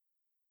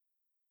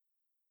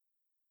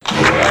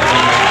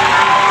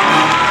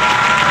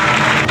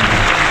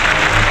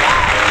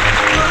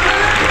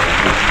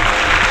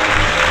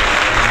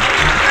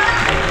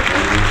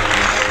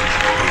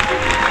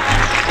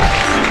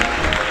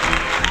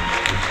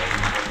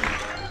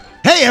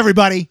Hey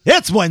everybody,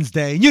 it's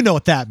Wednesday, and you know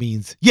what that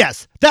means.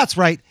 Yes, that's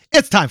right.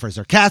 It's time for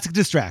Sarcastic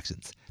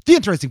Distractions, the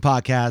interesting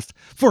podcast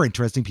for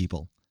interesting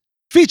people.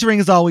 Featuring,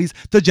 as always,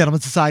 the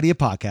Gentleman Society of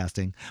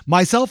Podcasting.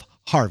 Myself,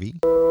 Harvey.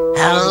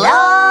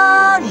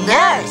 Hello,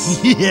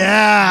 nurse.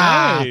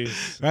 Yeah.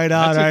 Nice. Right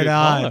on, That's a right good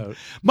on. call-out.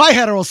 My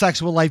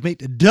heterosexual life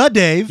mate, Duh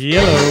Dave.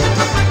 Yellow.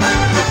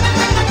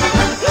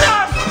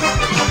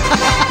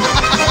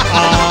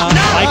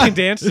 I can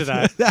dance to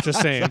that.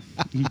 Just saying.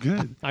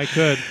 Good. I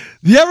could.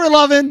 The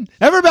ever-loving,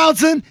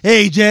 ever-bouncing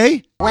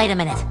AJ. Wait a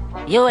minute.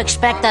 You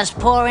expect us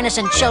poor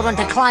innocent children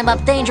to climb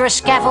up dangerous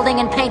scaffolding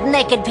and paint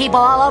naked people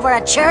all over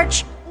a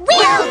church?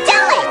 We'll do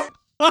it!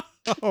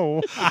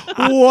 Oh.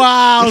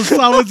 Wow,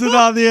 someone's in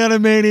on the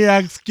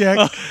Animaniacs kick.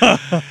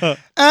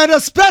 And a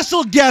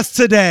special guest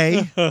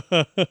today,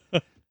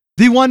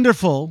 the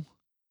wonderful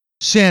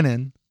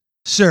Shannon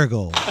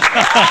Shergold.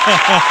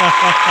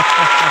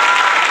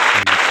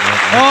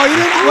 Oh, you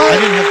didn't? Well, I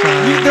didn't have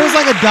time. There was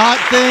like a dot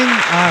thing.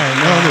 All right,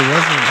 No, there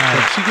wasn't.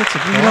 But she gets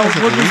applause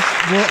at least.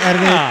 we'll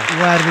edit it.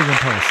 We'll edit it in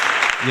post.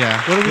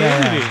 Yeah. What are we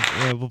editing?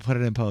 Yeah, we'll put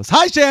it in post.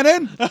 Hi,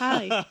 Shannon.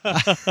 Hi.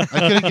 I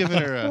could have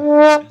given her a,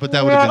 but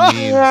that would have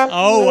been mean.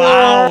 Oh,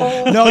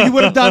 wow. No, you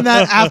would have done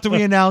that after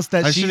we announced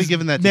that I should she's have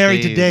given that to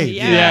married to Dave. Dave.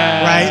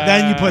 Yeah. Right.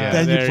 Then you put. Yeah,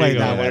 then you there play you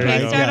that go. one. There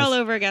Right. you Okay, go. start all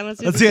over again. Let's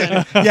do Let's this see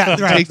again. it. Yeah.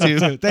 Right. Take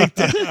two. Take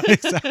two.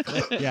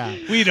 Exactly. Yeah.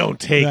 We don't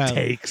take Yeah.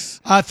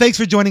 takes. Thanks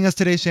for joining us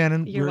today,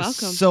 Shannon. You're We're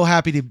welcome. so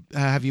happy to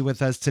have you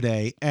with us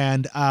today.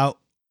 And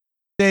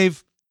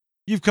Dave,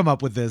 you've come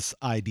up with this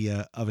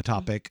idea of a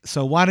topic.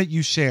 So why don't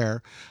you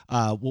share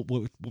what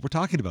we're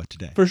talking about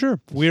today? For sure.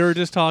 We were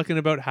just talking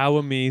about how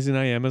amazing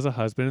I am as a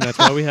husband, and that's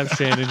why we have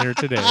Shannon here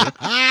today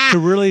to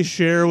really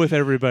share with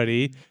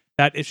everybody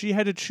that if she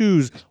had to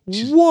choose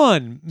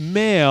one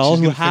male She's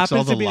who gonna fix all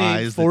happens the to be named lies that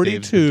Dave's been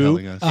 42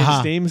 telling us. and Uh-huh.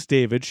 his name's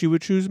David, she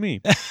would choose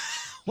me.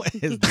 What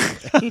is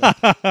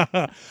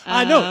that?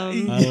 I know.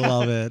 I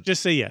love it.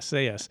 Just say yes.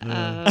 Say yes.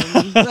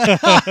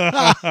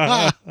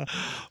 Oh,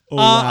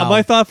 wow.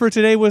 My thought for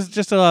today was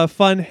just a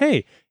fun,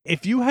 hey,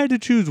 if you had to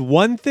choose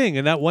one thing,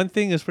 and that one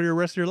thing is for your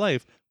rest of your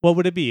life, what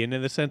would it be? And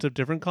in the sense of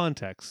different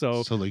contexts.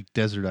 So like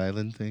desert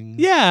island things.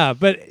 yeah,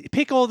 but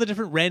pick all the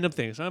different random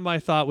things. And my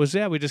thought was,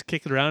 yeah, we just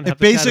kick it around. If Have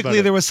to chat basically about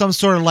it. there was some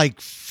sort of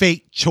like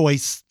fate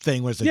choice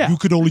thing where it's like Yeah. you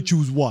could only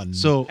choose one.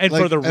 So And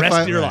for the rest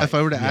of your life. if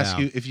I were to ask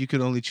Yeah. you if you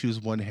could only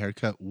choose one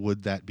haircut,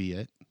 would that be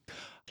it?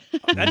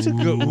 That's a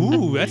good.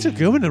 Ooh, that's a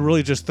good one to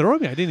really just throw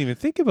me. I didn't even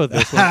think about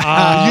this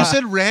one. You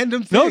said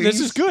random things. no, this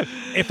is good.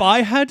 If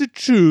I had to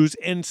choose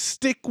and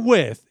stick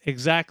with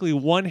exactly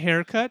one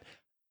haircut,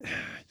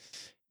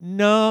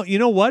 no, you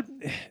know what?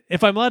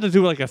 If I'm allowed to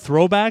do like a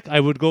throwback, I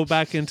would go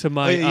back into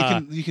my.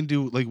 you can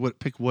do like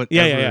pick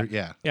whatever.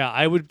 Yeah. Yeah,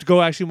 I would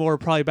go actually more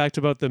probably back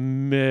to about the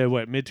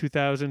mid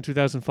 2000,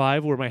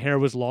 2005, where my hair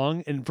was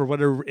long and for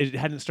whatever it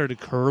hadn't started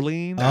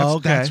curling. Oh,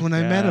 okay. That's when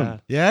I met him.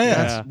 yeah, yeah.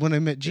 That's when I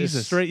met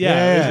Jesus. Straight, Yeah,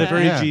 yeah, it was yeah, the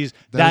very yeah. Jesus.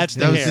 That That's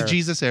was, that the was hair. the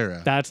Jesus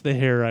era. That's the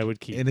hair I would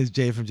keep. In his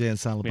Jay from Jay and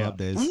Silent Bob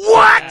days.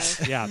 What?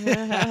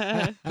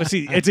 Yeah. But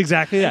see, it's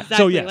exactly that. Exactly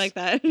So yes. like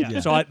that. Yeah.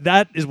 So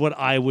that is what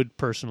I would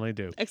personally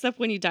do. Except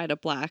when you dyed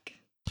it black.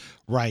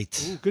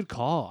 Right. Ooh, good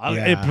call.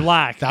 Yeah. In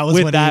black. That was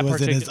with when that he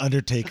was in his particular-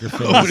 Undertaker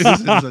Oh, it phase. is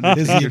his Undertaker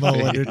His emo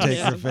phase. Undertaker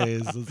Yeah.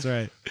 phase. That's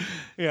right.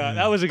 Yeah,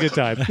 that was a good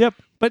time. Yep.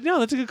 But no,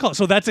 that's a good call.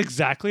 So that's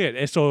exactly it.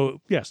 And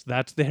so yes,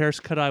 that's the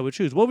haircut I would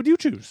choose. What would you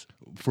choose?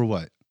 For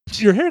what?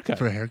 Your haircut.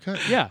 For a haircut?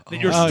 Yeah. That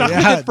you're Oh, stuck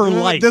yeah. with it for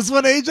life. This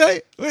one, AJ?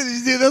 Wait, did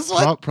you do this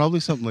one? Probably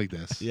something like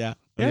this. Yeah.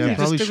 Yeah, Yeah, you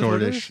probably just stick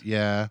with what it shortish. is.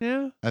 Yeah.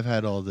 Yeah. I've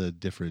had all the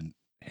different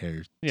Yeah.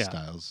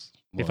 hairstyles.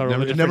 If Well, I were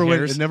the it different never went.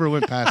 hairs. It never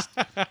went past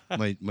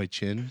my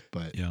chin,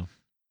 but Yeah.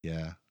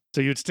 yeah. So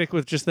you'd stick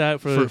with just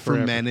that For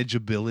forever.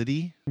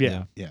 manageability,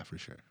 Yeah. yeah, for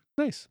sure.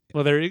 Nice.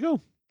 Well, there you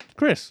go.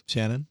 Chris.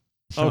 Shannon?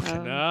 Okay.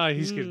 Um, Nah,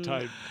 he's getting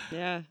tired.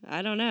 Yeah,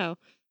 I don't know.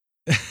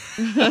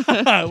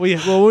 we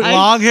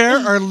Long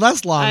hair or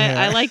less long hair?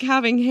 I like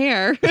having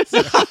hair.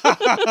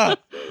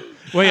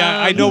 Well, yeah,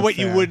 I know what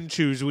Fair. you wouldn't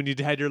choose when you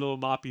had your little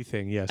moppy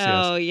thing. Yes,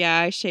 Oh, yeah,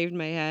 I shaved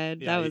my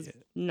head. Yeah, that was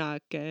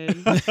not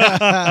good. yes.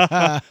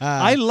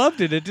 I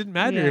loved it. It didn't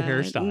matter your Yeah,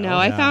 hairstyle. No,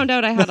 I Yeah. found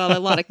out I had a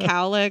lot of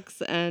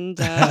cowlicks, and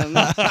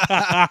well,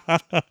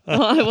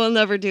 I will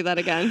never do that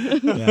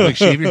again. Like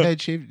shave your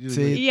head, shave.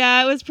 See,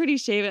 Yeah, it was pretty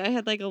shaved. I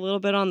had like a little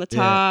bit on the Yeah.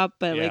 top,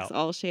 but Yeah. like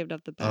all shaved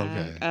up the back.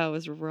 Okay. Oh, it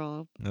was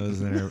raw. that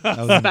was in her, that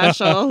was,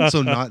 Special.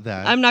 So not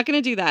that. I'm not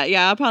gonna do that.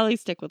 Yeah, I'll probably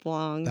stick with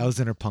long, that was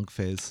in her punk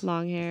phase.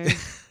 long hair.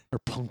 Her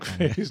punk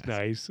face,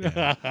 nice.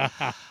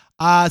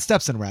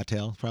 Steps and Rat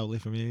Tail, probably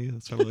for me.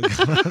 That's probably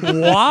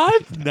good.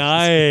 What?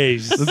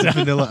 Nice. There's a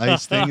vanilla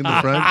ice thing in the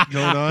front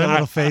going A little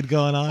on, fade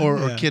going on. or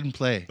yeah. kid and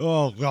play.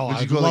 Oh, God. Would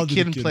you I'd go love like to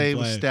kid do and play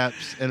with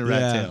steps and a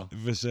rat tail?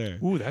 For sure.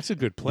 Ooh, that's a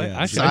good play. Yeah.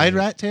 Actually, Side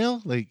rat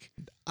tail, like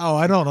Oh,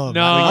 I don't know.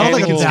 No, I don't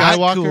think Anakin it's that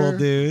Skywalker? cool,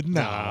 dude.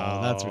 No, No.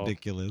 that's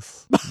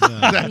ridiculous. No.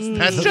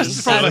 That's Just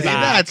just from the silly.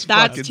 back. That's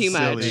That's fucking too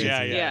much. silly.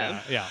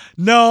 Yeah.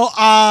 No,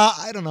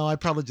 I don't know.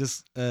 I'd probably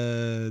just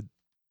go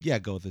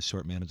with the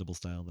short, manageable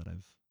style that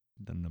I've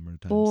done a number of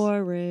times.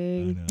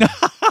 Boring. I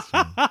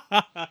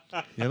know.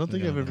 Yeah, I don't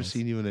think Yeah, I've ever nice.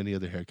 seen you in any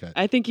other haircut.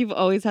 I think you've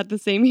always had the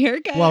same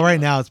haircut. Well, right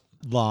now it's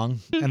long,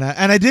 and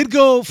I did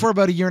go for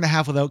about a year and a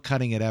half without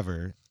cutting it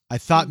ever. I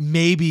thought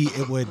maybe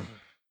it would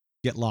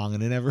get long,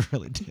 and it never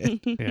really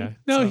did. Yeah.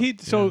 No,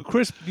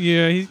 Chris,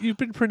 you've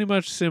been pretty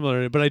much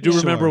similar, but I do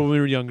Sure. remember when we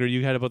were younger,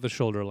 you had about the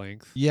shoulder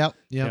length. Yep,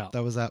 Yeah.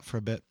 that was that for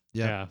a bit.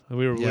 Yep. Yeah. And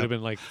we would Yep. have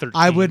been like 13.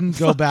 I wouldn't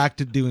go back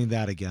to doing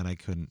that again. I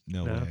couldn't.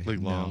 No No? way. Like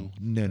No. long?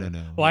 No.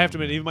 Well, I have to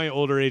admit, even my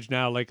older age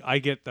now, like I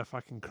get the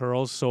fucking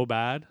curls so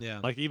bad. Yeah.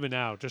 Like even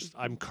now, just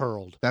I'm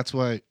curled. That's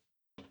why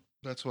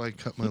I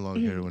cut my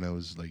long hair when I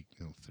was like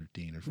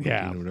 13 or 14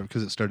 Yeah. or whatever,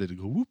 because it started to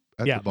go whoop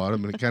at Yeah. the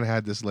bottom, and it kind of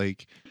had this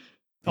like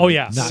Oh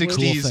yeah. Not cool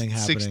 60s thing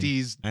happening.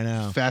 60s I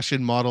know.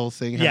 fashion model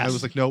thing. I Yes.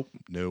 was like, nope.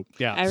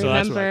 Yeah. I so that's what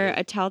remember did.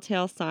 a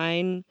telltale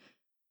sign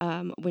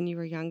when you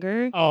were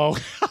younger. Oh.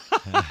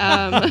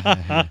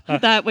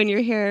 That when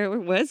your hair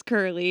was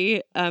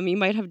curly, you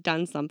might have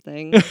done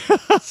something.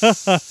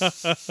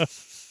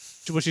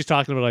 What she's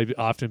talking about, I'd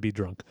often be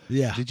drunk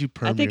Yeah. Did you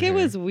perm I think your it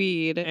hair? was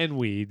weed. and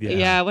weed. Yeah.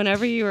 Yeah.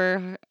 Whenever you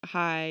were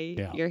high,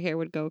 Yeah. your hair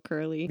would go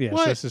curly. Yes,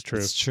 What? this is true.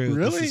 It's true.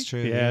 This Really? is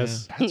true.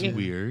 Yes. That's Yeah.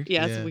 weird.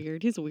 Yeah, Yeah. it's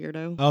weird. He's a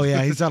weirdo. Oh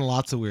yeah, he's done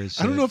lots of weird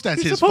shit. I don't know if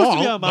that's He's his supposed fault.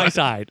 to be on my but-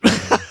 side.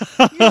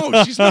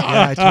 No, she's not.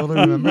 Yeah, I totally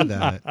remember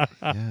that.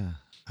 Yeah.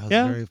 I was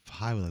Yeah. very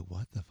high. Like,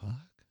 what the fuck?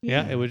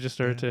 Yeah, it would just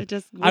start to. It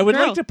just I would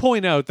grow. like to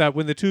point out that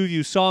when the two of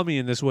you saw me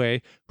in this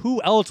way,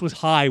 who else was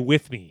high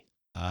with me?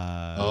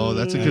 Oh,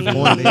 that's a good Mm.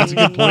 point. That's a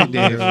good point,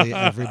 Dave. Literally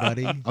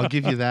everybody. I'll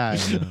give you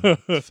that.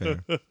 Yeah,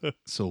 fair.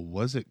 So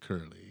was it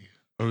curly,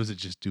 or was it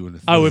just doing a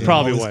thing? Oh, it It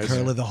probably always was.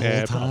 curly the whole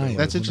Yeah, it probably time. was.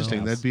 That's Who interesting.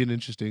 knows? That'd be an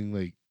interesting,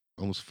 like,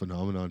 almost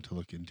phenomenon to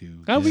look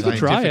into. Oh, we could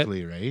try it.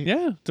 scientifically, right?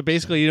 Yeah, to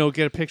basically,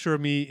 get a picture of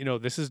me.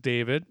 This is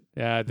David.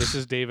 This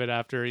is David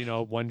after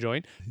one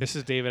joint. This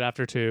is David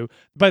after two.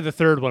 By the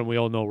third one, we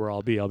all know where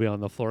I'll be. I'll be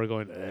on the floor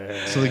going.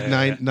 So like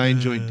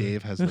nine joint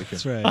Dave has like a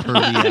That's right.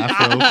 curly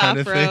afro kind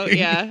of Afro, thing.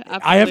 yeah,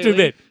 absolutely. I have to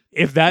admit,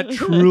 if that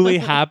truly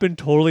happened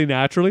totally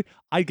naturally,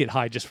 I'd get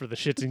high just for the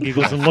shits and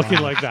giggles and looking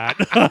like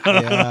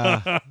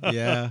that.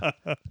 Yeah.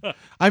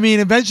 I mean,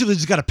 eventually, you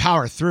just got to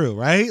power through,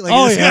 right? Like,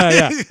 Oh you just yeah,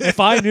 gotta- yeah. If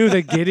I knew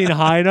that getting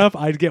high enough,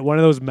 I'd get one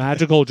of those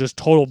magical, just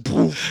total.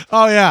 Poof.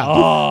 Oh yeah. Oh,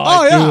 Oh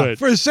I'd yeah. do it.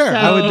 For sure,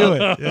 I would do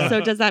it. Yeah. So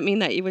does that mean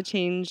that you would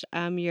change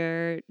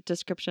your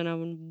description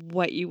on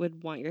what you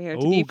would want your hair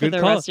to Ooh, be for good the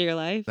call. rest of your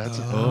life? That's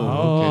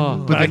Oh.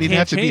 okay. But I then he'd can't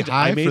have to be change it.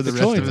 I high made for the the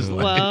rest of choice. his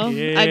life. Well, I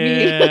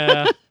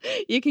Yeah. mean,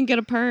 you can get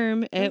a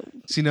perm.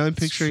 See, now I'm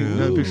picturing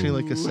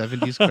like a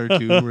 70s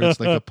cartoon where it's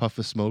like a puff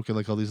of smoke and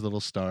like all these little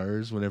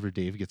stars whenever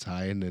Dave gets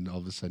high, and then all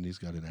of a sudden he's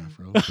got an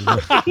afro.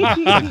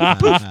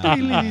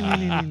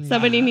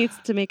 Somebody needs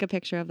to make a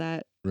picture of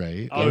that.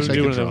 Right? Oh, I wish I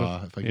do could one of draw.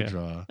 those. If I Yeah. could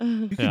draw.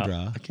 You can Yeah.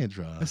 draw. I can't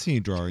draw. I've seen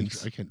your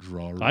drawings. I can't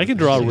draw. I can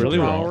draw really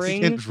well. I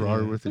Drawing. can't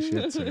draw worth a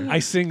shit, sir. I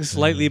sing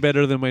slightly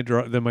better than my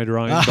drawings, but I'm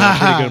pretty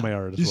good at my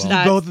art You as should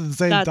well. do both at the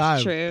same That's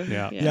time. true.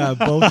 Yeah. Yeah,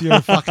 both your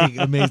fucking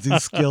amazing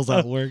skills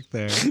at work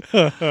there.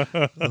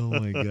 Oh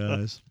my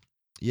gosh.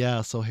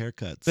 Yeah, so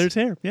haircuts. There's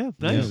hair. Yeah,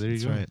 nice. Yeah, there you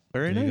That's go. right.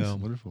 Very There you nice. go.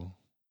 Wonderful. What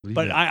do you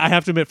But got? I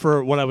have to admit,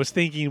 for what I was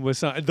thinking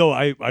was, though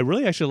I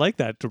really actually like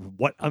that. To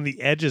what on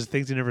the edges,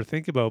 things you never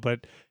think about.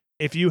 But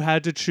if you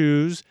had to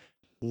choose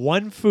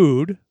one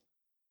food,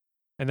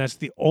 and that's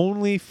the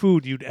only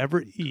food you'd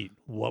ever eat,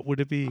 what would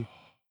it be?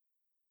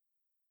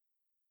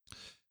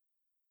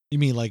 You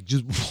mean like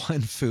just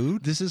one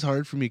food? This is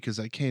hard for me because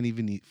I can't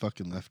even eat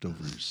fucking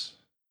leftovers.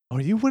 Are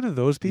you one of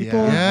those people?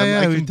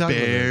 Yeah, I we can talked about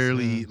this,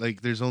 barely yeah.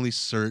 like. There's only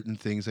certain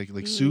things like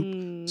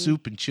Mm.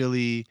 soup and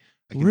chili.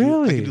 I can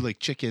Really? do like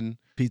chicken.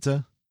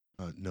 Pizza?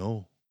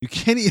 No, You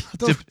can't eat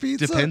leftover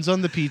pizza? depends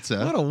on the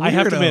pizza. What a weirdo. I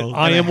have to admit,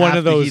 I and am one have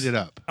of to those. Heat it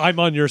up. I'm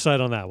on your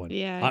side on that one.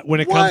 Yeah. When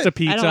it What? comes to I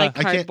pizza, don't like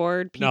I can't-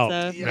 cardboard No.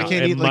 pizza. I No,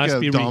 can't it eat like must a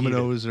be reheated.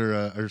 Domino's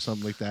or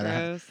something like that.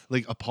 Gross.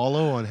 Like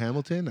Apollo on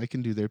Hamilton, I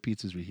can do their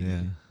pizzas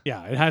reheated.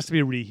 Yeah. yeah, it has to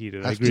be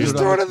reheated. I Has to agree. be Just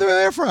with throw that. it in the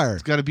air fryer.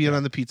 It's got to be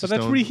on the pizza But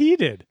that's stone.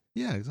 reheated.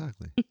 Yeah,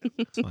 exactly.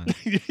 It's fine.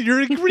 You're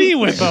agreeing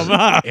with them.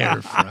 Huh?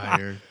 Air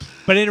fryer.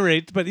 But at any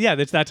rate, but yeah,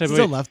 that's that type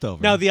Still of.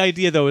 leftover. Now the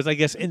idea though is, I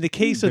guess, in the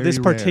case of Very this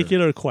rare.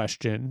 particular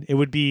question, it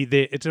would be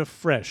it's a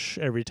fresh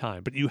every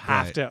time, but you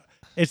have Right. to.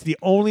 It's the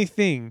only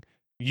thing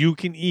you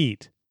can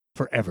eat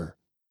forever.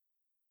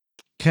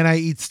 Can I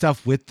eat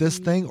stuff with this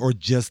thing or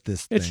just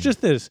this thing? It's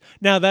just this.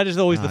 Now that is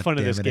always the Ah, fun of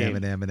damn this it, game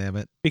Damn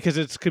it. because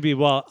it could be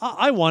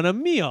I want a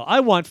meal. I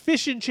want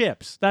fish and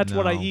chips. That's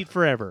what I No. eat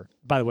forever.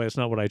 By the way, it's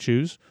not what I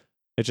choose.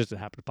 It just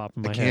happened to pop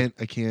in my head.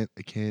 I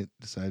can't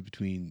decide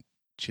between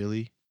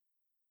chili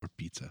or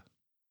pizza.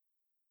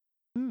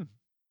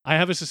 I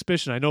have a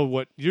suspicion. I know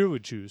what you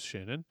would choose,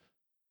 Shannon.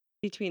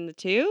 Between the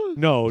two?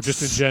 No,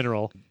 just in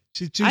general.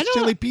 She I choose don't-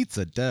 chili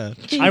pizza. Duh.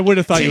 I would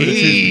have thought you would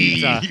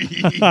have chosen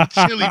pizza.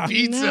 Chili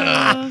pizza.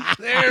 No.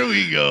 There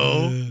we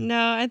go. No,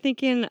 I'm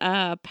thinking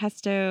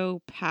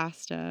pesto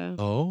pasta.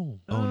 Oh,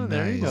 Oh,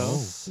 there you go.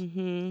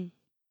 Mm-hmm.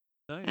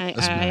 Nice.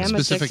 I am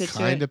specific addicted to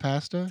kind it. of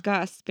pasta. It's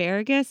got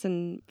asparagus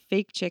and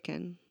fake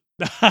chicken.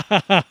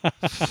 That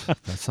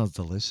sounds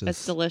delicious.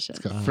 It's delicious.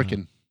 It's got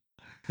frickin'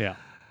 Yeah.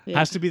 Yeah.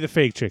 Has to be the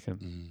fake chicken.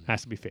 Mm,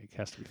 Has to be fake.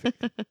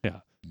 Yeah.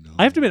 no.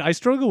 I have to admit, I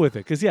struggle with it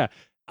because,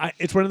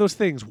 it's one of those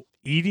things.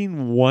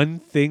 Eating one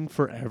thing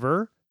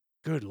forever,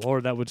 good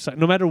Lord, that would suck.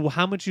 No matter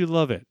how much you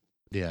love it.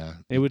 Yeah,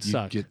 It would you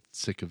suck. Get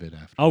sick of it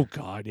after. Oh,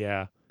 God,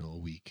 yeah. A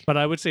week. But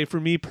I would say for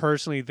me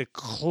personally, the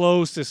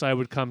closest I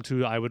would come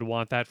to I would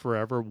want that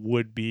forever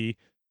would be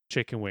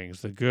chicken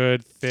wings. The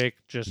good, thick,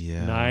 just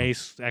Yeah.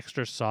 nice,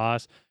 extra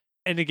sauce.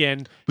 And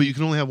again, But you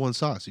can only have one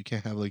sauce. You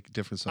can't have like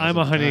different sauces. I'm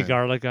a honey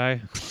garlic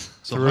guy.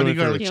 So through honey and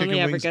through. garlic He chicken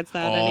only ever wings. gets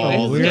that Oh,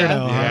 anyways.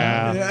 Weirdo.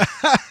 Yeah.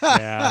 huh?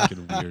 Yeah.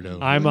 Fucking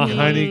weirdo. I'm a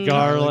honey Mm.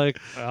 garlic.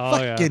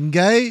 Oh, yeah. Fucking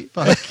gay.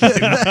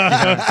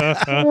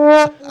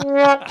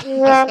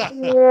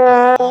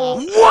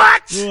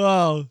 What?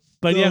 Wow.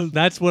 But yeah, Those-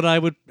 that's what I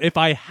would, if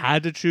I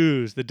had to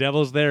choose. The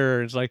devil's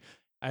there. It's like,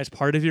 as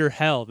part of your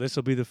hell, this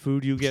will be the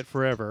food you get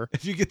forever.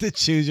 If you get to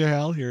choose your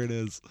hell, here it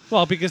is.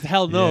 Well, because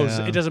hell knows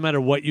Yeah. it doesn't matter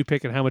what you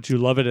pick and how much you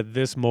love it at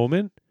this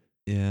moment.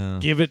 Yeah.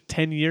 Give it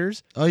 10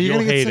 years. Oh, you're you'll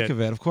gonna get hate sick it.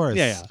 of it, of course.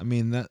 Yeah, yeah. I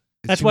mean that.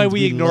 That's why humans,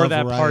 we ignore love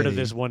that part of variety.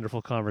 this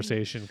wonderful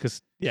conversation.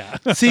 Because, yeah.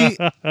 See,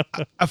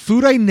 a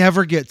food I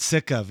never get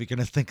sick of, you're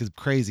gonna think is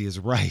crazy, is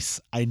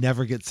rice. I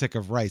never get sick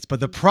of rice.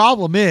 But the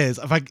problem is,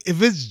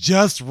 if it's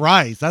just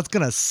rice, that's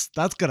gonna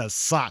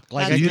suck.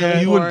 Like That's you very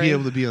you wouldn't be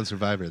boring. able to be on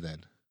Survivor then.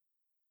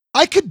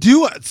 I could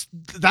do it.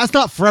 That's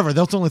not forever.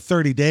 That's only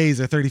 30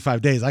 days or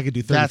 35 days. I could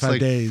do 35 That's like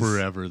days.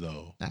 forever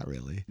though. Not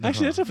really.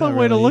 Actually, that's a Not fun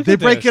way to really. look They at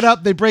break this. it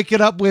up. They break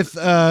it up with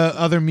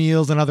other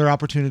meals and other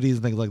opportunities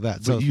and things like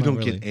that. So But it's you not don't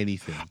really. get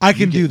anything. I You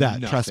can do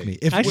get that. Trust nothing. me.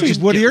 If Actually, just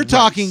what get you're rice.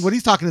 talking, what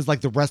he's talking is like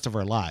the rest of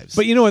our lives.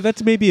 But you know what?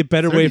 That's maybe a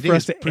better 30 way for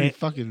us days to pretty end.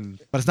 fucking.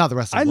 but it's not the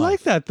rest of I life. like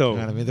that, though. You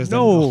know what I mean? There's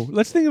No,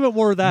 let's think about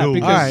more of that. No.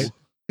 Because All right.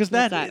 Because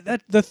What's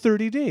that the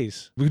 30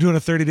 days. We're doing a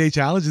 30-day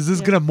challenge. Is this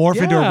Yeah. going to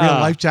morph into a real Yeah.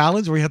 life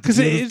challenge where you have to Because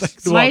do this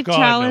it's thing? well, My God, no.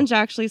 challenge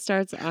actually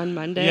starts on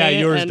Monday. Yeah,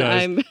 yours and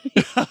does. I'm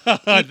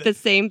eat the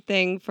same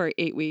thing for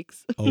 8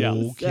 weeks. Yeah.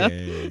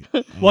 Okay.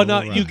 Well, no,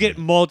 All you right. get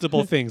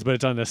multiple things, but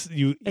it's on this.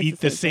 You It's eat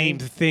the the same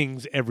same thing.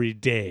 things every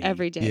day.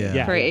 Every day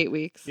Yeah. for Yeah. 8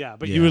 weeks. Yeah,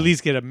 but Yeah. you at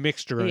least get a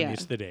mixture on Yeah.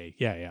 each the day.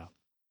 Yeah, yeah.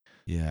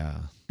 Yeah.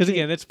 Because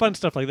again, it's fun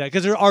stuff like that.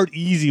 Because there are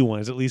easy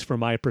ones, at least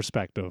from my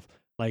perspective,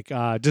 like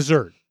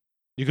dessert.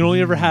 You can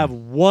only ever have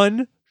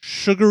one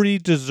sugary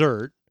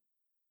dessert.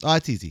 Oh,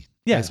 it's easy.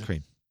 Yeah. Ice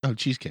cream. Oh,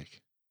 cheesecake.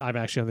 I'm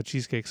actually on the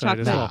cheesecake side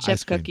as Chocolate well. Ice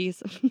chip cream.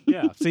 cookies.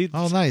 Yeah. See,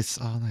 Oh, nice.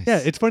 Oh, nice. yeah,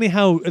 it's funny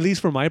how, at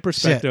least from my Shit.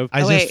 perspective, I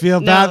Oh, just wait, feel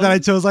bad no. that I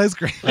chose ice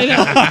cream. I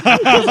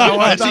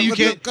know. So you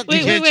can't. Wait,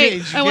 you can't wait.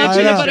 change. I You want can't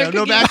peanut change butter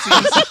now. No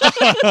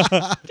cookies.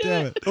 backsies.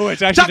 Damn it. oh,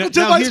 it's actually Chocolate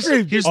chip Now, ice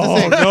cream. Here's the Oh,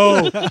 thing.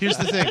 no. Here's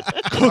the thing.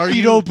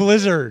 Cookie dough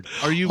blizzard.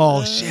 Are you?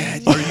 Oh,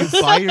 shit. Are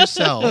you by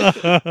yourself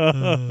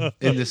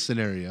in this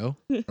scenario?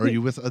 Or are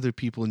you with other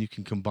people and you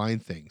can combine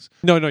things?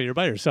 No, you're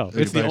by yourself. Are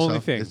It's you the by only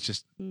yourself? thing. It's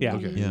just Yeah.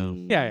 Okay. Yeah.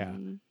 Yeah.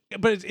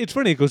 But it's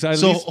funny because at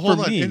so. least Hold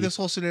for on. me, In this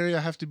whole scenario,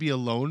 I have to be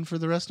alone for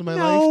the rest of my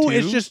no, life too.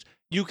 it's just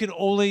you can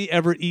only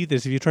ever eat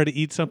this. If you try to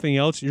eat something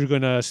else, you're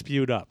gonna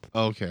spew it up.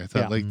 Okay, I thought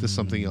Yeah. like this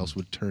something else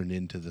would turn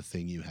into the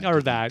thing you had. Or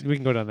to that. eat. We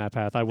can go down that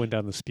path. I went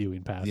down the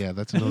spewing path. Yeah,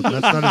 that's not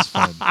as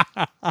fun.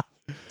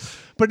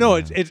 But no,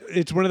 Yeah.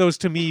 it's one of those,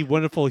 to me,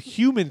 wonderful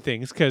human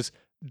things, because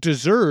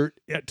dessert,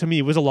 to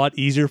me, was a lot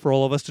easier for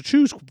all of us to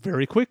choose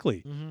very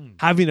quickly.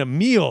 Having a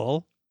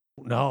meal,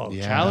 no,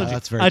 Yeah, challenging.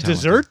 that's very a talented.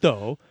 dessert,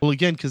 though, Well,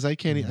 again, because I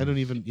can't. I don't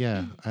even.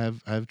 Yeah, I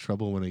have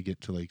trouble when I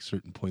get to like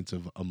certain points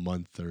of a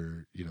month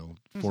or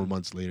 4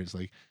 months later. It's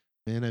like,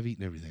 man, I've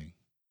eaten everything,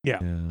 Yeah.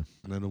 and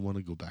I don't want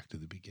to go back to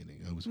the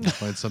beginning. I always want to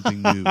find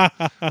something new.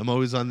 I'm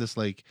always on this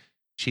like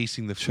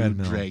chasing the food,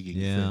 Treadmill. dragging,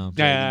 Yeah. thing,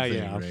 dragging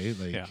Yeah, thing, right?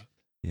 Like,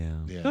 Yeah.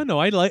 Yeah. No,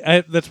 I like.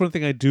 That's one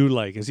thing I do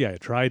like is I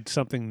tried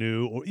something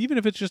new, or even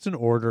if it's just an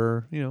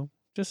order,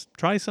 just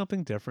try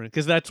something different,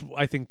 because that's,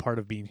 I think, part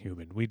of being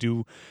human.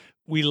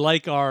 We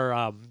like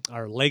our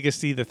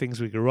legacy, the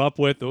things we grew up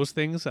with, those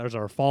things as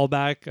our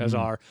fallback, as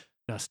our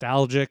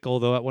nostalgic,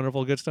 although that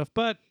wonderful good stuff.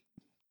 But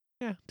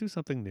yeah, do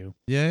something new.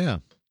 Yeah.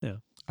 Yeah.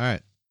 All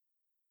right.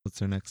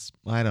 What's our next?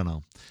 I don't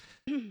know.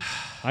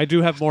 I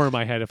do have more in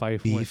my head if I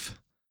went. Beef.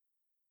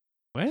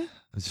 What?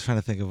 I was just trying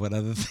to think of what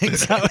other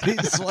things I would eat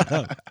as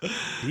well.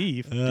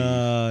 Beef.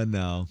 No.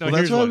 No, well, here's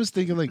that's why I one. was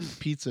thinking like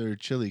pizza or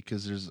chili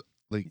because there's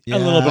like A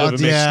little bit of a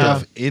lots mixture.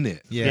 stuff in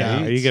it.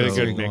 Yeah, you get a So-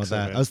 good We'll go mix with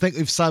that. of it. I was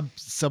thinking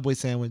Subway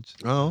sandwich.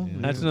 Oh, Yeah.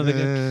 That's another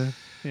good- eh.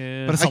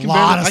 Yeah. But it's I a can lot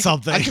barely- of I can-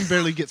 something. I can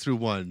barely get through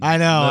one. I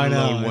know, let I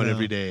know, alone I one know.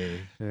 every day.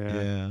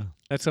 yeah.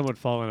 That's somewhat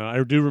fallen out.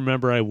 I do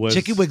remember I was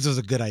Chicken wings was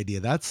a good idea.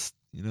 That's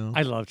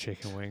I love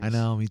chicken wings. I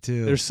know, me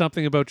too. There's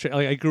something about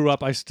like I grew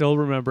up. I still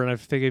remember, and I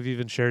think I've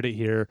even shared it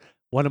here.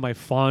 One of my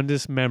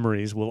fondest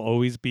memories will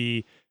always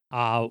be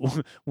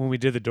when we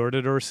did the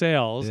door-to-door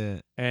sales, Yeah.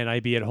 and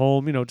I'd be at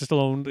home, just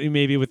alone,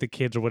 maybe with the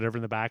kids or whatever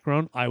in the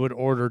background, I would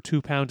order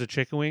 2 pounds of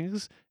chicken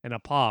wings and a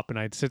pop, and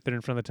I'd sit there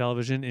in front of the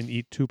television and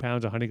eat 2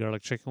 pounds of honey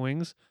garlic chicken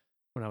wings.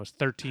 When I was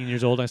 13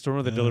 years old, I still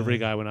remember the delivery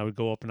guy when I would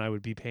go up and I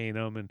would be paying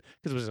him, and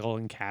because it was all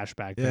in cash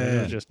back then. Yeah.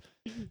 It was just,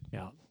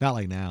 Not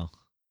like now.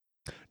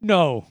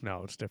 No,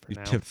 it's different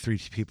You now. tip 3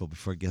 people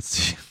before it gets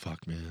to you.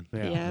 Fuck, man.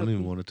 Yeah. I don't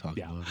even want to talk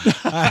Yeah. about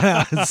it. I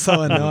know, it's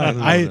so annoying.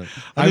 I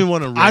don't even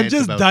want to. I'm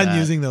just done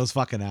using those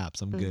fucking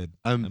apps. I'm good.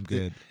 I'm I'm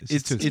good.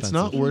 It's too It's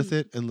not expensive. worth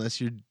it unless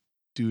you're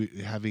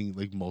having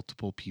like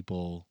multiple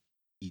people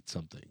eat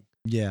something,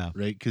 Yeah.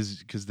 right?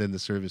 Because then the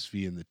service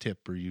fee and the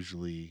tip are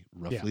usually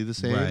roughly the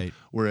same. Right.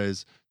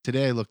 Whereas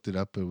today I looked it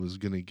up. I was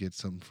gonna get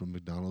something from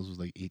McDonald's. It was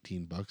like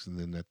 $18, and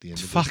then at the end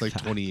of it, Fuck it's like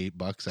that.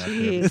 $28 after.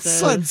 Jeez. It's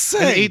so An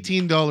insane.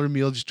 An $18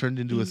 meal just turned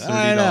into a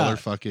I know. $30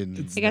 fucking.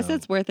 I guess no.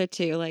 it's worth it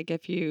too. Like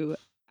if you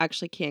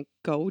actually can't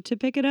go to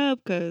pick it up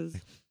because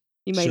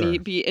you might Sure.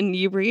 be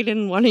inebriated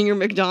and wanting your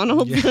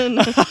McDonald's. Yeah.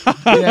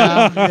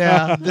 And,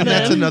 yeah. Then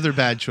that's Then- another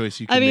bad choice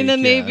you can I mean, make.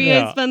 then maybe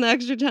Yeah. I'd spend the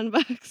extra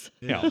 $10.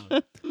 Yeah.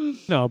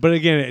 No, but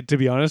again, to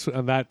be honest,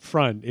 on that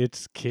front,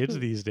 it's kids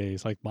these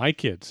days, like my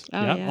kids.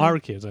 Oh, yeah. Our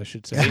kids, I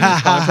should say. In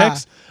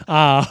context.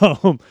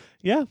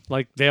 Yeah,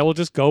 like they'll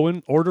just go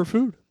and order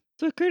food.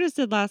 That's what Curtis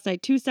did last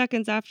night. 2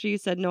 seconds after you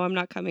said, "No, I'm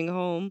not coming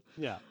home."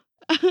 Yeah.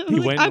 I'm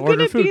went and I'm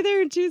ordered gonna be food.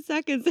 there in 2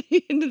 seconds.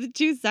 Into the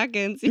 2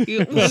 seconds, he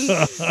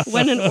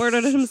went and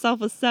ordered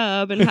himself a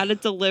sub and had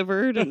it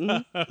delivered.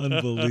 And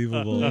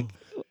Unbelievable.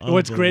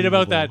 What's great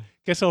about that,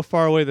 Unbelievable. guess how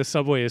far away the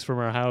Subway is from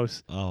our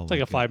house? Oh, It's like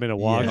my a God. 5-minute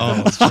walk. Yeah,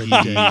 Oh, it's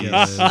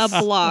ridiculous. a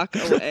block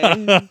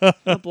away,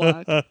 a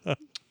block.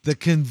 The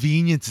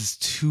convenience is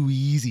too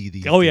easy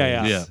these Oh, days.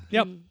 yeah. Yeah.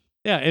 Yep.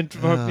 Yeah, and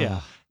yeah.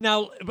 Ah.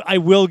 Now, I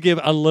will give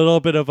a little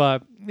bit of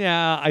a,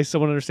 I still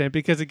want to understand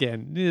because,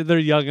 again, they're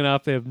young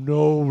enough. They have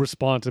no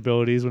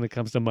responsibilities when it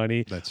comes to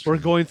money. That's We're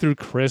true. going through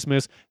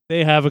Christmas.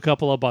 They have a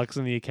couple of bucks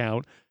in the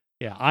account.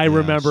 Yeah, I Yeah,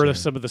 remember sure.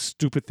 some of the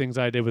stupid things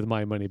I did with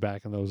my money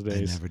back in those I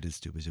days. never did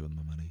stupid shit with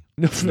my money.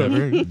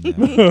 Never.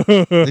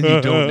 Never. And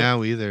you don't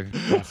now either.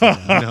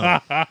 No.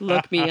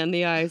 Look me in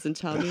the eyes and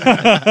tell me. What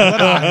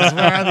eyes?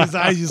 Where are these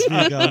eyes you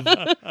speak of?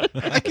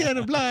 I can't.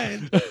 I'm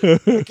blind.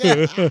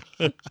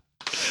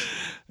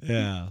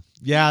 Yeah.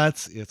 Yeah,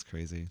 it's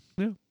crazy.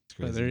 Yeah. It's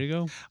crazy. There you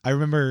go. I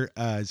remember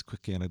just a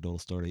quick anecdotal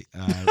story.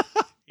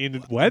 In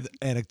what?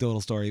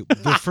 Anecdotal story.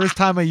 The first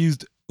time I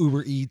used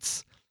Uber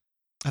Eats,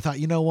 I thought,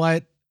 you know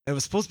what? It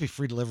was supposed to be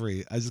free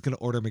delivery. I was just gonna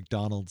order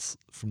McDonald's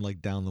from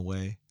like down the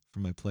way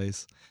from my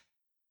place.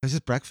 It was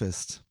just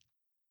breakfast.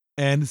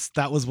 And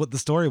that was what the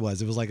story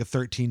was. It was like a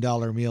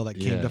 $13 meal that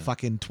came Yeah. to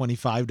fucking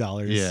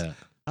 $25. Yeah.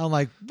 I'm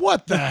like,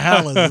 what the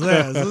hell is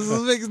this?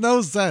 This makes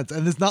no sense.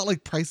 And it's not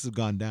like prices have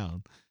gone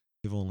down.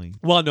 They've only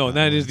Well, no, and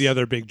that is the Hours.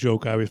 other big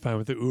joke I always find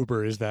with the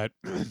Uber is that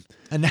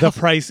and now, the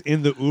price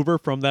in the Uber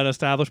from that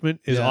establishment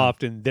is Yeah.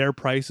 often their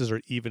prices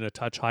are even a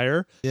touch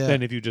higher yeah,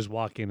 than if you just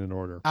walk in and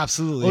order.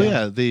 absolutely. Oh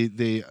yeah. They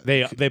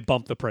They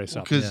bump the price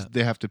up because Yeah.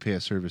 they have to pay a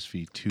service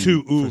fee to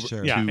For Uber.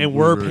 sure. Yeah, To and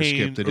we're Uber, paying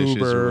Skip the Dishes or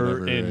Uber, whatever,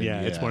 and and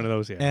yeah, it's yeah. one of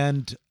those. Yeah,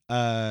 And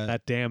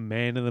that damn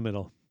man in the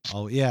middle.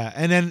 oh yeah,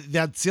 and then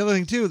that's the other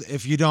thing too.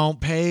 If you don't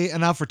pay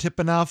enough or tip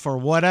enough or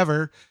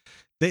whatever,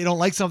 they don't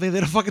like something, they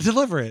don't fucking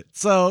deliver it.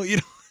 So you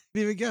don't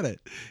even get it.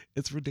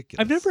 It's ridiculous.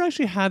 I've never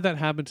actually had that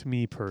happen to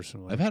me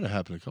personally. I've had it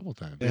happen a couple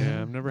times.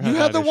 Yeah, I've never had. You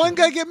had that the one issue.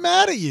 guy get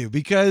mad at you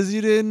because you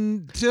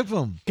didn't tip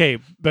him. Okay,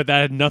 but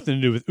that had nothing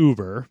to do with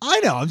Uber. I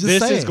know. I'm just This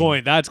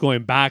saying. that's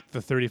going back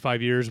the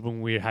 35 years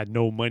when we had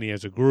no money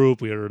as a group.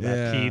 We ordered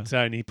that Yeah. pizza,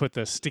 and he put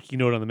the sticky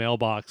note on the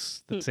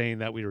mailbox that's saying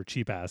that we were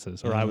cheap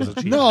asses, or I was a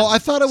cheap. No, I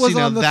ass. thought it was See,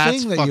 now on the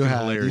that's thing that you fucking had.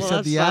 hilarious. You Well, said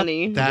that's the app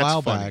funny. a That's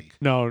while funny. back.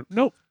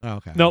 nope. Oh,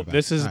 okay. Nope, my bad.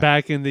 this is All right.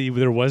 back in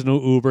there was no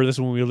Uber. This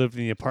is when we lived in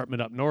the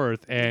apartment up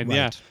north, and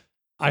yeah, Right.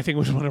 I think it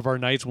was one of our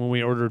nights when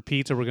we ordered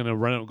pizza. We're gonna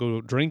run out and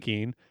go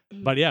drinking,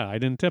 but yeah, I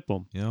didn't tip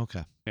them. Yeah.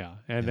 Okay. Yeah,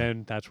 and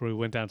then that's where we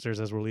went downstairs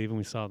as we're leaving.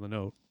 We saw the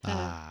note.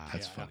 Ah,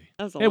 That's Yeah. funny.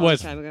 That was a It long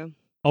was. time ago.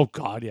 Oh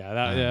God, yeah,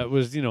 that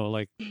was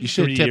like You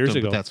should 3 have tipped years them,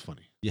 ago. but that's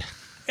funny.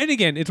 And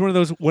again, it's one of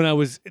those when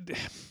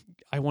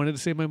I wanted to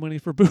save my money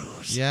for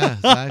booze. Yeah,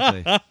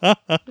 exactly.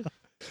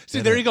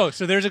 See, there you go.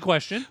 So there's a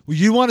question. Well,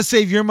 you want to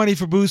save your money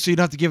for booze, so you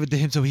don't have to give it to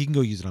him, so he can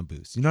go use it on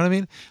booze. You know what I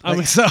mean? I Like,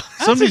 was- so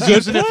Somebody's good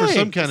using it for point.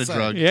 some kind of So-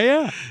 drug.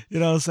 Yeah. you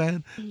know what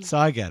I'm saying? So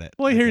I get it.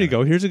 Well, I here get you it.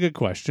 go. Here's a good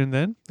question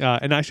then.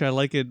 And actually, I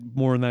like it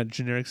more in that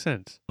generic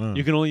sense. Mm.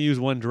 You can only use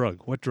one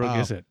drug. What drug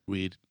Oh. is it?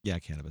 Weed. Yeah,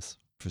 cannabis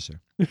for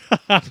sure.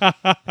 I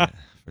Yeah,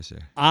 for sure.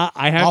 have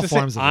All to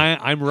forms say, of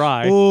it. I'm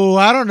rye. Oh,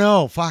 I don't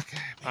know. Fuck.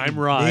 I'm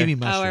rye. Maybe Oh,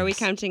 mushrooms. are we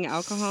counting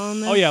alcohol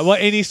in this? Oh yeah. Well,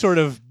 any sort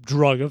of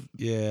drug of.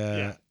 Yeah.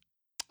 Yeah.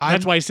 I'm-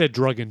 That's why I said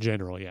drug in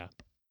general. Yeah.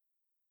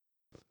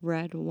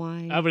 Red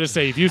wine. I'm gonna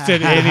say if you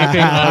said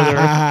anything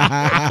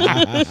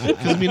other.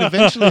 Because I mean,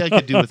 eventually I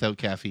could do without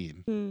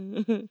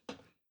caffeine.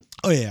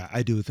 Oh yeah,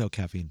 I do without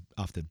caffeine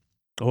often.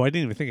 Oh, I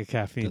didn't even think of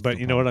caffeine, That's but no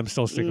you know what? problem. I'm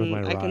still sticking with my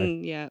I rye.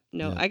 can, Yeah.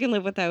 I can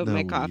live without No my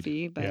weed.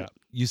 coffee, but Yeah.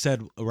 You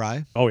said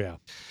rye? Oh yeah.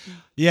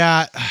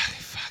 Yeah.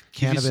 Fuck,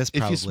 cannabis If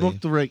probably. you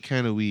smoke the right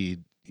kind of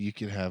weed, you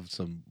can have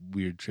some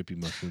weird trippy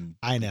mushroom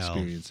I know.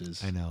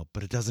 experiences. I know,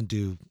 but it doesn't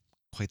do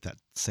quite that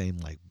same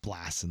like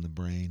blast in the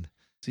brain.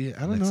 See, I The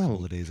don't next know.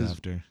 couple of days 'cause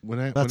after.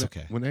 That's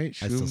okay. When I eat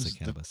I still say shrooms,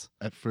 cannabis.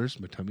 at first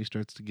my tummy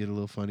starts to get a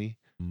little funny,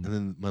 Mm. and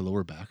then my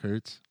lower back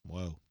hurts,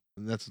 Whoa,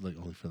 and that's like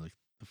only for like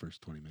the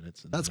first 20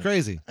 minutes. And that's then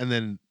crazy. and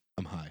then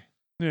I'm high.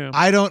 Yeah.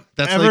 I don't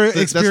That's ever like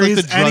the,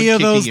 experience that's like the drug any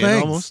of those kicking in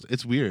things. almost.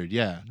 It's weird.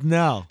 Yeah,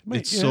 No,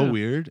 it's so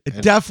weird. it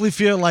and definitely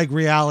feel like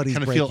reality's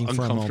kinda feel breaking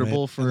for a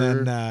uncomfortable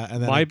moment,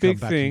 and then My I come big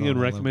back to thing and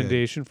normal, okay.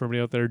 recommendation for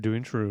everybody out there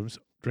doing shrooms: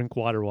 drink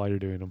water while you're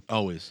doing them.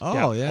 Always.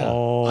 Oh yeah,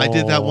 I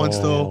did that once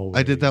though.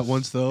 I did that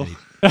once though.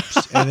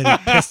 and then he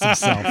pissed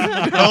himself.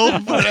 No,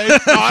 but I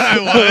thought I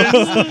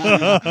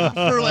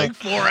was for like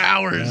 4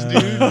 hours,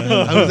 dude.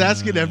 I was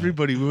asking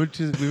everybody. We went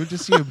to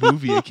see a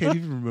movie. I can't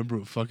even remember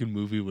what fucking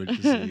movie we went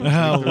to see. Oh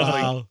There was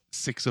like wow.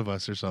 6 of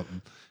us or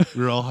something.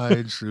 We were all high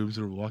in shrooms.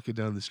 We were walking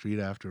down the street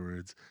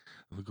afterwards.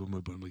 I look over my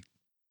butt. I'm like,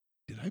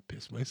 did I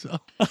piss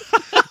myself?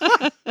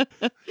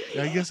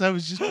 I guess I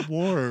was just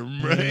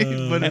warm, right?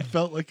 But it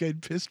felt like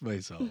I'd pissed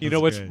myself. You know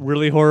That's what's great.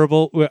 really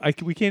horrible?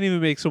 We can't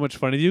even make so much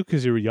fun of you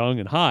because you were young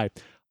and high.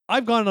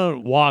 I've gone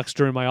on walks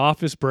during my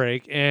office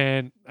break,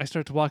 and I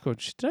start to walk. Going,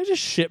 did I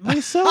just shit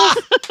myself?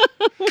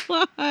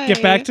 Why?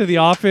 Get back to the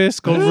office,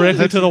 go directly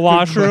That's to a the good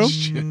washroom.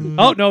 question.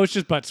 Oh no, it's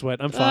just butt sweat.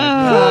 I'm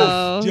fine.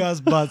 Oh,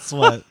 Just butt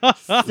sweat.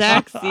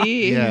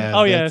 sexy. Yeah.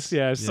 Oh that's-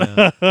 yes.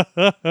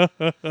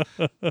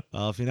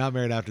 Well, if you're not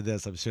married after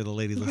this, I'm sure the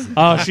ladies listen.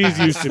 Oh, she's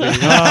used to me. Oh,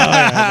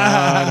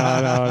 yeah.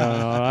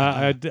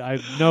 No. I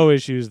no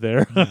issues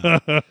there.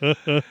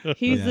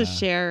 He's Yeah. a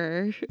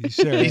sharer. You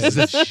sure He's is.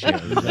 a shit.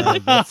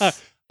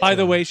 That's- By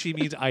the way, she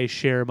means I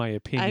share my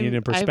opinion and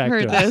I've perspective.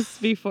 heard this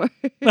before.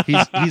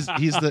 He's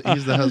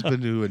the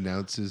husband who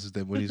announces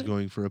that when he's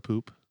going for a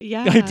poop.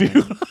 Yeah. I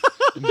do.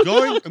 I'm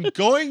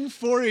going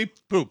for a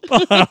poop.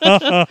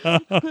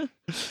 I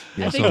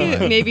think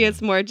maybe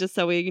it's more just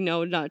so we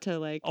know not to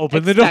like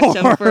Open the expect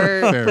door. him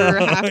for Fair.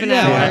 half an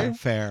Yeah. hour.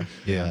 Fair.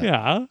 Yeah.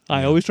 Yeah,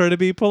 I always try to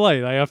be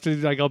polite. I have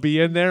to I'll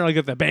be in there. I'll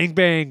get the bang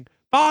bang.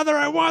 Father,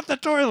 I want the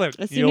toilet.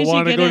 As soon You'll as you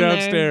want to get go in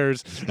there.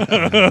 downstairs.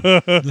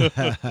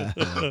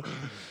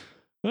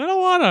 I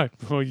don't wanna.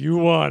 Oh, you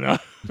wanna?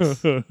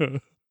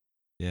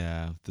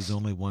 Yeah. There's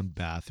only one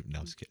bathroom. No,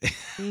 I'm just kidding.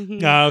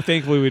 Mhm. No,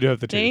 thankfully we do have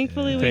the two.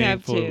 Thankfully, we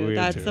have Thankfully two. we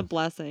have That's two. a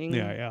blessing.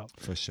 Yeah.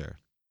 For sure.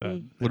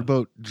 Mm. What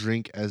about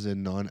drink as a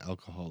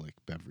non-alcoholic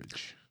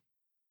beverage?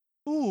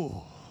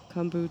 Ooh.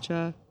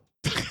 Kombucha.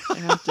 I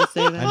have to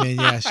say that. I mean,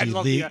 yeah, I she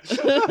love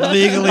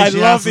legally I she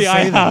love has to the say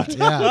I that.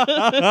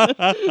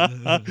 have.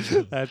 Yeah.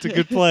 That's a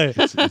good play.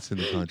 It's in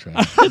the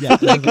contract. Yeah,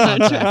 The in the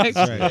contract. contract.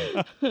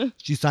 That's right.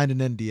 She signed an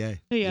NDA.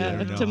 Yeah,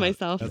 I don't to know.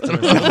 myself. That's I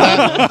was gonna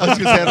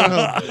say, I don't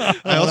know.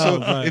 I also,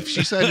 but- if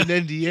she signed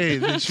an NDA,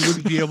 then she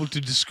wouldn't be able to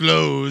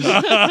disclose.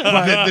 But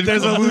that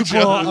there's a kombucha-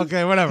 loophole.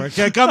 Okay, whatever.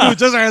 Okay, kombucha.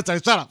 Just answer.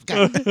 Shut up.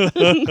 Okay.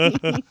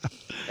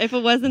 If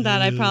it wasn't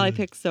that, I'd probably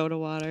pick soda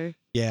water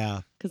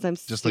Yeah. because I'm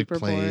Just like super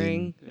plain,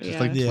 boring. just yeah.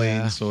 like Yeah.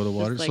 plain soda Just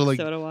water. like So like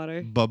soda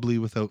water. bubbly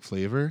without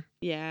flavor.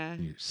 Yeah.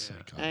 You're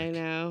psychotic. I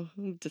know.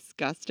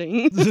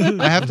 Disgusting.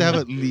 I have to have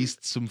at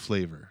least some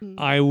flavor.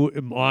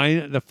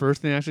 Mine. The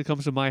first thing that actually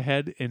comes to my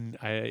head, and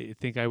I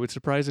think I would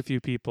surprise a few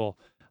people.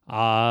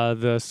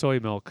 The soy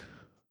milk,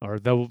 or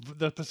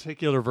the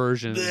particular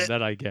version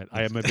that I get.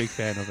 I am a big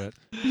fan of it.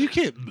 You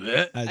can't.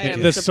 I think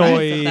am the surprised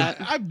soy- at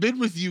that. I've been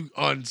with you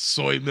on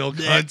soy milk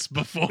hunts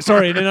before.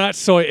 Sorry, no, not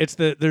soy. It's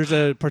there's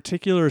a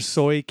particular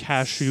soy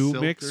cashew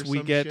Silk mix or we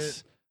some get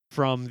shit?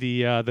 from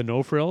the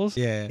No Frills.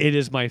 Yeah. It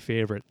is my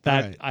favorite.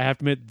 That Alright. I have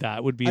to admit,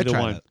 that would be I the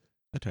tried one. it.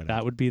 I tried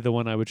That would be the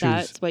one I would choose.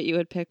 That's what you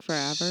would pick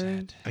forever.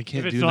 Shit. I If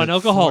can't it's do nut-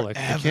 non-alcoholic.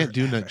 I can't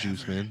do nut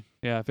juice, man.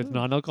 Yeah, if it's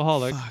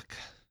non-alcoholic. Fuck.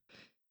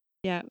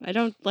 Yeah, I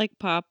don't like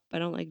pop. I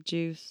don't like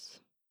juice.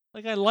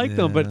 Like I like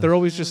them, but Yeah. they're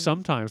always just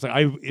sometimes.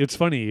 Like it's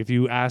funny if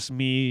you asked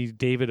me,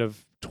 David,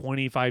 of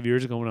 25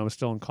 years ago when I was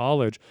still in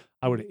college,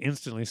 I would have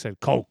instantly said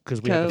Coke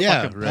because we had Coke. the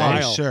Yeah, fucking right.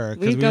 pile. Oh, sure.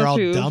 Because We'd we were go all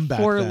through dumb back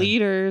 4 then.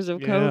 liters of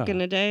Coke Yeah.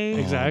 in a day.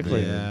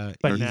 Exactly. Yeah.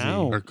 But Easy.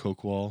 now, Or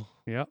Coke wall.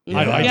 yeah, Yeah.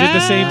 I did the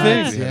same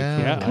thing. Yeah.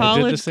 Yeah, I did the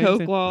College same Coke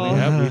thing. wall.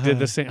 Yeah, we did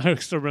the same. I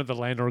still remember the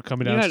landlord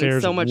coming You had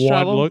downstairs. so much one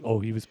trouble. look. Oh,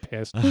 he was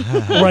pissed.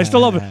 But I still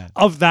love it.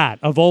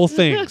 Of all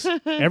things,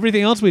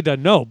 everything else we'd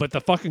done, no. But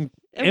the fucking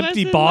It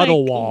empty wasn't,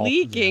 bottle like, wall.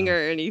 leaking or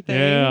anything.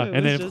 Yeah, It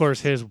and then was of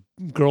course just- his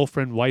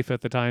girlfriend, wife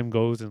at the time,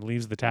 goes and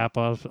leaves the tap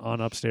off on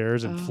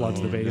upstairs and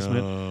floods the Oh,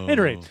 basement. No. At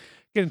any rate,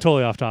 getting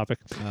totally off topic.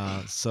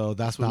 So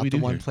that's what not we the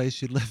do one here.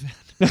 place you'd live in.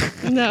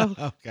 No.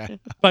 Okay.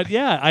 But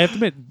yeah, I have to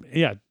admit,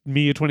 yeah,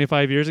 me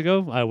 25 years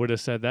ago, I would have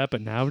said that. But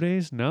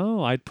nowadays,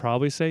 no, I'd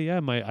probably say, yeah,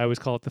 I always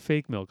call it the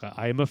fake milk.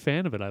 I am a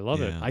fan of it. I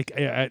love it.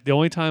 Yeah. The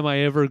only time I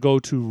ever go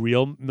to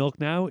real milk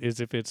now is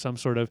if it's some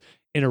sort of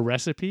in a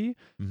recipe.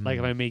 Like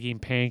if I'm making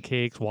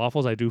pancakes,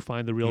 waffles, I do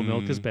find the real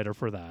milk is Mm. better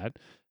for that.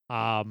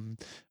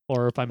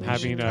 Or if I'm We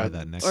having should try a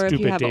that next Or if you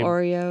stupid have day.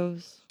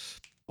 Oreos.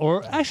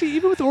 Or actually,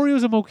 even with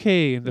Oreos, I'm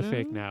okay in the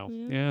fake No? now.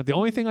 Yeah. Yeah. The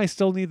only thing I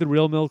still need the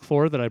real milk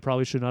for that I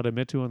probably should not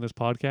admit to on this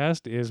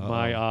podcast is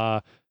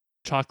my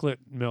chocolate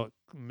milk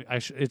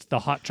It's the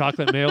hot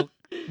chocolate milk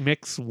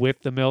mix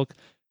with the milk.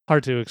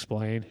 Hard to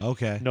explain.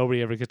 Okay.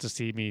 Nobody ever gets to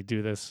see me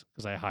do this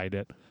because I hide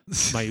it.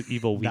 My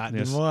evil Not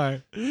weakness.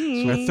 anymore.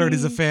 Mm. Our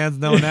 30s of fans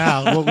know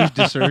now. What we've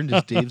discerned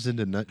is Dave's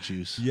into nut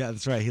juice. Yeah,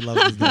 that's right. He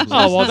loves his nut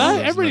Oh well, juice. that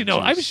Loves everybody nut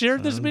knows. I've juice.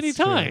 shared this many That's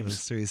true. times.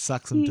 That's true. He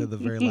sucks him to the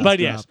very last But drop.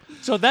 yes,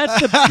 so that's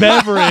the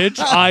beverage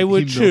I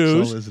would He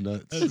milks all choose. his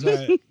nuts. That's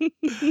right.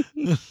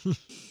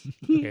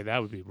 Okay,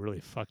 that would be really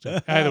fucked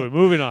up. Either way,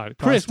 moving on.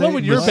 Chris, what Prostate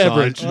would your massage.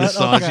 beverage? What?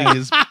 Massaging Okay.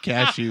 his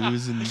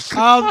cashews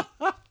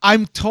and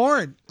I'm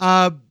torn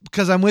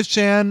because I'm with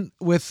Shan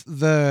with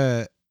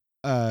the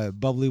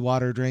bubbly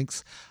water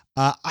drinks.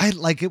 I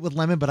like it with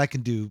lemon, but I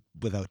can do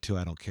without too.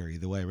 I don't care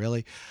either way,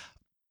 really.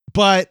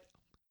 But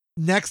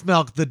next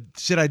milk, the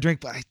shit I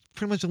drink, but I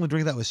pretty much only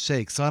drink that with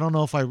shakes. So I don't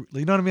know if you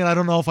know what I mean? I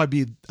don't know if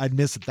I'd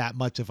miss it that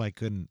much if I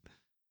couldn't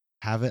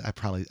have it. I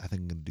think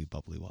I'm gonna do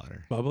bubbly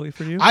water. Bubbly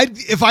for you?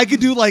 If I could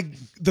do like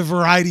the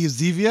variety of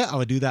Zevia, I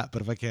would do that.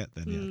 But if I can't,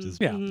 then yeah,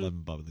 just Yeah.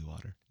 lemon bubbly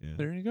water. Yeah,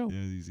 There you go. yeah,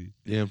 easy.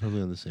 yeah, I'm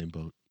probably on the same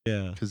boat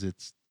Yeah, because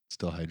it's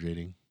still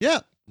hydrating. yeah,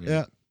 Right?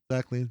 yeah.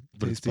 Exactly.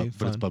 But it's, Tasty,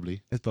 but it's fun.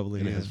 bubbly. It's bubbly.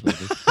 And it Yeah. has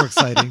flavor. More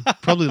exciting.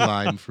 Probably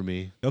lime for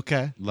me.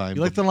 Okay. Lime.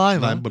 You like the lime,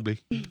 Lime huh? bubbly.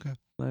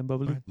 Lime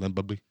bubbly. Lime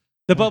bubbly.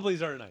 The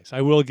bubblies are nice.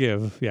 I will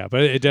give. Yeah,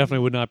 but it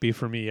definitely would not be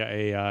for me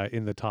a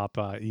in the top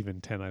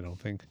even 10, I don't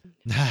think.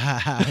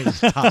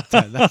 Top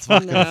 10. That's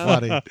fucking No.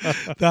 funny.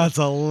 That's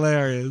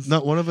hilarious.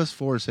 Not one of us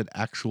four said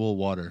actual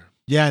water.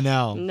 Yeah,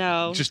 no.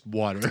 No. Just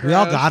water. We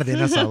all got it in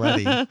us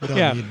already. We don't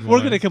Yeah, need we're more.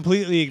 going to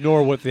completely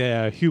ignore what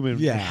the human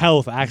Yeah,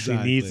 health actually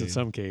needs in exactly.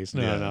 some case.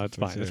 No, Yeah, no, it's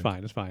for fine. It's sure.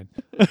 fine. It's fine.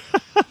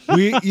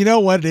 You know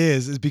what it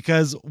is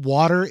because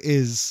water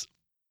is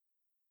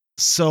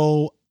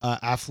so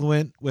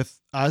affluent with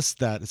us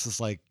that it's just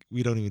like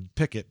we don't even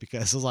pick it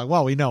because it's like,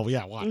 well, we know,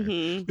 yeah, water.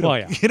 Mhm. We Well,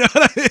 don't- yeah. You know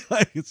what I mean?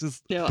 Like, it's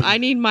just. No, I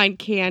need mine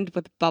canned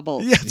with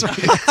bubbles. Yeah, that's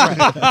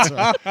right. That's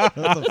right.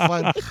 That's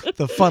right. That's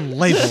the fun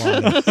label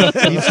on it.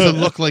 It needs to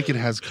look like it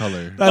has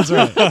color. That's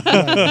right.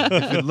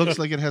 If it looks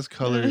like it has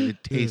color,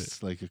 it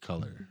tastes like a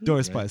color.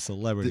 Endorsed right? by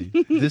celebrity.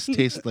 This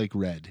tastes like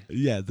red.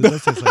 Yeah,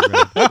 this tastes like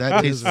red. That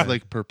It tastes is red.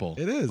 like purple.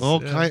 It is, Oh,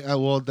 yeah.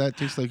 well, that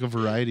tastes like a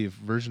variety of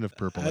version of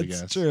purple, I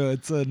That's guess. true.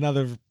 It's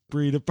another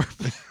breed of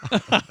purple.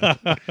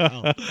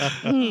 All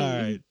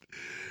right.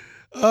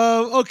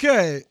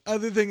 Okay.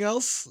 Anything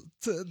else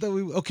that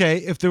we? Okay.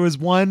 If there was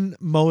one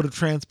mode of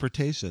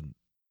transportation.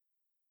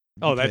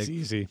 Oh, you that's pick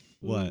easy.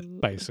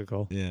 What?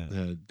 Bicycle. Yeah.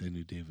 I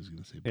knew Dave was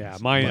going to say Yeah,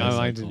 bicycle. mine's an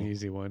Bicycle.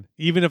 easy one.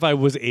 Even if I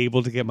was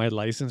able to get my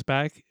license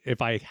back,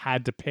 if I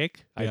had to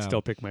pick, I'd Yeah.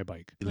 still pick my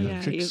bike.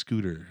 Electric you-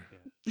 scooter.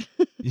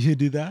 You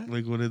do that?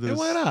 Like one of Yeah, those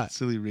why not?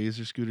 silly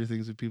razor scooter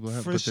things that people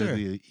have, For but sure. they're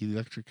the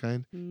electric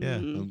kind. Yeah.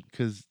 Mm.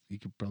 Because you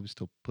could probably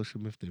still push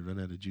them if they run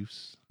out of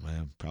juice,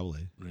 Well,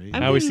 probably. right?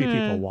 I'm I always see gonna-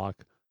 people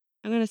walk.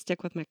 I'm going to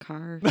stick with my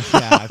car.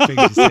 Yeah, I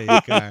figured you say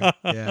your car.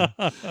 Yeah.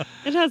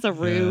 It has a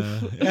roof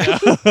Yeah.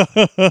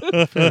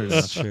 Fair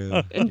That's enough.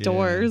 true. and Yeah.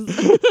 doors.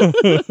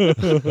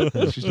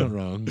 She's not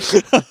wrong.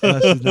 No,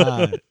 she's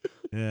not.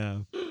 Yeah.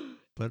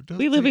 But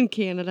We live in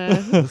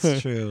Canada.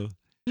 That's true.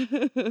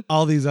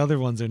 All these other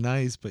ones are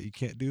nice, but you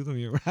can't do them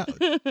year round.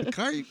 The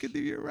car you can do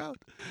year round.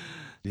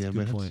 Yeah, I good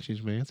might have point. to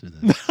change my answer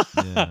then.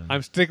 Yeah.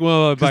 I'm sticking with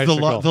my Because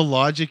bicycle. the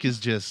logic is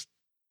just,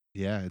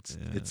 it's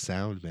Yeah. it's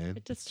sound, man.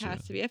 It just That's has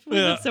true. to be. If we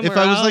Yeah. live somewhere If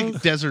I was else,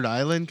 like desert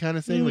island kind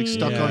of thing, like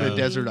stuck on Yeah. a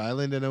desert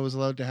island, and I was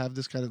allowed to have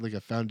this kind of like I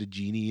found a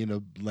genie in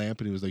a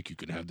lamp, and he was like, "You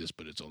can have this,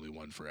 but it's only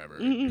one forever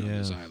Mm-mm. on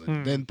this Yeah. island."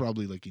 Hmm. Then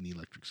probably like an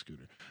electric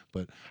scooter.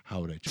 But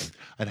how would I charge?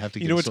 I'd have to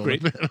get You know a what's solar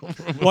great? panel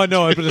from Well,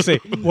 no, I was going to say,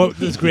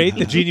 what is great,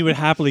 the genie would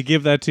happily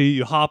give that to you.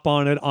 You hop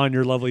on it on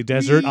your lovely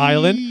desert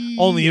island.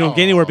 Only you don't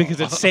get anywhere because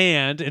it's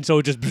sand, and so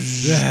it just.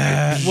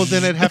 Well,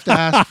 then I'd have to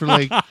ask for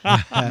like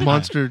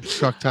monster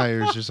truck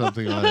tires or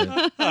something on it.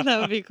 that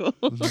would be cool.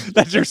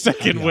 That's your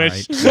second Yeah,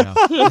 wish. right. Yeah.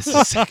 This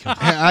is second.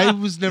 I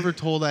was never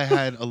told I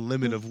had a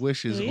limit of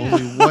wishes. Yeah.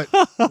 Only what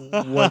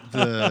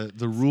the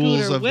rules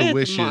Scooter of with the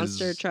wishes.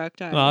 monster truck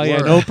tires. Oh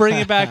yeah, Or- no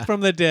bringing back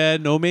from the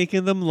dead, no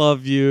making them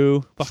love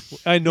you,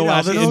 and no You know,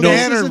 asking, there's and no no,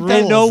 standard and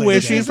rules no like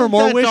wishing that. for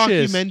more That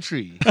wishes.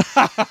 documentary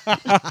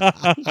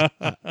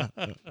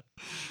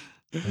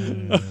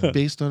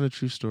based on a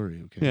true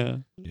story. Okay. Yeah,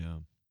 Yeah.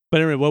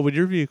 but anyway, what would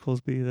your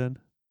vehicles be then?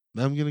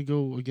 I'm gonna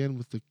go again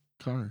with the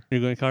car.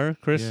 You're going car,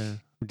 Chris? Yeah.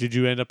 Did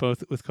you end up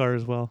with car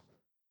as well?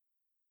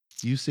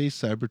 You say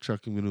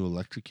Cybertruck, I'm gonna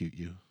electrocute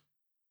you.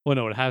 Well,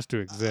 no, it has to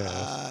exist.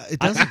 It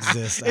does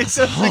exist. It does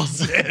asshole.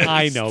 exist.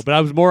 I know, but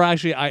I was more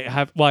actually. I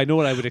have. Well, I know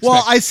what I would expect.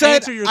 Well, I said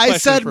Answer your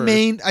question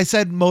first. I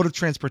said mode of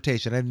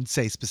transportation. I didn't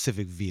say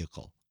specific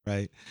vehicle,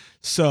 right?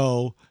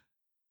 So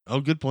Oh,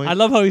 good point. I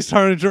love how he's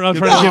trying to no,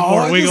 give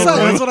more wiggle room.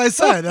 that's what I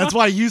said. That's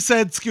why you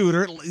said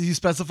scooter. You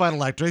specified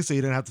electric, so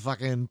you didn't have to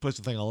fucking push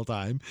the thing all the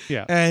time.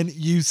 Yeah. And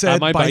you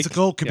said my bike.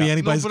 bicycle could be Yeah.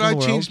 any no, bicycle but I in the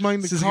world. changed mine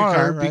to This is car,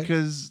 your right?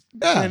 because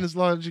Yeah. Hannah's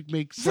logic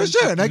makes For sense.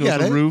 sure, and I You know, get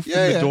the it. roof Yeah,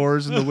 and yeah. the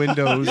doors and the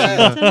windows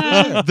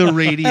Yeah. and the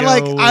radio. And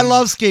like I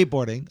love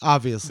skateboarding,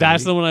 obviously.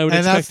 That's the one I would and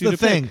expect that's you the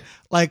to thing. pick.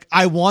 Like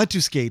I want to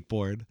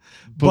skateboard,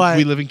 but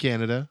we live in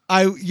Canada.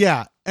 and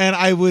And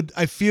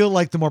I feel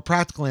like the more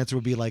practical answer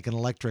would be like an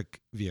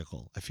electric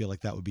vehicle. I feel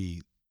like that would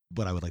be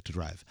what I would like to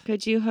drive.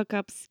 Could you hook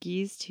up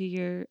skis to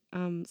your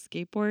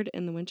skateboard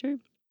in the winter?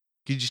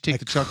 Could you just take I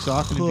the trucks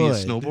off and it'd be a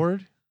could.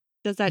 snowboard?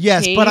 Does that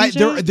Yes, change but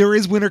it? there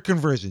is winter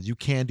conversions. You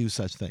can do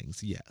such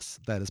things. Yes,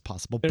 that is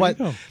possible. There but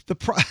you go. the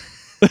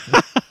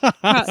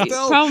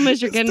Problem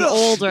is you're getting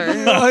older.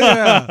 Oh,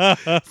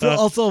 yeah. So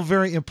also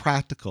very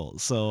impractical.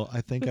 So I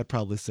think I'd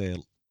probably say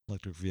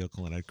electric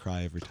vehicle, and I'd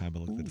cry every time I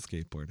looked at a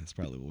skateboard. That's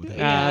probably what would happen.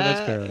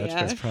 That's fair. That's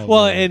yeah. fair. Probably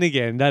Well, right. and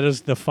again, that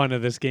is the fun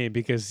of this game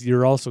because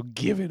you're also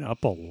giving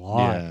up a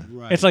lot. Yeah.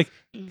 Right. It's like,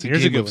 It's a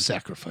here's a game good of one.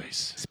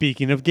 sacrifice.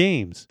 Speaking of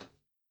games,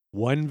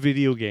 one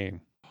video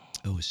game.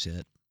 Oh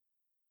shit.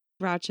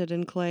 Ratchet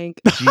and Clank.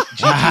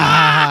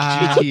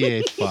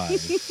 GTA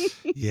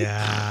 5.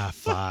 Yeah.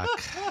 Fuck.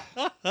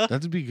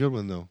 That'd be a good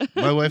one though.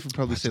 My wife would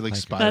probably say like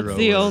Ratchet Spyro. That's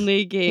the or-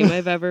 only game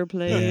I've ever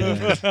played.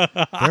 Yeah.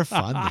 They're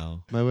fun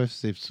though. My wife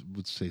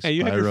would say Spyro. Hey,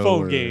 you have your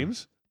phone or-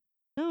 games.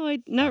 No,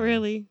 not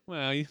really.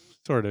 Well, you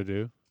sort of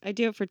do. I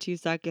do it for 2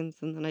 seconds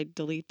and then I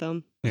delete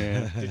them.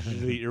 Yeah. Did you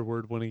delete your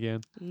word one again?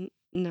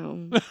 No,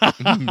 No.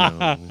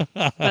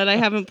 but I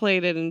haven't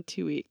played it in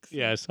 2 weeks.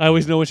 Yes. I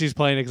always know when she's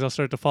playing it because I'll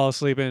start to fall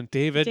asleep and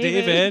David,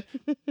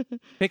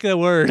 pick a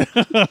word.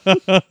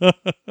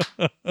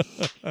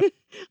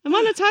 I'm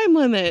on a time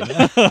limit.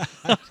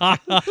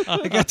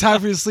 I got time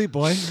for you to sleep,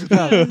 boy. Wake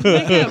up.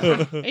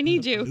 I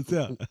need you.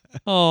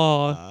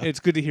 Oh, it's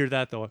good to hear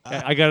that though.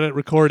 I got it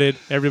recorded.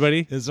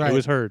 Everybody, It's right. it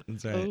was heard.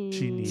 That's right. Oh.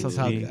 She needs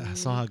Somehow me.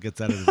 it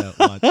gets edited out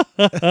much.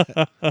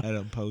 I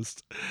don't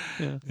post.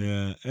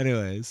 Yeah.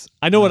 Anyways.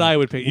 I know what I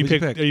would pick. what would you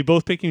pick? Are you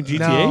both picking GTA?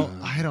 No,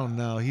 I don't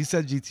know. He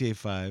said GTA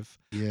 5,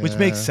 which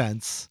makes Yeah.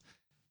 sense.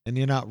 And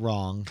you're not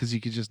wrong. Because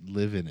you could just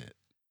live in it.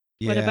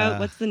 What Yeah. about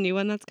what's the new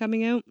one that's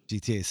coming out?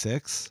 GTA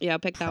 6? Yeah,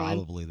 pick that one.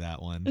 Probably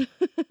that one.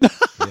 Yeah,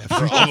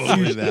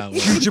 Probably that one.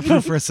 Future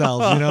proof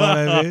ourselves, you know what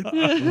I mean?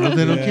 Well,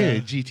 then Yeah.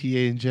 okay.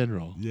 GTA in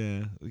general.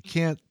 Yeah. We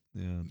can't.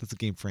 Yeah, that's a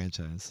game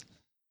franchise.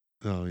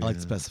 Oh yeah. I like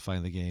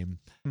specifying the game.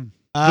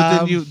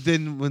 But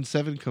then when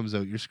 7 comes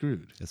out, you're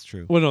screwed. That's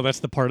true. Well, no,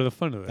 that's the part of the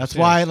fun of it. That's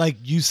why, like,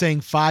 you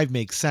saying 5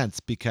 makes sense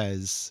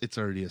because It's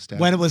already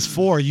established. when it was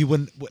 4, you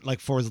wouldn't, like,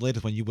 4 was the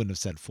latest one, you wouldn't have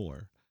said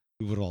 4.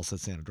 We would have all said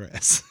San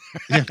Andreas.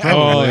 Yeah,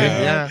 probably.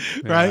 yeah.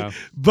 yeah. Right?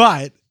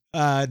 But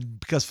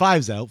because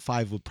 5's out,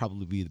 5 would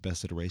probably be the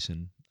best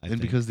iteration. I And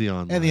think. because the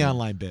online. And the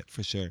online bit,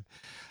 for sure.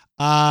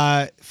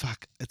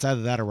 Fuck. It's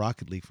either that or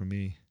Rocket League for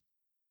me.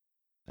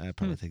 I'd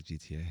probably take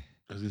GTA.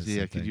 I was gonna That's say,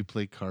 yeah, the could thing. you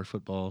play car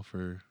football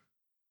for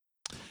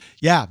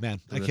Yeah, man.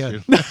 the I rest can.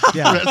 of your-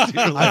 Yeah. rest of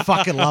your I life?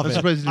 fucking love I'm it.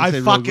 surprised you didn't I say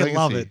Rogue fucking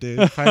love Legacy. it,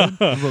 dude. Pardon?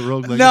 What about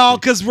Rogue Legacy? No,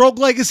 because Rogue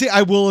Legacy,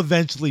 I will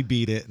eventually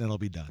beat it and it'll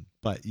be done.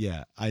 But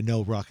yeah, I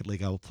know Rocket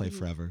League I will play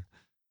forever.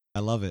 I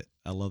love it.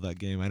 I love that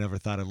game. I never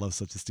thought I'd love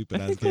such a stupid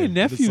I ass think game.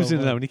 my It's nephew's so into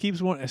fun. that one. He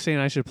keeps saying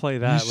I should play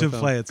that. You should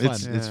play it. It's fun.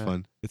 It's Yeah.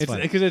 fun. It's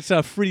fun. Because it's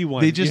a free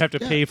one. They You just- have to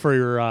yeah. pay for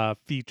your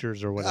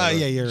features or whatever.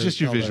 Yeah, Just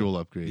your all the- visual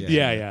upgrade.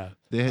 Yeah.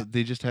 Yeah.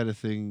 They just had a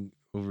thing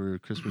over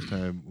Christmas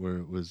time where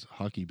it was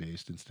hockey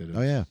based instead of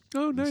Oh yeah,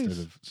 Oh, instead nice.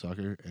 of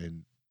soccer,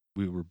 and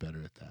we were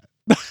better at that.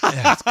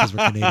 yeah. It's because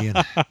we're Canadian.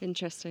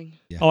 Interesting.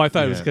 Yeah. Oh, I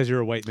thought it was Yeah. because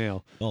you're a white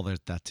male. Well, there's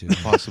that too.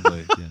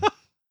 Possibly. Yeah.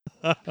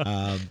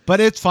 But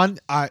it's fun.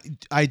 I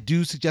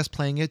do suggest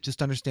playing it.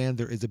 Just understand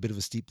there is a bit of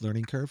a steep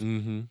learning curve.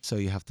 Mm-hmm. So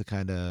you have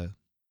to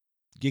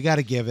you got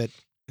to give it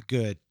a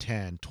good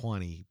 10,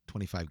 20,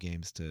 25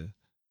 games to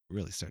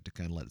really start to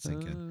kind of let it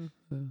sink in.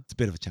 It's a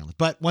bit of a challenge.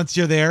 But once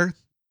you're there,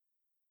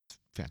 it's It's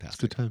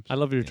fantastic. good times. I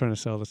love you're Yeah. trying to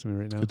sell this to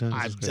me right now. Good times. I'm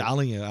This is great.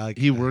 telling you.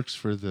 He works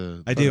for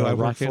the. I do. for I work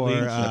Rocket for,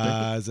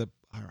 League? is it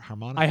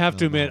Harmonic? I have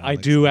to No, admit, no, I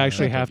it's, do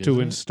actually Epic, have isn't to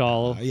it?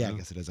 install. yeah, I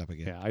guess it is Epic.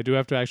 Yeah, I do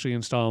have to actually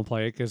install and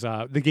play it because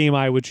the game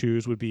I would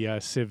choose would be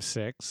Civ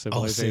 6,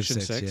 Oh, Civ Civilization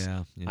 6.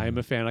 Yeah. I am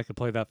a fan. I could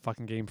play that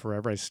fucking game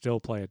forever. I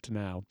still play it to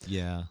now.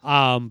 Yeah.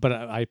 But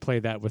I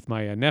played that with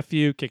my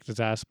nephew, kicked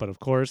his ass, but of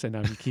course, and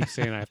now he keeps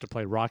saying I have to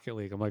play Rocket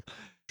League. I'm like,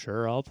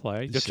 sure, I'll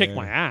play. You'll kick Sure.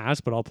 my ass,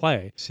 but I'll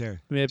play.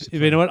 Sure. I mean, Should you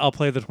play. know what? I'll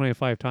play the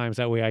 25 times.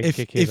 That way I If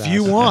kick his ass.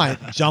 you want,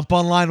 jump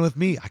online with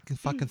me. I can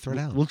fucking throw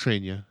down. We'll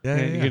train you. Yeah,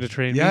 Yeah, you're gonna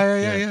train yeah,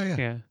 me?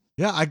 Yeah.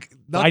 Yeah,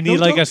 I need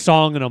like a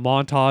song and a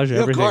montage, Yeah,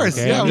 of everything. course.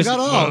 Okay? Yeah, I'm we just- got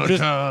all. I'm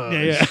just-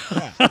 Montage.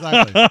 yeah.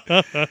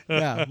 Exactly.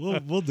 Yeah,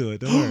 we'll do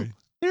it. Don't worry.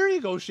 There you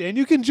go, Shane.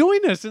 You can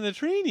join us in the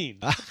training.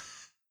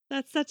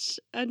 That's such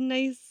a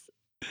nice.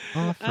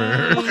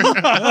 Offer.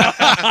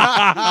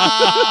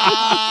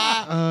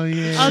 Oh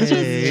yeah. I'll just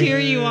cheer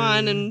you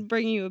on and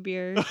bring you a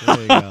beer.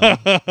 There you go.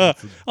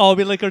 That's, I'll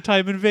be like our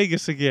time in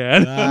Vegas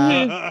again.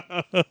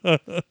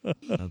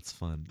 that's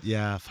fun.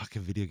 Yeah,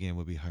 fucking video game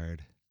would be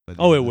hard. But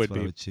Oh, yeah, it that's would what I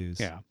be. would choose.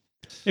 Yeah.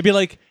 It'd be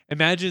like,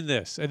 imagine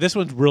this. And this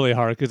one's really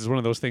hard because it's one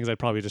of those things I'd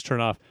probably just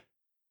turn off.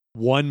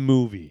 One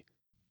movie.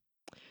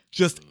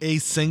 Just a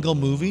single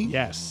movie?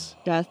 Yes.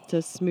 Death to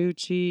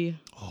Smoochie.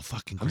 Oh,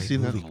 fucking I've great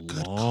seen that movie. in a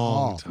Good long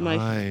call. time. My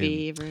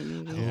favorite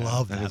movie. I Yeah,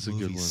 love that that is a good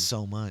movie one.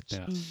 so much.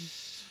 Yeah.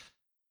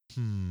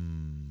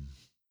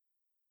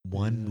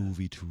 One Yeah.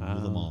 movie to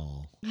rule them Wow.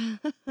 all.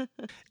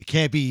 It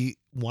can't be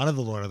one of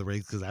the Lord of the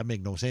Rings because that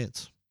make no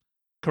sense.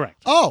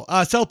 Correct. Oh,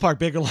 South Park,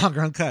 bigger,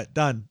 longer, uncut.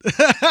 Done. Oh,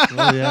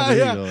 yeah,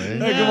 there you go,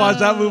 eh? I can watch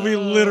that movie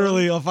No.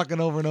 literally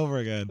fucking over and over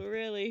again.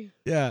 Really?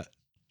 Yeah.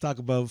 Talk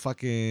about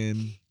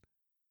fucking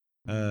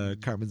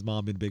Cartman's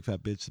mom being a big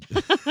fat bitch.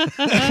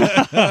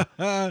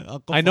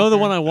 Uncle I know the fucker.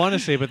 one I want to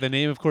say, but the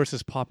name, of course,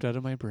 has popped out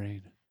of my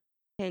brain.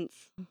 Hints.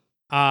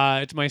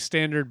 It's my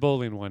standard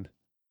bowling one.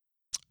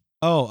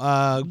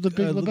 Oh, The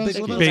Big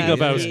Lebowski. Big Lebowski.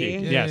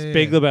 Lebowski. Yeah, Yes, yeah,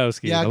 Big yeah.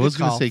 Lebowski. Yeah, I good was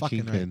going call. to say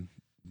Fucking Kingpin,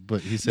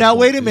 but he said Now,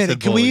 wait a he said minute.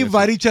 Can we bowling. I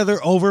invite said- each other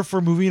over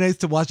for movie nights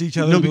to watch each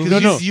other? No,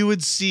 because movies? you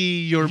would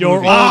see your Your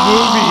movie. own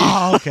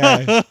Oh,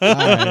 okay. All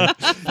right.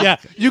 Yeah,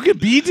 you could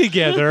be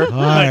together, but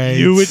right.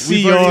 you would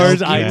see We've already-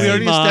 yours. okay. I'd We see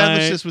already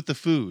established mine. this with the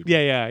food.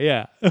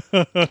 Yeah. I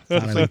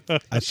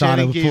thought I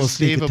Shannon would pull a gave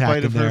sneak Dave a attack bite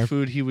in of there. her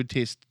food. He would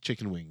taste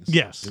chicken wings.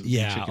 Yes. It was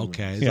Yeah, chicken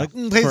okay. wings. It's Yeah. like,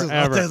 tastes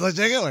Forever. like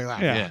chicken. Like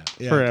that. Yeah.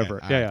 Yeah, Forever.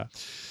 okay. Yeah.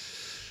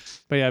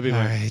 But yeah, I'd be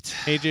All fine. right.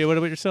 AJ, what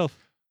about yourself?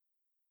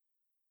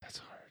 That's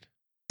hard.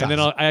 And then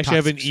I actually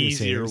have an Toxic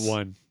easier Crusaders.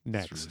 one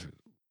next.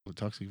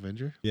 Toxic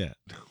Avenger? Yeah.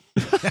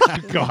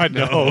 God,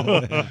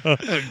 no.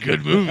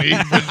 Good movie.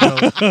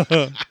 But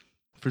no.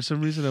 For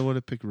some reason, I want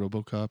to pick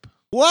RoboCop.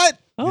 What?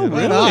 Oh, Yeah,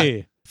 right on.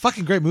 really?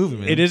 Fucking great movie,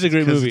 man. It is a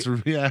great 'Cause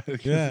movie. It's, yeah.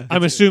 Yeah.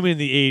 I'm assuming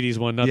the 80s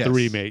one, not the Yes.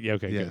 remake. Yeah,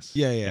 okay, Yes.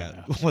 Yeah.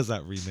 Yeah. What was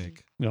that remake?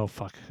 good. No,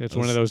 fuck. It's That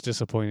one of was- those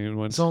disappointing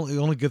ones. The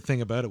only good thing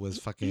about it was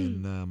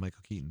fucking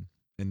Michael Keaton,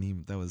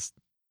 and that was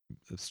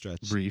a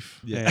stretch.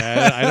 Brief.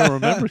 Yeah, I don't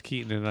remember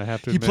Keaton, and I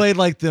have to He admit. played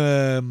like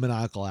the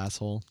maniacal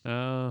asshole. Oh,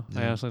 I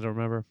Yeah. honestly don't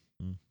remember.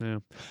 Mm. Yeah.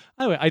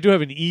 Anyway, I do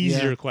have an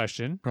easier Yeah.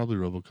 question. Probably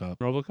RoboCop.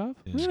 RoboCop?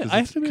 Yeah. Really? I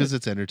have to admit, Because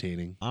it's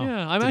entertaining. Oh,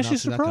 yeah, I'm did not actually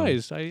see that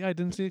coming. surprised. I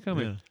didn't see it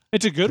coming. Yeah.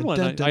 It's a good one.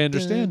 I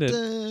understand it.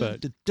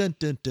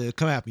 but-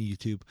 Come at me,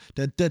 YouTube.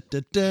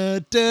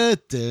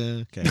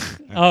 Okay.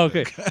 Oh,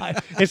 okay.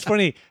 It's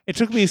funny. It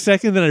took me a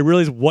second, then I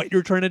realized what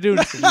you're trying to do.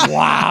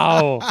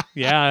 Wow.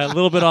 Yeah, a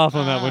little bit off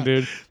on that one,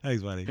 dude.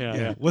 Thanks, buddy.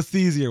 Yeah. What's the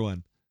easier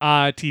one?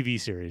 TV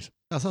series.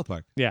 Oh, South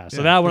Park. Yeah, so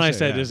Yeah, that for one I sure,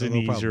 said yeah, is an no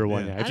easier problem,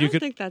 one. yeah. Yeah. I If don't you could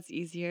think that's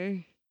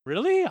easier.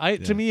 really, Yeah.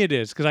 to me it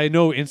is because I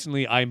know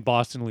instantly I'm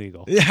Boston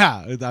legal.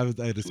 Yeah, I'd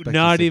expect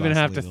Not you to say even Boston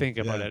have to Legal. think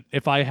about Yeah. it.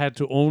 If I had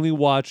to only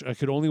watch, I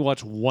could only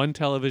watch one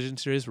television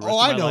series for the rest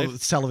Oh, of I my know life. the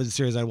television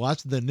series I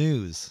watched. The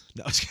News.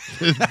 No, I'm just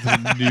kidding.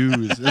 The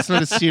news. That's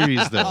not a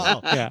series, though.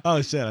 Oh, Yeah.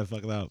 oh shit! I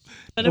fucked up.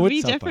 But it'd What's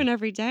be South different Park?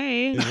 every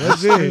day. It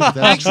would be. That's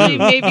Actually,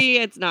 true. maybe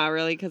it's not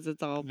really because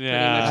it's all pretty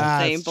Yeah. much the Ah,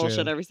 same that's bullshit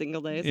true. every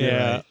single day. So.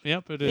 Yeah. right.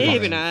 Yep. It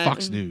Maybe is. not.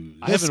 Fox News.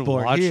 I This haven't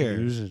sport watched here.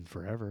 news in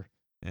forever.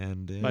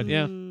 And But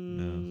yeah.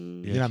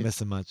 Mm. you're not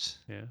missing much.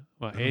 Yeah.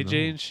 Well, I don't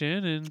AJ know. and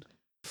Shannon.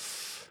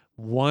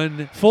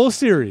 One full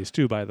series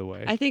too, by the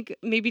way. I think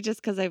maybe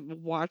just because I've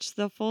watched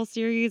the full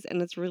series and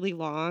it's really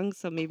long,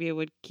 so maybe it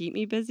would keep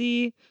me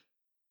busy.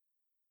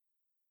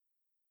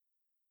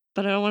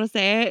 But I don't want to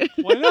say it.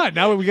 Why not?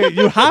 Now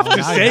you have to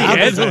Now say you have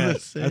it. to say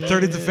it. Say Our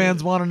 30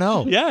 fans want to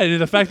know. Yeah,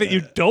 and the fact that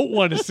you don't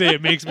want to say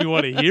it makes me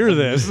want to hear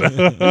this.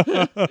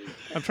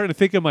 I'm trying to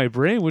think of my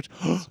brain, which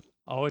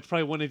it's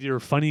probably one of your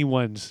funny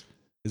ones.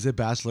 Is it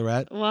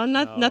Bachelorette? Well,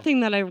 No.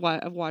 nothing that I've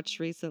watched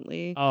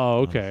recently.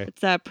 Oh, okay.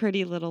 It's that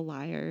Pretty Little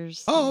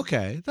Liars. Oh,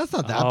 okay. That's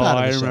not that Oh, bad.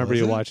 Of a I show, remember is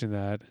you it? watching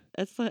that.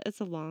 It's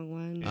a long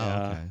one. Oh,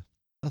 Yeah. okay.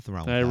 Nothing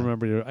wrong with I that.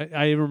 remember you.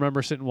 I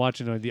remember sitting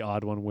watching the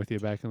odd one with you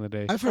back in the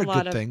day. I've A heard lot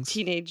good of things.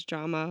 teenage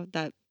drama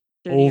that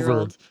Over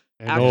 30-year-old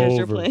and actors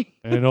over are playing.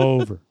 and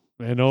over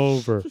and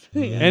over.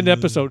 Yeah. End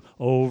episode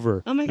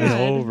over. Oh my and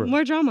god, over.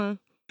 more drama.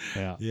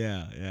 Yeah.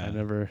 Yeah, yeah. I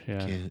never.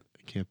 Yeah.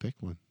 Can't pick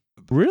one.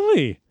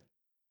 Really?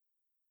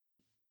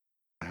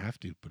 I have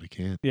to, but I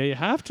can't. Yeah, you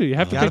have to. You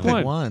have to Gotta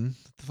pick one.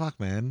 What the fuck,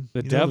 man?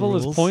 The You know devil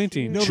is rules.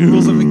 pointing. You know the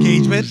rules of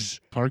engagement? Choose.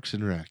 Parks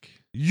and Rec.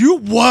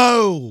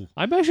 Whoa!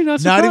 I'm actually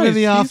not Not surprised. even The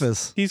He's-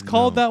 Office. He's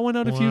called No. that one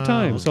out a few Wow,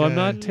 times, so I'm okay.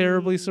 not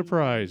terribly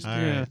surprised. All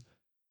yeah. right.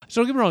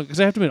 So don't get me wrong, because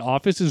I have to admit,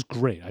 Office is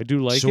great. I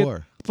do like it,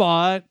 Sure.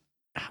 but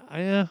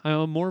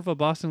I'm more of a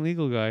Boston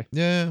legal guy.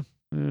 Yeah.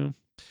 Yeah.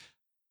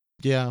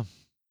 Yeah.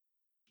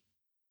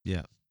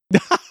 Yeah.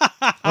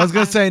 I was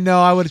gonna say no.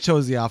 I would have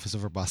chose The Office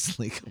over Boston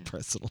Legal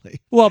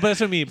personally. Well, but that's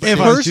what I mean. But If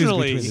I was choosing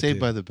personally, between the Saved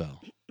two. by the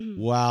Bell.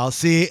 Wow.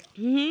 See,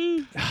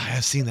 Mhm.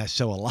 I've seen that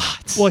show a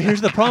lot. well,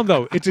 here's the problem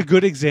though. It's a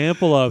good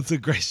example of It's a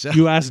great show.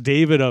 you asked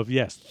David of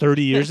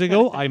 30 years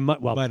ago. I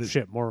might Might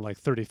have- more like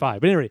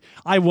 35. But anyway,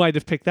 I might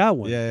have picked that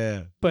one.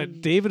 Yeah.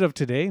 But David of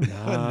today, no.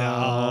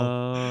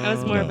 I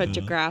was more of a No.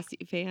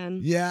 Degrassi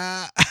fan.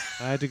 Yeah.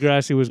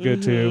 Degrassi was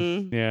good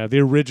too. Mhm. Yeah, the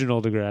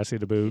original Degrassi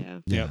to boot. Yeah.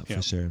 Yeah, Yep, for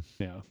yep. sure.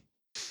 Yeah.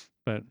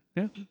 But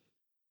yeah. I'm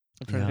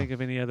trying Yeah. to think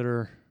of any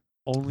other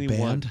only Band,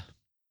 one.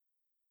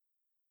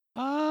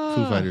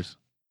 Foo Fighters.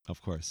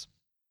 of course.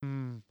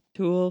 Hmm.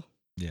 Tool.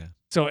 Yeah.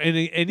 So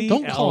any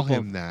Don't call album.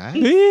 him that.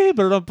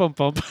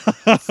 Ba-dum-bum-bum.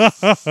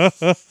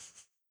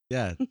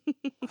 Yeah.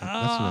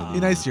 Ah. Be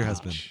nice to your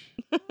husband.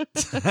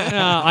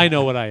 Yeah, I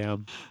know what I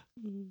am.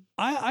 Mhm.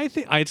 I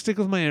think I'd stick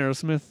with my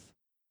Aerosmith.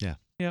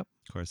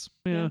 Of course.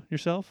 Yeah, Yeah.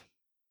 yourself?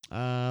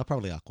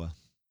 Probably Aqua.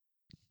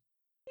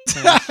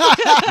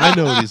 I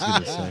know what he's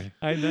gonna say,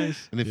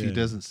 Nice. and if he Yeah.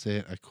 doesn't say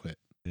it, I quit.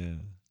 Yeah.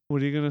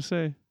 What are you gonna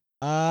say?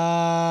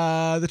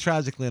 The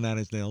Tragically Nine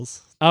Inch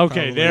Nails.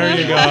 Okay, Probably. there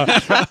you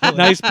go.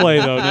 Nice play,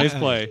 though. Nice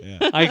play.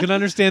 Yeah. I can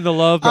understand the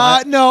love,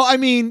 but No, I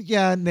mean,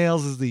 yeah,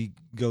 Nails is the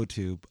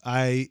go-to.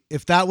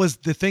 If that was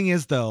the thing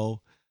is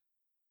though,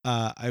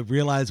 I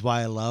realize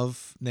why I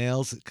love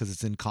Nails because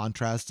it's in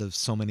contrast of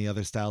so many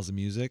other styles of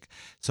music.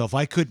 So if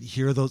I couldn't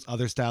hear those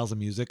other styles of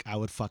music, I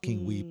would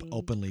fucking weep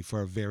openly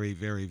for a very,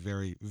 very,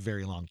 very,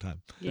 very long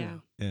time. Yeah,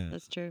 Yeah,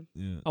 that's true.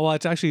 yeah. oh, well,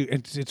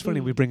 it's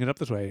funny we bring it up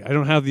this way. I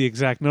don't have the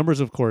exact numbers,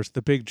 of course.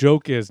 The big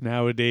joke is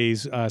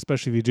nowadays,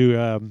 especially if you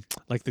do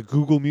like the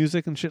Google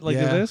Music and shit like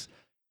Yeah. this,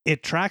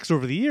 it tracks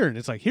over the year, and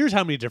it's like, here's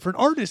how many different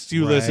artists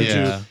you Right. listen Yeah.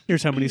 to.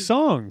 Here's how many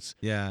songs.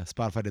 Yeah,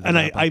 Spotify did that.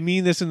 And I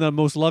mean this in the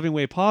most loving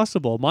way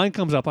possible. Mine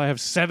comes up, I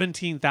have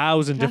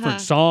 17,000 different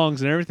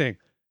songs and everything.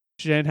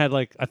 Jen had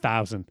like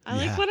 1,000. I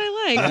like Yeah. what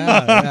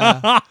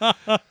I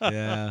like.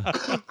 Yeah.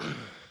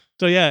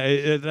 So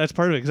yeah, that's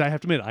part of it because I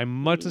have to admit,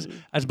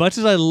 as much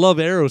as I love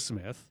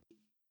Aerosmith,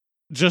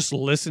 just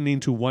listening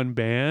to one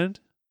band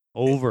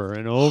over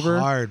and over,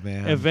 Hard,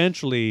 man.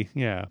 eventually,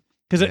 yeah.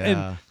 Because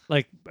Yeah.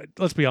 like,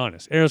 let's be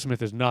honest,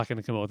 Aerosmith is not going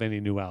to come out with any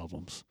new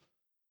albums.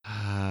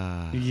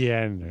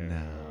 Yeah,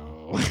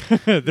 no.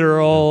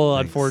 They're all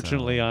think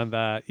unfortunately so. on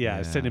that. Yeah,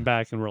 Yeah. sitting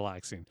back and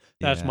relaxing.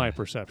 That's Yeah. my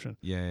perception.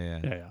 Yeah.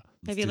 Yeah.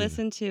 Have you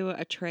listened to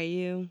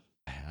Atreyu?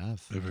 I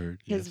have. I've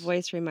heard. His yes.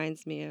 voice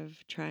reminds me of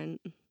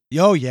Trent.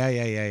 Oh, yeah.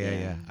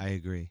 Yeah. I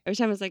agree. Every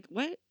time I was like,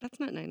 "What? That's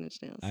not Nine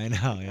Inch Nails." I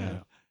know, yeah.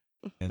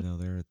 And no,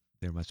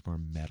 they're much more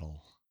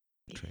metal.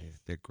 Yes.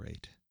 They're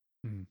great.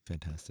 Mm.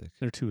 Fantastic.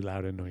 They're too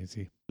loud and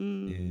noisy.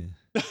 Mm.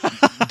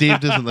 Yeah. Dave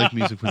doesn't like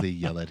music where they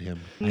yell at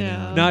him. I know.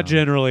 No, Not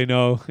generally,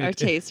 no. our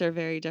tastes are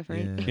very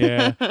different.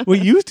 Yeah. Well,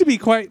 it used to be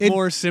quite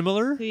more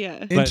similar. Yeah.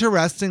 But-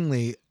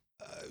 Interestingly,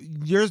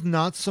 yours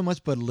not so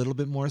much, but a little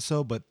bit more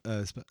so. But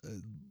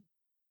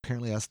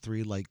apparently, us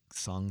three like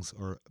songs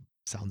or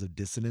sounds of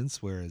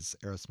dissonance, whereas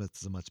Aerosmith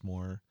is a much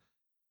more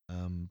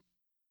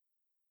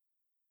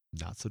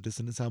not so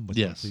dissonant sound, but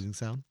more Yes. pleasing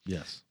sound.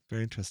 Yes.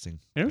 Very interesting.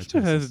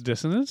 Aerosmith has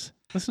dissonance.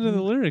 Listen to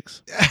the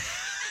lyrics.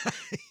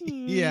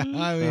 Yeah,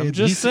 I mean, I'm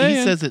just he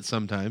saying. says it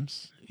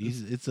sometimes.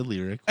 It's a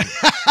lyric.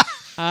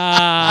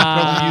 Ah.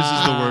 Probably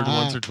uses the word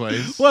once or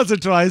twice. once or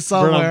twice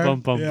somewhere.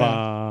 Bum, bum, Yeah.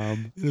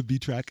 bum. In a B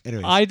track.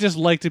 Anyways, I just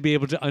like to be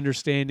able to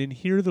understand and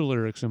hear the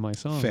lyrics in my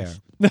songs. Fair.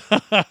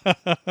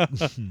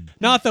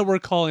 Not that we're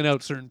calling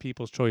out certain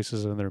people's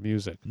choices in their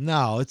music.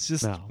 No, it's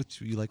just No.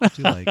 you like what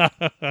you like.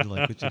 You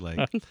like what you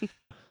like.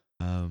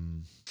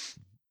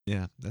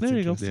 Yeah, that's There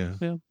you go.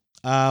 interesting.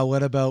 Yeah.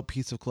 What about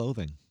piece of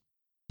clothing?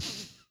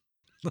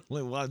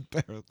 Only one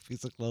pair of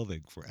piece of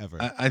clothing forever.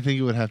 I think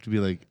it would have to be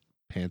like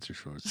pants or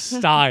shorts.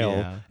 Style.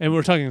 Yeah. And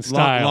we're talking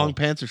style. Long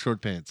pants or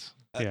short pants?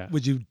 Yeah.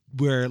 Would you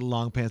wear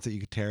long pants that you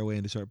could tear away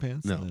into short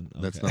pants? No, And then-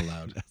 that's okay. not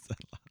allowed. That's not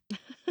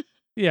allowed.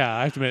 Yeah,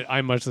 I have to admit,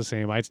 I'm much the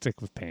same. I'd stick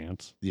with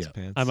pants. Yeah.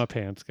 Pants. I'm a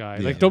pants guy.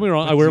 Yeah. Like, don't be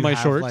wrong, But I wear you my have,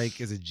 shorts. Like,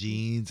 is it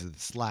jeans? Is it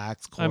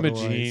slacks? I'm a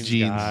corduroys?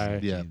 jeans guy.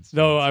 Yeah.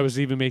 Though I was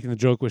even making the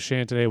joke with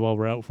Shan today while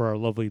we're out for our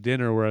lovely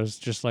dinner, where I was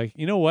just like,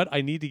 you know what?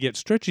 I need to get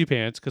stretchy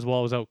pants because while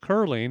I was out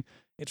curling,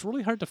 it's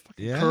really hard to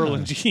fucking Yeah. curl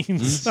in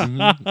jeans.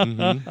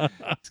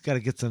 It's got to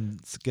get him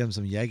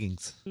some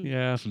yeggings.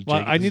 Yeah. Some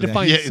Well, I jeggings. need to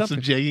find some something.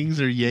 jeggings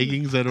or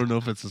yeggings. I don't know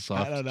if it's a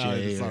soft I don't know.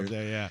 J It's or- up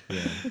there, yeah.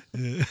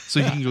 Yeah.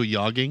 So you can go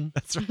yogging.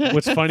 That's right.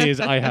 What's funny is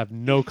I have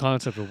no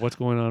concept of what's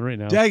going on right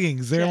now.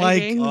 Jeggings. They're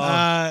Jeggings. like.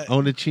 I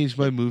want to change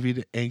my movie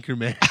to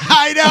Anchorman.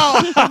 I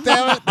know.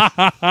 Damn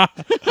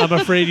it. I'm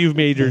afraid you've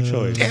made your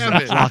choice. Damn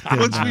it! Locked in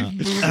Once now. we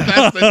move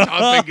past the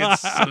topic,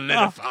 it's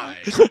solidified.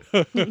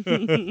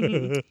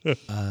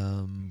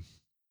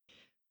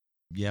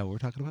 Yeah, what we're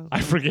talking about. I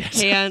forget.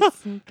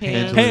 Pants.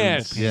 Pants.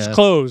 Pants. Yeah.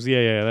 Clothes.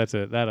 Yeah, that's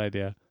it. That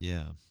idea.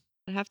 Yeah.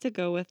 I have to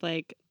go with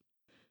like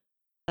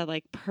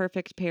a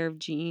perfect pair of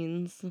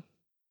jeans.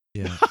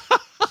 Yeah.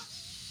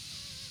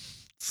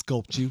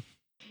 Sculpt you.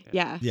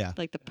 Yeah. Yeah.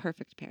 Like the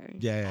perfect pair.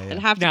 Yeah. It'd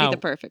have to Now- be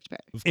the perfect pair.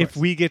 Of If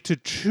course. we get to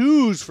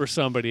choose for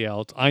somebody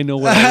else, I know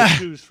what I would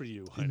choose for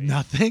you, honey.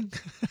 Nothing.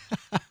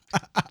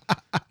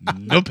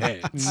 No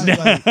pants. She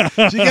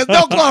gets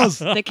no clothes.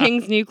 The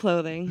king's new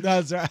clothing.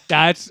 That's right.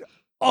 That's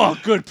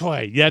good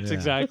play. That's Yeah.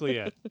 exactly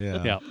it.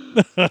 Yeah.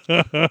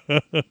 Yeah.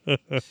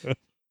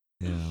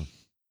 Yeah.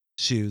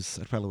 Shoes.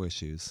 I'd probably wear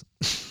shoes.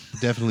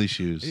 Definitely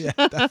shoes. Yeah,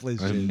 definitely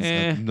I'm, shoes.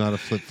 I'm not a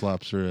flip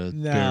flops or a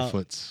No.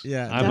 barefoots.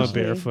 Yeah. I'm a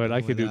Definitely. barefoot.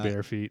 I could do Why not?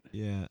 bare feet.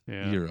 Yeah.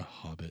 Yeah. You're a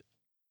hobbit.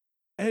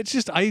 It's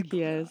just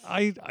Yes.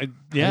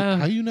 yeah.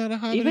 How you not a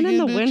hobbit? Even in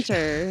again, the bitch?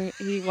 winter,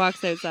 he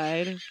walks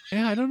outside.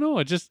 Yeah, I don't know.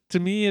 It just to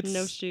me it's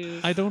No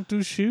shoes. I don't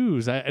do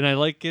shoes. And I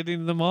like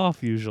getting them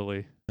off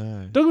usually. All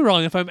right. Don't get me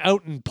wrong, if I'm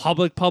out in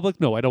public,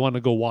 no, I don't want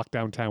to go walk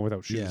downtown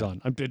without shoes Yeah.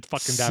 on. I'm it's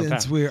fucking downtown.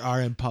 Since we are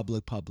in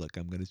public,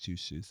 I'm going to choose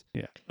shoes.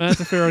 Yeah. That's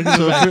a fair argument.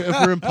 So if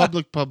we're in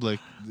public,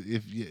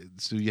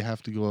 so you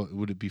have to go.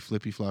 Would it be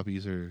flippy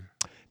floppies or?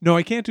 No,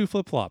 I can't do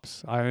flip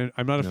flops. I'm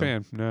not a No.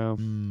 fan. No,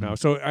 Mm. no.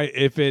 So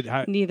if it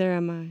Neither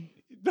am I.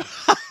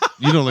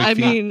 You don't like I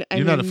feet. mean,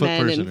 You're not a foot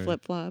men person. in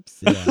flip flops.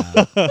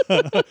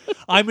 Yeah.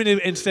 I'm gonna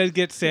instead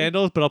get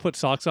sandals, but I'll put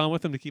socks on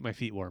with them to keep my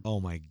feet warm.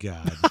 Oh my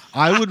god.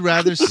 I would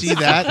rather see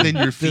that than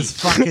your feet. This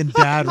fucking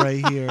dad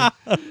right here.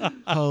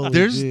 Holy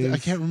There's jeez. I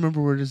can't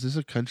remember where it is. There's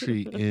a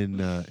country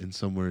in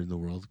somewhere in the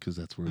world because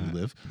that's where we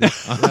live.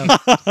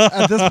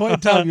 At this point in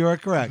time, you are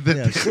correct. that,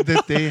 Yes.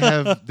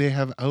 that they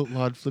have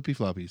outlawed flippy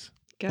floppies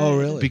Oh,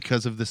 really?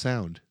 because of the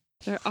sound.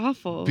 They're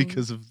awful.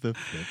 Because of the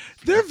flip.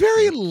 They're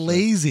very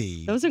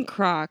lazy. Those and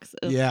Crocs.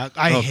 Ugh. Yeah,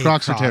 I hate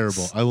Crocs are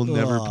terrible. I will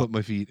never Ugh. put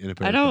my feet in a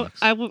pair I of don't. Crocs.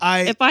 I will.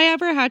 If I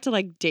ever had to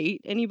like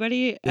date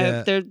anybody,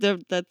 Yeah.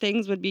 the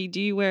things would be: do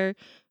you wear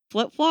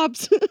flip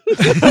flops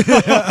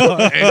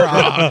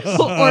Crocs.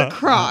 or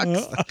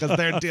Crocs? Because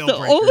they're deal The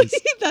breakers. only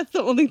that's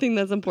the only thing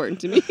that's important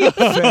to me.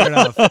 Fair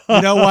enough.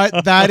 You know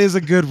what? That is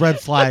a good red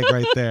flag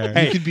right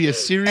there. You could be a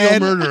serial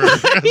And- murderer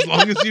as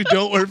long as you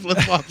don't wear flip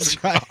flops.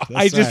 That's right.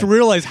 I just right.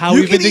 realized how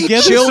You we've been can eat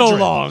together children. so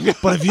long.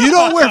 But if you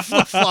don't wear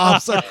flip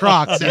flops or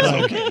Crocs, That's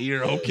you're okay.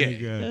 You're okay.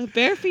 good.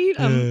 Bare feet,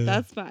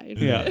 that's fine.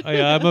 Yeah,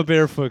 I'm a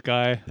barefoot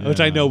guy, which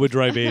I know would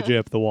drive AJ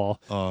up the wall.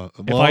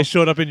 If I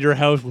showed up in your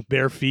house with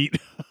bare feet,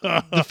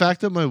 The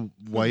fact that my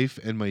wife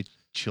and my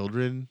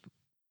children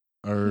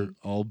are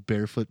all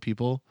barefoot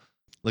people,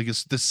 like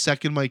it's the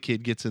second my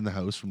kid gets in the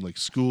house from like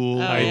school,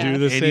 Oh, I yeah.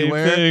 do the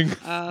anywhere, same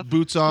thing.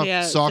 boots off,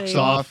 Yeah, socks same.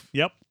 off,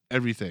 Yep,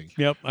 everything.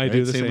 yep, I Right?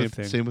 do the same same with,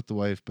 thing. Same with the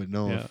wife, but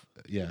no, Yeah.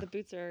 yeah. The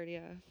boots are already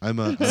off. I'm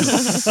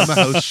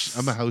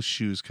a house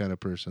shoes kind of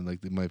person. Like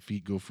my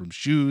feet go from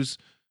shoes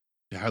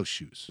to house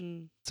shoes.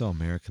 Mm. So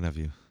American of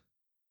you.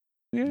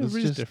 Yeah, It's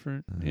everybody's just-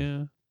 different. uh,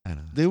 Yeah. I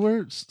know. They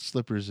wear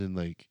slippers in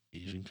like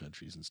Asian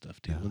countries and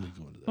stuff too Yeah. when they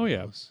go into the Oh,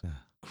 yeah. house.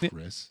 Yeah.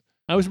 Chris,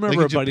 I always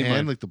remember like a in buddy of Japan,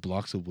 mine. like the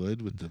blocks of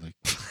wood with the like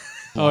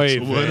Oh, blocks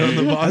yeah, of wood on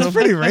the yeah. bottom. That's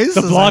pretty racist.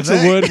 The blocks I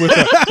of think. wood with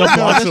the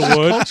blocks of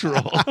wood.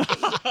 Cultural.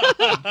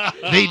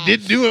 They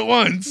did do it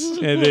once.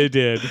 Yeah, they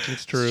did.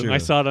 It's true. true. I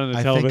saw it on the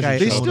I think television I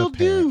They show. own still a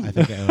pair. do. I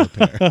think I own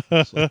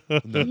a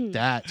pair. No,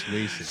 that's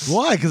racist.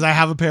 Why? Because I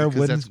have a pair of Because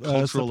wooden that's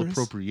cultural slippers?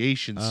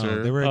 appropriation, Oh,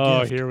 sir. they were a Oh,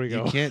 gift. here we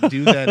go. You can't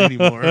do that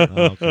anymore. Oh,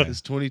 okay.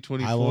 It's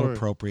 2024. I won't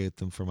appropriate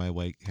them for my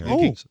white You'll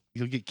heritage.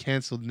 You'll get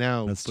canceled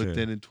now, That's but true.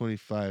 then in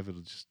 25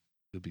 it'll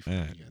be fine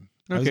Yeah. again.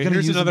 I was Okay, gonna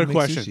here's use them another to make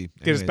question. sushi.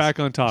 Get us Anyways. back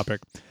on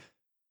topic.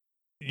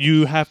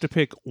 You have to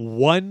pick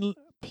one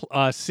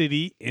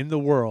city in the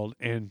world,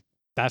 and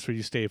that's where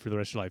you stay for the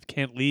rest of your life.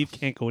 Can't leave,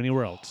 can't go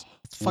anywhere else.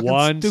 It's fucking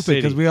One stupid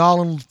because city. we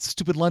all in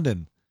stupid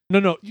London.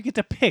 No, you get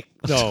to pick,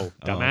 though,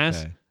 Oh,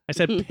 dumbass. okay. I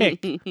said pick.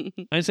 I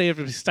didn't say you have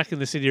to be stuck in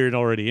the city you're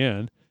already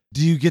in.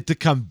 Do you get to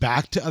come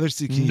back to other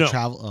cities? Can No. you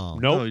travel? Oh.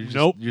 Nope, you're just-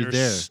 nope. you're You're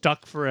there.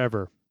 stuck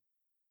forever.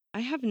 I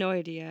have no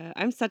idea.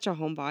 I'm such a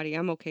homebody.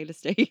 I'm okay to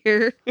stay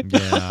here.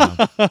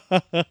 Yeah.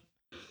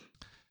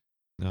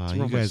 No, What's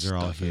you wrong with guys are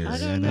all stuff? here. I Yeah,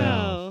 don't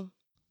know.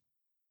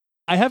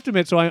 I have to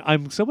admit, so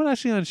I'm somewhat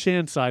actually on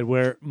Shan's side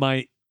where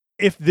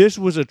if this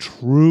was a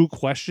true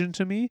question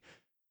to me,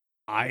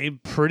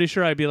 I'm pretty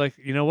sure I'd be like,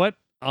 you know what?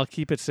 I'll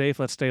keep it safe.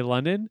 Let's stay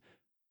London.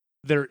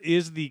 There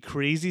is the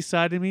crazy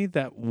side of me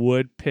that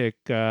would pick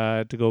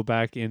to go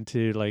back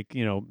into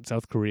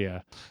South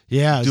Korea.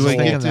 Yeah, I was Do I just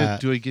thinking get to that.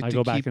 do I get I to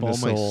go back keep into all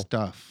my Seoul.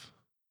 stuff?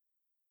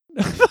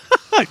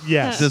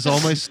 Yes. Does all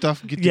my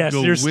stuff get to Yes,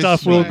 go your with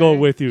stuff me? will go Sure,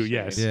 with you. sure.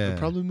 Yes. Yeah. I'll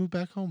probably move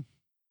back home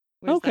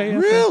Where's Okay, that? yeah.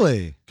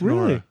 Really?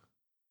 Really?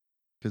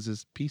 because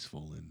it's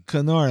peaceful and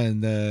Kenora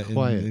in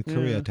Quiet. in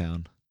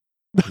Koreatown.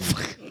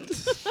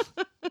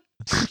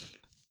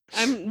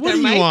 What there are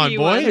you might on, be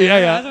boy? one Yeah, there.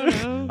 yeah. I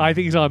don't know. I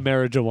think he's on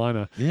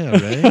marijuana. yeah,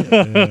 right.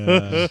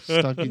 Yeah.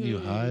 Stop getting you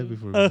high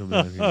before we come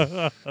down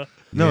here.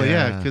 No, yeah,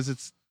 Yeah. because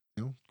it's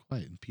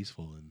quiet and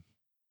peaceful and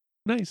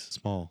Nice.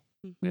 small.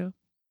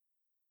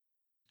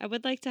 I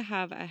would like to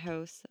have a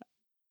house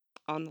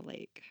on the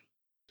lake.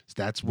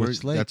 That's where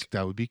Which lake?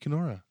 that would be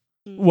Kenora.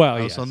 Well,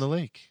 House yes. on the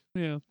lake.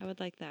 Yeah. I would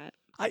like that.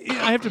 I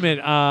have to admit,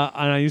 and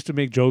I used to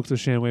make jokes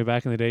with Shan way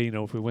back in the day.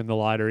 If we win the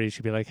lottery,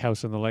 she'd be like,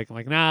 house on the lake. I'm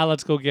like, nah,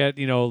 let's go get,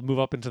 move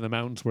up into the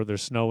mountains where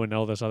there's snow and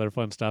all this other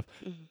fun stuff.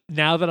 Mhm.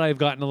 Now that I've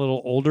gotten a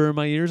little older in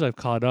my years, I've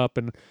caught up.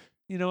 And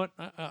you know what?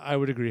 I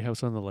would agree,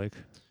 house on the lake.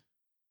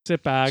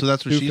 Sit back. So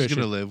that's where do she's fishing.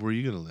 gonna live. Where are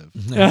you gonna live?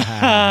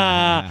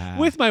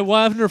 With my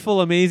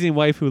wonderful, amazing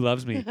wife who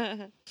loves me.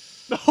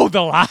 Oh,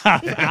 the laugh.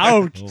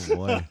 Ouch. Oh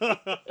boy.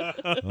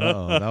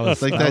 Uh-oh, that was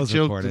It's like that that was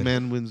joke. recorded. The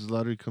man wins the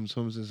lottery, comes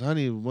home and says,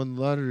 "Honey, won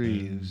the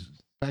lottery.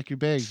 Pack your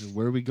bags.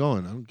 Where are we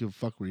going? I don't give a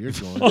fuck where you're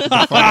going. Get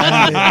the fuck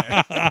out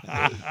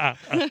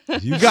of here."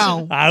 You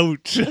gone.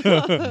 Ouch.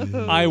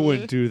 I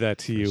wouldn't do that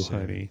to you, sure.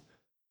 honey.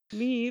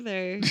 Me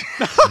either.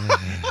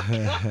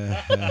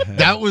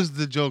 That was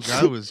the joke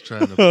I was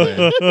trying to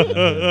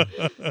play.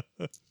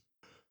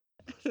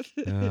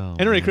 Oh,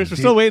 Anyway, man. Chris, we're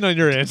still waiting on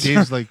your answer.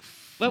 Dave's like,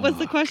 What was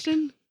the "Fuck."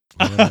 question?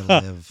 Where do I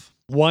live?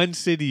 One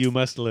city you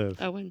must live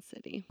Oh, one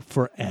city.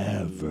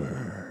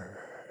 forever.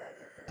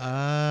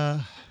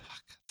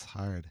 It's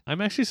hard. I'm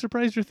actually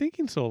surprised you're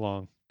thinking so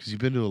long. Because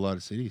you've been to a lot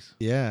of cities.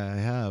 Yeah, I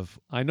have.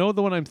 I know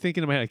the one I'm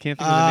thinking in my head. I can't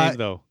think of the name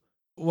though.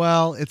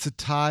 Well, it's a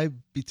tie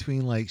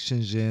between like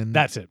Shenzhen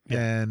That's it.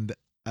 Yeah. and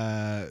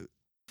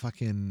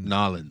fucking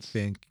Nolans.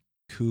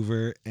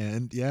 Vancouver,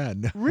 and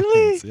Nolans,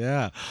 Really?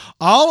 yeah.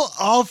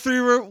 All three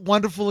were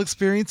wonderful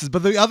experiences.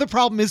 But the other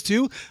problem is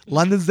too,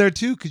 London's there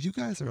too because you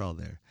guys are all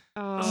there.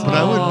 Oh, But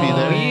I wouldn't be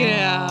there.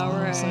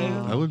 Yeah,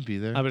 right. I wouldn't be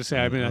there. I would say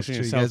I've been That's actually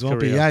true. in You guys South won't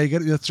Korea. be. Yeah, you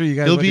got. That's true. You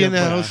guys. He'll won't be in up the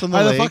for house that. on the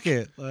Oh, lake. Fuck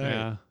it. All right.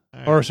 Yeah. All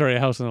right. Or sorry, a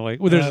house on the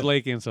lake. Well, there's Uh, a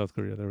lake in South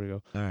Korea. There we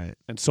go. All right.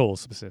 And Seoul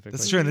specifically.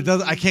 That's true. And it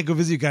does. I can't go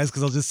visit you guys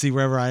because I'll just see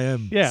wherever I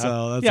am. Yeah.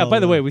 So that's yeah. all By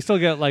the good. way, we still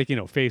get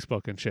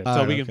Facebook and shit, so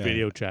Oh, we can okay.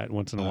 video chat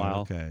once in a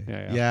while. Okay.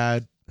 Yeah.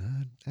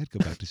 I'd go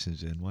back to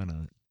Shenzhen. Why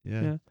not?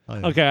 Yeah. Yeah. Oh,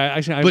 yeah. Okay.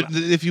 Actually, But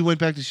if you went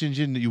back to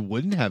Shenzhen, you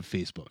wouldn't have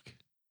Facebook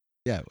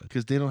Yeah. It would.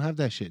 because they don't have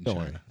that shit in Don't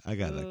China. worry. I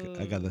got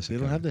that. I got that shit. They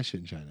don't covered. have that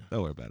shit in China.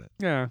 Don't worry about it.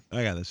 yeah.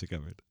 I got that shit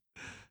covered.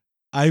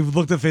 I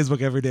looked at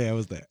Facebook every day. I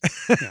was there.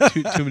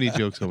 Too many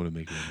jokes I want to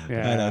make right now.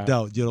 Yeah. I know.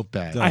 Don't. You don't.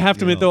 Bad. don't, I have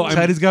to you admit, know. though, I'm-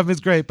 Chinese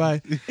government's great.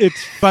 Bye.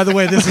 It's By the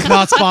way, this is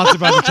not sponsored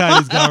by the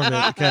Chinese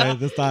government. Okay,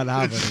 that's not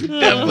happening.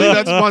 Definitely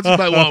not sponsored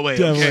by Huawei.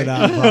 Definitely Okay.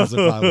 not sponsored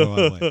by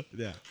Huawei.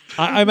 Yeah.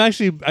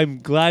 I'm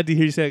glad to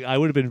hear you say. I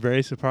would have been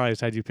very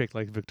surprised had you picked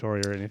like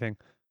Victoria or anything.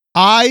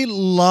 I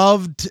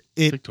loved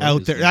it Victoria's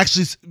out there. nice.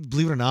 Actually,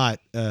 believe it or not,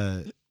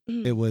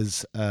 it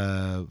was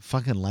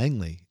fucking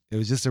Langley. It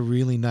was just a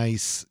really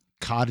nice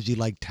cottagey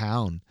like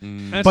town.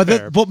 Mm. That's But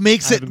fair. what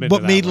makes I it, haven't been to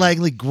what that made one.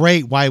 Langley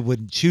great, why I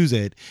wouldn't choose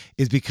it,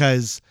 is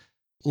because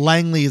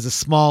Langley is a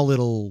small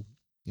little,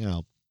 I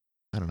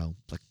don't know,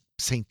 like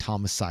St.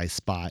 Thomas size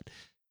spot,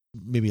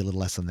 maybe a little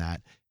less than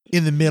that,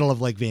 in the middle of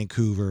like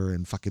Vancouver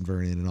and fucking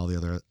Vernon and all the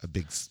other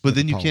big. But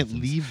then you can't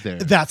metropolitans. leave there.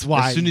 That's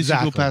why. As soon as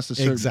exactly, you go past a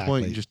certain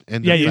point, you just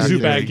end Yeah, up you back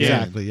zoom there back in. again.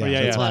 Exactly. Yeah.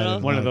 Yeah, That's yeah. why I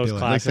didn't One of wanna those do it.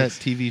 Like that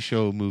classics. TV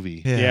show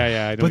movie. Yeah. I know But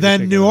what you're then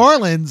thinking New of.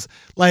 Orleans,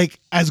 like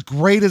as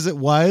great as it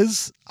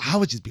was, I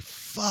would just be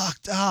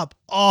fucked up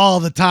all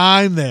the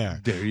time there.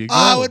 There you go.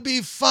 I would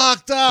be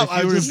fucked up.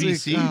 If you were in I'd just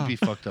BC, be, you'd be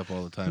fucked up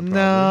all the time. no,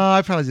 Probably.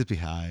 I'd probably just be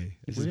high.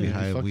 I'd just be Yeah,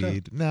 high you'd of be fucked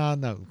weed. No,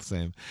 not the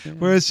same. Yeah.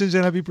 Whereas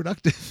Shenzhen, I'd be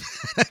productive.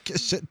 I get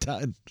shit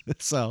done.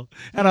 So,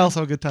 and I also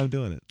have a good time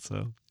doing it.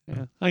 So,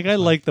 Yeah. Like I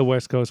like the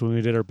West Coast when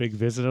we did our big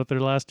visit out there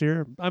last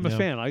year. I'm a Yeah.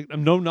 fan.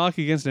 I'm no knock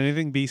against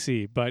anything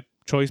BC, but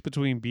choice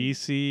between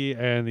BC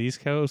and the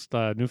East Coast,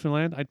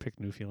 Newfoundland, I'd pick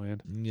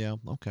Newfoundland. yeah,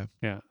 okay.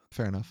 Yeah.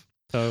 Fair enough.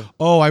 So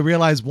Oh, I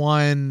realized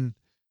one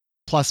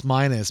plus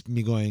minus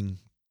me going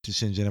to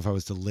Shenzhen, if I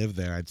was to live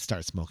there, I'd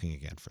start smoking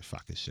again for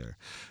fucking sure.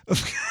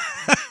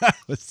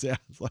 I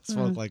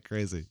smoke like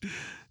crazy.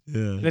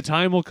 Yeah. the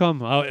time will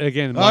come.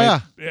 Again,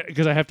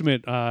 because I have to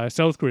admit,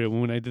 South Korea,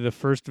 when I did the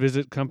first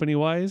visit company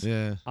wise,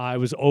 Yeah. I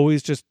was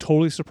always just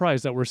totally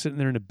surprised that we're sitting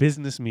there in a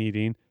business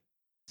meeting,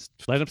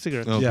 light up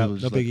cigarettes. Oh, Yeah, people no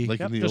just biggie. Like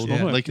Yep, in the just old,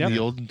 smoke it. like in Yep. the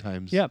olden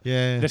times. Yep.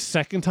 Yeah. The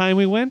second time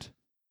we went,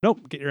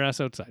 nope, get your ass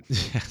outside.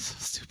 Yeah, so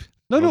stupid.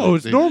 No,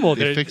 it's normal.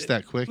 They They're- fixed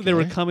that quick. They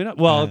were eh? coming up.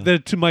 Well, Yeah.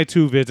 my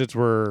two visits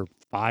were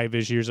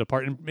 5-ish years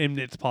apart, and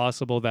it's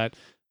possible that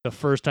the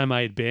first time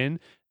I had been,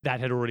 that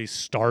had already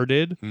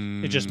started.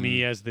 It's just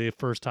me as the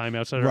first time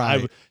outsider.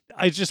 Right.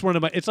 I just one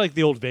of my. It's like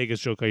the old Vegas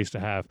joke I used to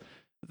have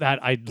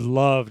that I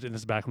loved, and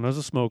this is back when I was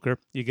a smoker.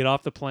 You get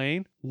off the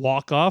plane,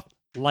 walk off,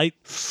 light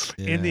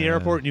in the Yeah.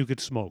 airport, and you could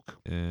smoke.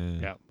 Yeah.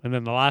 Yeah, and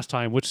then the last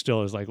time, which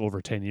still is like over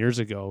 10 years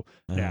ago.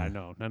 Yeah, Uh-huh.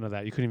 no, none of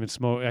that. You couldn't even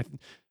smoke.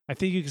 I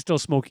think you can still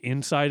smoke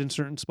inside in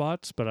certain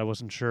spots, but I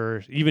wasn't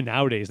sure. Even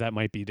nowadays, that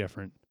might be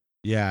different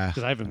Yeah.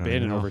 because I haven't don't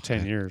been in know. over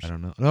 10 years. I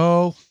don't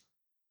know.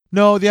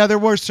 No. Yeah, there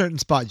were certain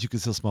spots you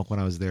could still smoke when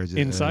I was there.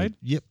 Inside?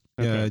 Yep.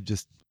 Okay.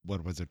 Just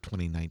what was it?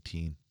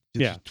 2019.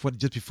 Yeah.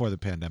 Just before the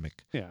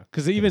pandemic. Yeah,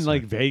 because even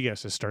sorry. like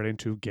Vegas is starting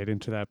to get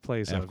into that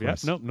place Yeah, of of, yeah,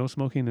 course. nope, no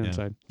smoking Yeah.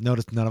 inside.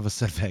 Notice none of us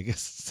said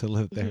Vegas to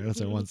live there. That's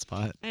our one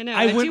spot. I know.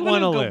 I do wouldn't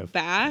wanna wanna go live.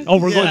 back. Oh,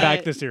 we're going Yeah.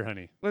 back this year,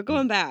 honey. We're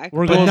going back.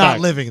 We're But going not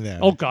back. living there.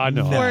 Oh God,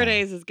 no. 4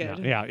 days is good.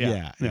 Yeah,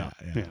 Yeah,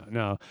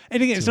 no.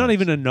 And again, it's Too not much.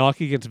 even a knock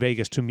against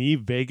Vegas. To me,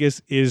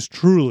 Vegas is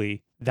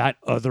truly that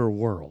other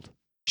world.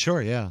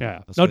 Sure, yeah. Yeah.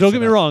 That's No, what I don't said get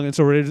me that. wrong. And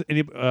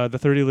so, the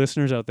 30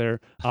 listeners out there,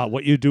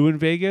 what you do in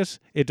Vegas,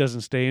 it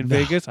doesn't stay in No.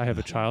 Vegas. I have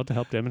a child to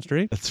help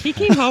demonstrate. That's He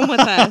came home with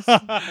us.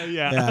 Yeah.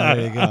 Yeah,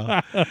 there you go.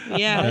 Yeah,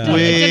 Yeah. it didn't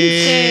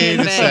stay in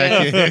Wait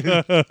a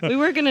Vegas. second. We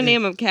were gonna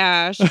name him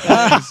Cash.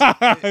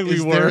 But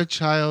Is there a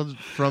child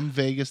from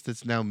Vegas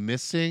that's now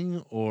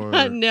missing, or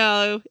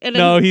no, and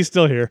No, he's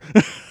still here.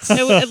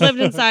 it lived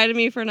inside of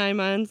me for 9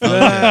 months.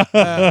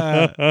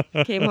 Yeah,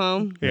 Came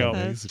home Yeah. with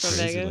Vegas us is from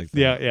crazy Vegas. like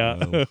that.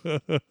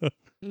 Yeah. Wow.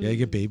 Yeah, you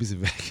get babies in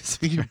Vegas.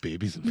 your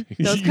babies in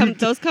Vegas?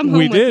 Those come home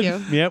We with did. you.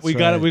 Yeah, we That's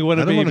got it. right. We want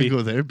I a don't want to baby.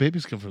 go there.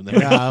 Babies come from there.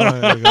 Yeah,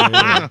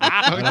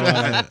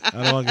 I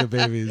don't want to get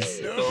babies.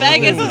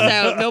 Vegas is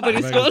out.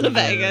 Nobody's Vegas going to is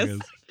out, Vegas.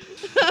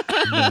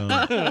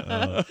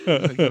 No.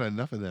 I got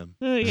enough of them.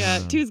 Yeah,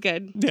 two's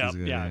good. Yeah,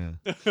 Good,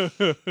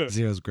 yeah.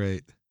 Zero's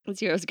great.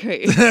 Zero's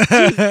great.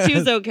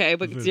 Two's okay,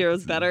 but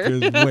zero's better.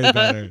 It's way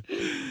better.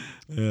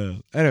 Yeah.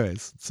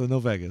 Anyways, so no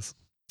Vegas.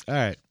 All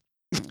right.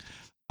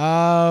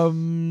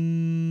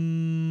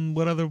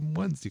 What other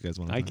ones do you guys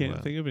want to I talk can't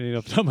about? think of any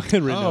off the top of my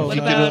head right Oh, now. What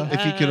If you, about, could,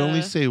 if you could only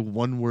uh, say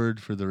one word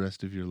for the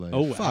rest of your life.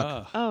 Oh,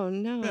 Fuck. Oh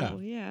no, Yeah.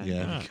 yeah.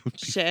 yeah. Ah. it would be-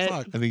 Shit.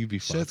 Fuck. I think it'd be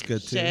fuck. Shit's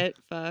good too. Shit.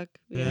 Fuck.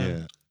 Yeah. Yeah.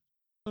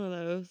 One of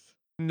those.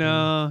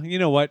 No, you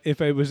know what?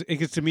 If it was,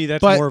 because to me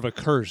that's But- more of a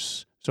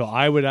curse. So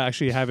I would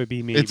actually have it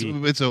be maybe.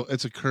 It's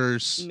a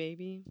curse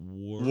Maybe.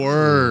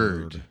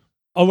 word.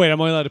 Oh wait, am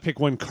I allowed to pick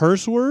one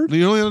curse word?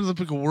 You only have to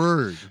pick a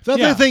word. That's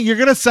Yeah. the thing. You're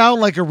gonna sound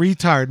like a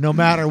retard no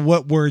matter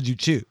what word you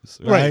choose,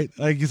 right?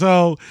 Like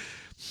so.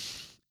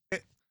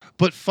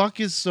 But fuck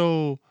is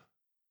so.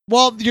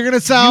 Well, you're gonna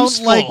sound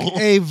Useful. like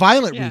a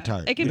violent Yeah.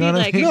 retard. It can You know be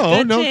what I like mean? a No,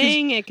 good no, 'cause-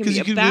 thing. It can 'cause be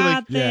you a can be bad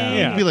like- thing.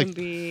 Yeah. It Be like, can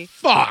be.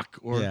 Fuck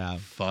or Yeah.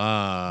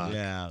 fuck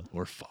Yeah,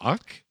 or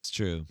fuck. it's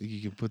true.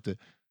 You can put the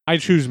I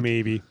choose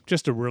maybe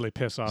just to really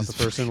piss off the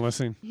person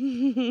listening.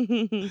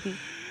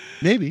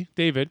 maybe.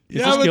 David, is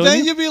Yeah, this but killing then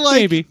you? you'd be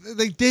like, Maybe.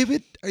 like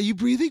David, are you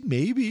breathing?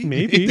 Maybe.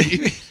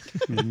 Maybe.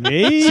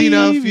 Maybe. See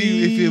now, if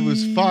it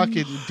was fuck,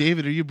 and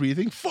David, are you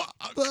breathing? Fuck.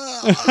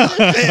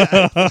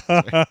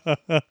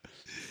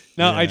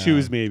 No, I Yeah.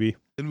 choose maybe.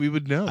 And we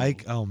would know.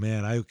 Oh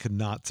man, I could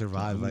not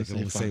survive I'm if I gonna could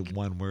only say say fuck.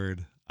 one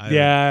word.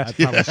 Yeah. I'd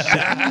probably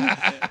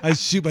I'd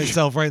shoot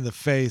myself right in the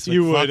face. Like,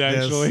 You fuck would,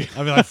 this. actually.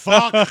 I'd be like,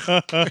 fuck.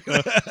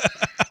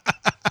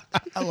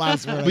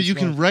 Last word. But you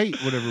can write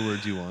whatever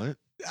words you want.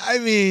 I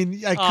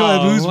mean, I could.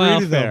 Oh, Who's well,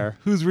 reading fair. them?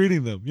 Who's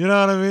reading them? You know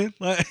what I mean?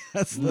 Like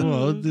that's the.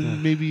 Well,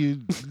 then maybe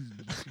you.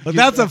 But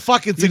that's a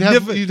fucking You'd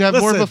significant. have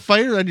more of a listen,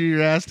 fire under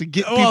your ass to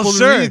get well, people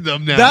sure. to read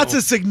them now. That's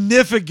a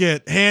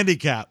significant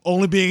handicap.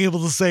 Only being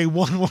able to say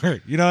one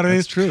word. You know what I mean?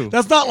 That's true.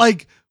 That's not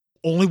like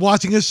only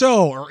watching a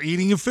show or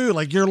eating your food.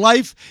 Like your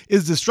life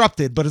is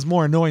disrupted, but it's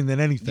more annoying than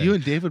anything. You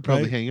and David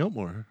probably Right? hang out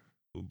more.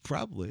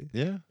 Probably.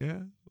 Yeah. Yeah.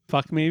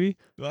 Fuck maybe.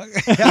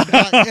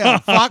 Yeah,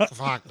 fuck.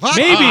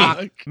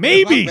 Maybe.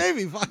 Maybe.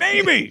 Maybe. Fuck.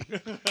 Maybe.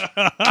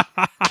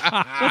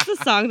 What's the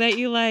song that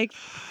you like?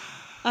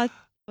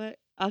 What?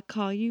 I'll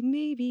call you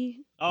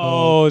maybe.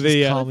 Oh, just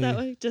the call What's that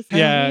me. way? Just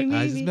Yeah, call me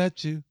I just maybe.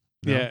 met you.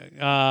 No.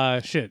 yeah.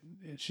 Shit.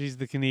 She's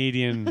the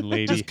Canadian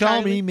lady. Just call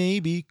Carly- me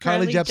maybe.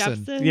 Carly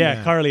Jepsen. Jepsen? yeah,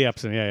 Yeah. Carly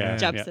Epson. Yeah.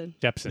 Jepsen.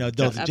 Yeah. Jepsen. No,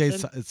 don't. Jepsen.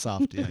 J's it's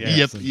soft. Yeah. Yeah.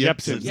 Yep.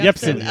 Jepsen.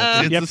 Jepsen. Jepsen.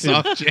 Jepsen. It's a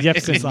soft J.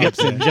 Jepsen. Soft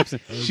Jepsen. J.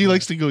 Jepsen. She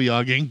likes to go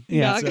yogging.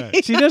 Yeah. That's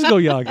right. She does go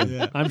yogging.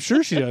 Yeah. I'm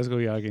sure she does go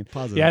yogging.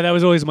 Positive. Yeah, that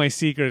was always my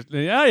secret.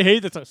 I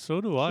hate that.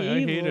 So do I. I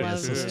He hate it.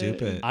 loves That's so it.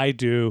 stupid. I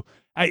do.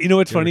 You know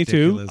what's You're funny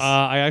ridiculous. too?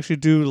 I actually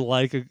do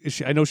like.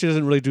 I know she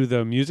doesn't really do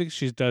the music.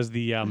 She does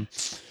the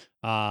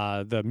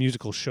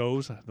musical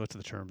shows. What's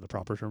the term? The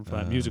proper term for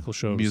that? Musical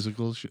shows.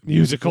 Musicals.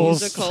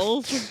 Musicals.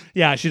 Musicals.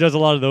 Yeah, she does a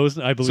lot of those.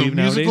 I So believe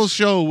musical nowadays.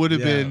 show would have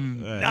Yeah.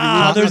 been.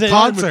 Nah, You're there's talking a-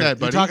 a with concert. that, You're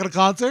buddy. talking a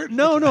concert?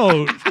 No.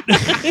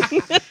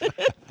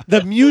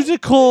 The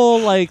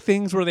musical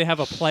things where they have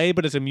a play,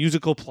 but it's a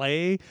musical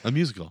play. A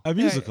musical. A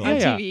musical.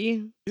 Yeah.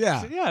 MTV.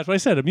 Yeah. Yeah, that's what I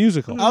said. A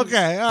musical.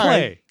 Okay. All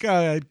Play. right. Go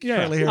ahead.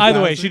 Yeah. Curly hair Either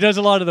way, bastard. she does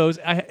a lot of those.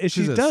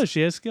 She Who's this? does.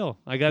 She has skill.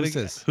 I got Who's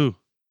to. this? Who?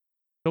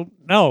 Don't.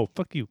 No.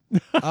 Fuck you.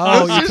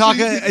 Oh, you're Seriously,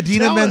 talking you didn't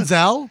Adina tell us.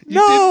 Menzel? You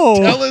No.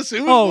 didn't tell us who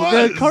it Oh,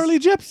 was. the Carly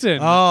Jepsen.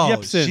 Oh,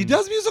 Jepsen. she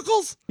does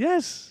musicals?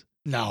 Yes.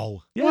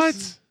 No.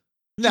 Yes.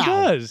 No. She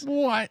does.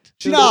 What?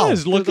 She No.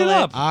 does. Look Google it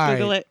up. All right.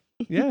 Google it.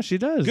 Yeah, she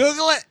does.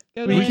 Google it.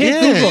 Google We it.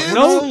 can't Yeah. Google it. We're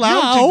No, not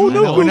allowed to no,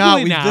 Google no, it. We're not.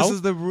 Googling now. This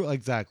is the rule.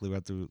 Exactly. We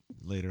have to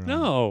later on.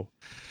 No.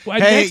 Well,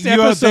 Hey, next you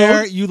episode, out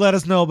there, you let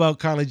us know about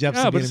Carly Jepsen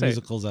Yeah, but being in say-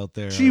 musicals out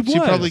there. She She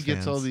was. probably Fans.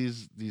 gets all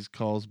these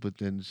calls, but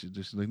then she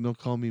just like, no,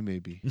 call me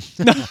maybe.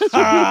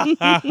 I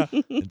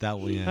That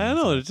will end. don't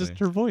know. It's just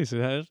exactly. her voice.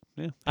 It has.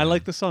 Yeah. I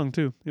like the song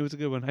too. It was a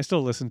good one. I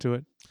still listen to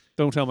it.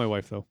 Don't tell my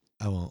wife though.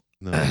 I won't.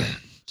 No.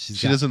 She's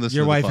She doesn't listen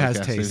Your to the wife has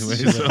podcast taste. anyway,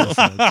 She doesn't so.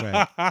 listen, that's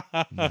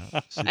right. No,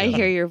 she I doesn't.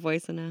 hear your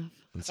voice enough.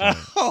 That's right.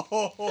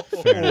 Fair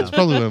That's enough.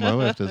 probably why my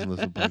wife doesn't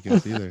listen to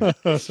podcasts either.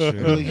 That's I'd be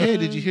true. like, hey,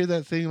 did you hear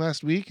that thing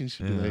last week? And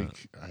she'd be Yeah.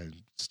 like, I'm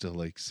still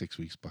like 6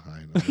 weeks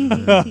behind. I'm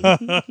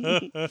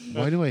like,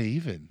 why do I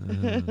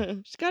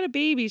even? She's got a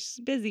baby. She's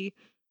busy.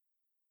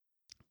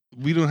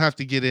 We don't have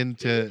to get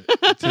into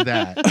to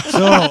that.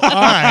 So, all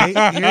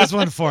right, here's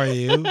one for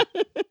you.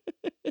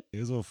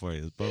 Here's one for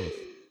you. It's both.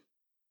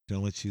 You can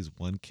only choose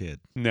one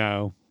kid.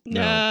 No. No.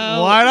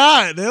 Why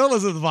not? They don't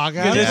listen to the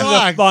podcast. This is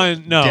Relax. a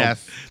fun. No.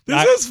 Death.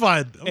 This is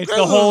fun. Of It's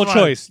course the whole this is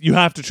fun. choice. You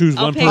have to choose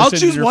I'll one pick- person. I'll in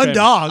choose your one family.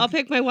 dog. I'll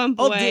pick my one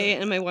I'll boy do-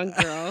 and my one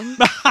girl.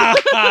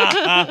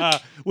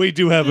 We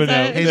do have an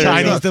that- out. Hey, there.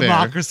 Chinese not fair.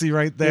 democracy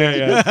right there.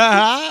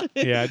 Yeah,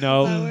 Does that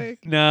no.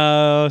 work?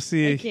 No,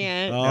 see. I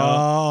can't.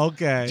 Oh,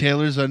 okay.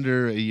 Taylor's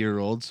under a year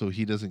old, so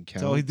he doesn't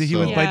count. So he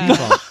wins by Yeah.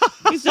 default.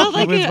 He's not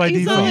like wins by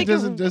he's not default.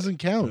 He like doesn't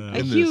count Yeah. a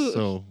in huge, this.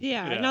 So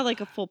yeah, Yeah. not like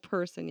a full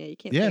person. Yeah, you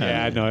can't. Yeah. say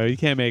Yeah, that. no, you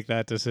can't make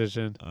that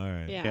decision. All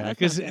right. Yeah, Yeah, that's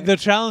because not fair. the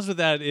challenge with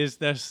that is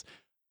this,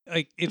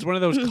 like, it's one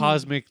of those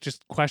cosmic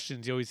just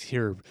questions you always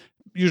hear.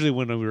 Usually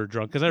when we were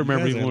drunk, because I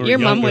remember guys even are- when we Your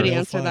were mom younger. would real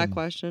answer that fun.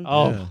 question.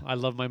 Oh, Yeah. I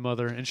love my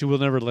mother, and she will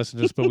never listen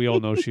to this, but we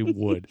all know she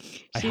would.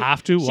 I She-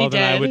 have to. she Well,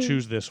 then I would did.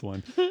 choose this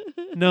one.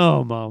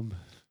 No, mom.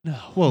 No.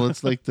 well,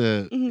 it's like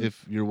the Mhm.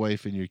 if your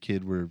wife and your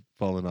kid were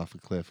falling off a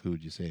cliff, who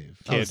would you save?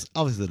 Kid.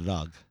 Obviously the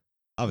dog.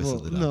 Obviously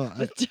Well, the dog.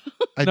 no,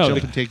 I'd No, jump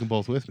the- and take them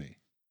both with me.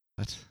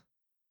 What?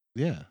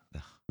 Yeah,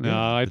 No,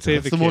 Yeah. I'd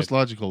save that's the the kid. most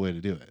logical way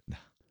to do it.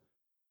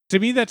 To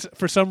me, that's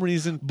for some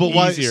reason. But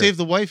why easier. save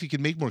the wife? You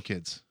can make more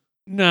kids.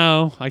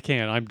 No, I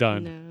can't. I'm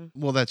done. No.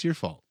 Well, that's your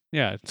fault.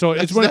 Yeah. So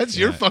That's, it's one. that's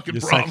your fucking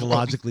You're problem.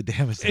 psychologically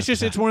damaged. It's after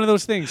just it's that. one of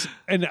those things,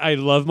 and I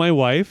love my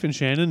wife, and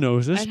Shannon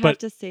knows this, I'd have but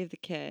to save the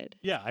kid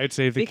yeah, I'd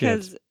save the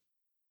because kids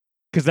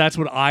because that's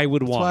what I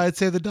would That's why want. I'd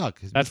say the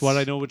duck. That's what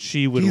I know what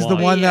she would He's want.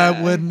 the one Yeah.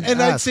 that wouldn't.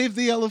 And I'd ask. save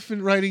the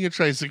elephant riding a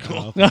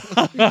tricycle. Oh,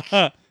 okay.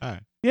 All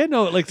right. Yeah,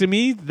 no, like to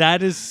me,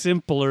 that is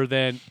simpler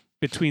than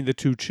between the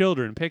two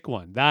children. Pick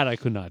one. That I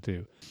could not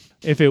do.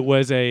 If it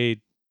was in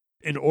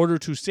order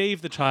to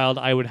save the child,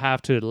 I would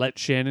have to let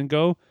Shannon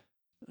go.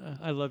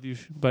 I love you,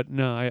 but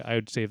no, I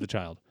would save the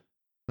child.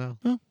 No.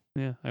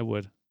 Yeah, I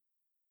would.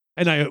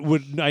 And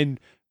I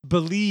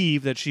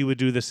believe that she would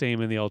do the same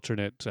in the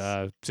alternate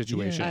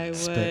situation. I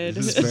Spare-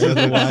 would. spare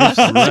the wife.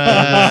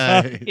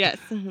 Right. Yes.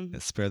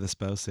 Spare the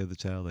spouse, save the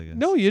child. I guess.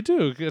 No, you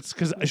do. It's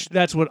because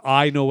that's what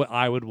I know what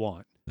I would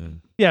want. Yeah.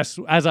 Yes,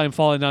 as I'm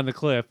falling down the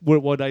cliff,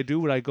 what would I do?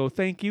 Would I go,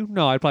 thank you?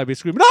 No, I'd probably be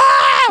screaming,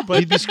 ah! But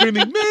he'd be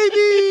screaming,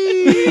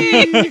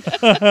 maybe.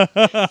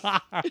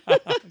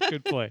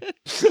 Good play.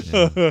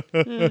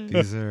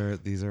 Yeah.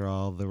 These are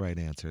all the right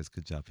answers.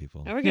 Good job,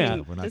 people. Now we're Yeah.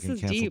 getting, We're not this getting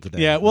is canceled deep.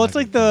 today. Yeah, We're well, not it's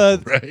like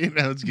getting the Right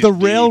now, it's the getting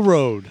deep.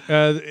 railroad.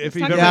 If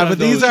you've talk ever Yeah, about but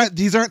done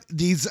those.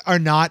 these are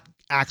not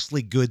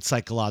actually good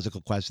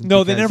psychological questions.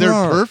 No, they because never They're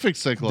are. perfect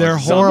psychological. They're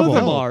Some horrible. of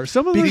them are.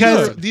 Some of them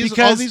Because- are good.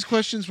 All these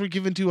questions were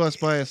given to us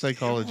by a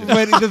psychologist.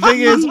 But the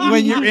thing is,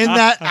 when you're in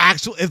that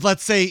if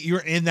let's say you're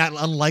in that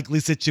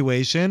unlikely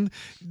situation,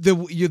 the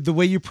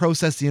way you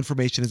process the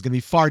information is going to be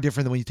far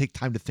different than when you take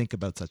time to think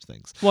about such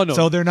things. Well, no.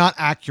 So they're not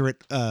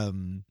accurate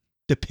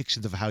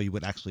depictions of how you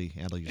would actually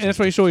handle yourself. And that's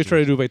what you should always try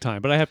to do by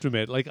time. But I have to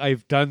admit, like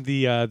I've done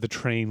the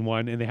train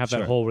one, and they have Sure.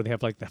 that whole where they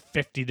have like the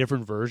 50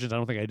 different versions. I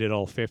don't think I did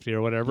all 50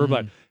 or whatever,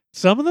 but Mhm.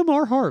 some of them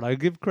are hard. I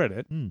give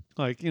credit. Mm.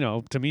 Like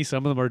to me,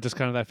 some of them are just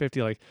kind of that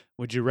 50. Like,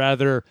 would you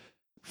rather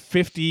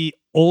 50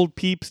 old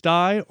peeps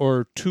die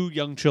or 2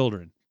 young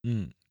children?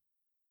 Mm.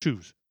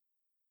 Choose.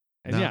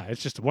 And No. yeah,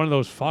 it's just one of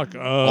those fuck.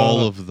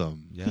 All of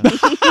them. Yeah,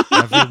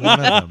 every one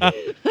of them.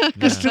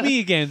 Because Yeah. to me,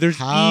 again, there's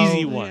How-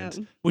 easy ones.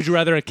 Would you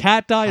rather a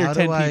cat die How or do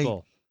 10 I-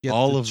 people? Get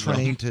All the of them.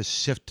 train to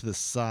shift to the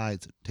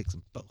sides. It takes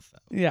them both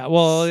out. Yeah,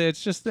 well,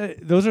 it's just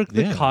that those are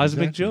the Yeah,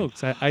 cosmic exactly.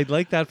 jokes. I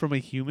like that from a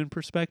human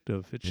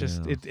perspective. It's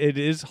just Yeah. it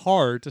is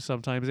hard to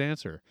sometimes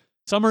answer.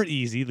 Some are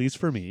easy, at least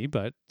for me,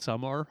 but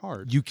some are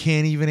hard. You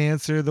can't even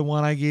answer the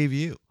one I gave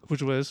you.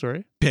 Which was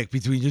sorry. Pick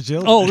between your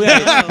children. Oh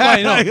yeah,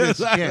 I know.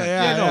 Exactly. Yeah,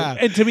 Yeah, no. yeah.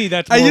 And to me,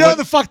 that's And more you know what-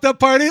 what the fucked up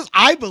part is?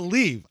 I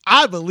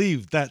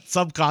believe that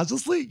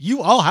subconsciously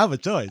you all have a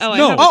choice. Oh, I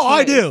No. have a Oh,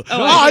 I choice. do.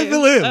 Oh, I do.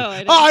 believe. Oh,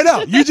 I do. I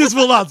know. You just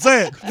will not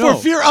say it No.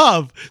 for fear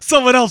of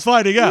someone else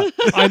finding out.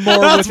 I'm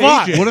more That's with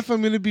why. AJ. What if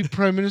I'm going to be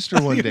prime minister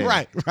one day?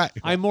 Right.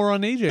 I'm more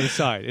on AJ's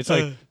side. It's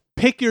like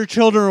pick your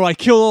children or I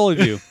kill all of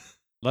you.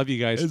 Love you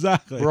guys.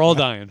 Exactly. We're all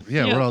dying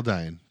Yeah, Yeah. we're all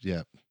dying.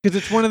 Yeah. because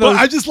it's one of But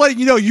those. I'm just letting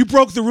you know you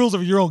broke the rules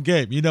of your own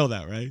game. You know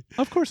that, right?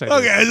 Of course I do.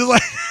 Okay. I just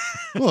like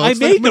Well, I it's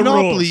made like the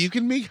Monopoly. rules. You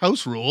can make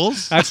house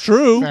rules. That's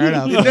true. Fair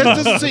enough. It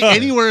doesn't say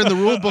anywhere in the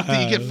rule book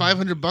that you get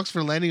 $500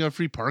 for landing on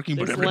free parking,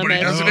 but There's everybody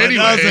limits. does it No, it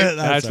anyway. doesn't.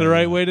 That's the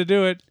right way to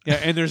do it. Yeah,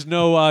 and there's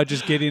no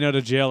just getting out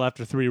of jail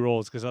after 3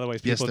 rolls because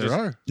otherwise Yes, people there just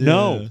are.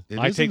 No, It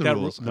I is take in the that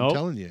rules. no, I'm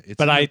telling you. It's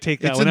but in I the- take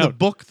that It's one in the out.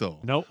 book, though.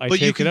 No, I But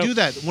take you can it out. do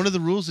that. One of the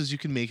rules is you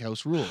can make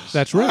house rules.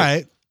 That's All right.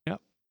 right.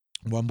 Yep.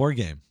 One more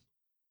game.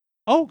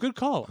 Oh, good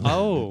call.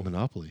 Oh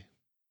Monopoly.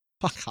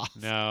 Fuck off.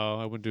 no,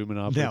 I wouldn't do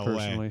Monopoly No way.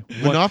 personally.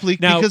 Monopoly,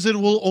 Now- because it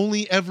will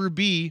only ever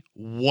be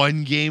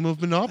one game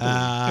of Monopoly.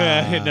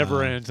 Yeah, it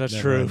never ends. That's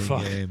never true. ending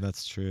Fuck. Game.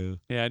 That's true.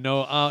 Yeah,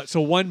 no. So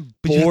one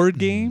But you- board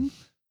game.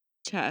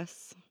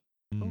 Chess.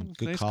 Mm, Oh,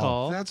 good nice call.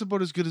 call. That's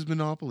about as good as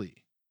Monopoly.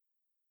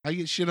 I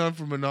get shit on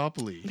for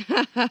Monopoly.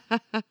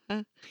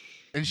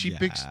 And she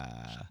picks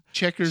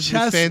checkers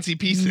Chess- with fancy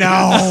pieces.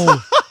 No.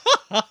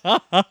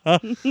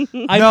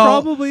 I No.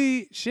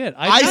 probably shit.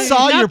 I think-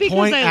 saw Not your because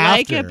point I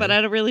like it, after. but I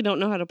really don't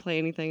know how to play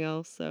anything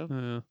else. So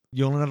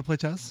You don't know how to play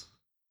chess?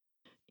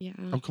 yeah.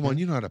 Oh, come on.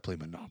 You know how to play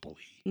Monopoly.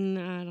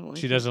 No, I don't like.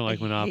 She it. doesn't like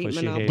I Monopoly. hate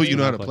She hates But you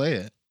know how to Monopoly. play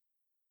it.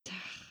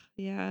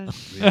 Yeah.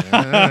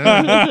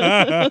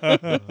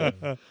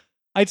 Yeah.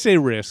 I'd say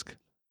Risk.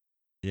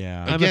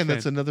 Yeah. I'm a Again, fan.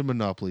 that's another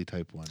Monopoly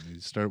type one.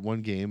 You start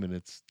one game and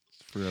it's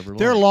forever long.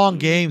 They're long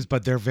games,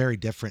 but they're very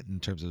different in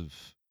terms of.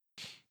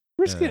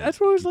 Risk. Yeah, That's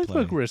what I always you liked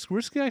about play. Risk.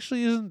 Risk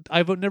actually isn't.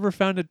 I've never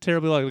found it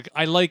terribly long. Like,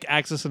 I like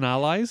Axis and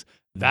Allies.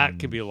 That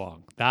can be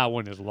long. That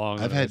one is long.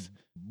 I've as had is.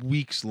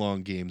 weeks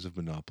long games of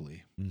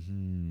Monopoly.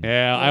 Mhm.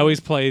 Yeah, I always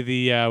play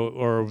the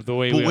or the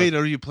way. But we wait,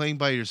 are you playing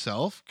by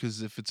yourself?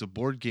 Because if it's a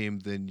board game,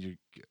 then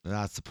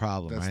That's the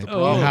problem, that's right? the Oh.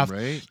 problem, You have-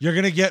 right? You're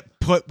gonna get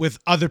put with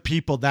other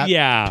people that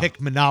Yeah. pick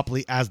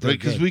Monopoly as their Right,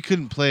 because game. we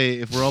couldn't play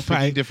if we're all picking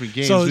Right. different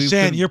games. So, we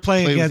Shan, couldn't you're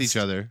playing play with against each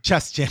other.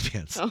 chess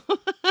champions. Oh.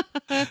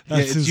 Yeah,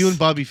 That's it's his- you and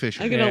Bobby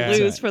Fischer. I'm gonna Yeah. lose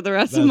That's for the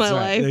rest That's of my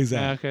right. life.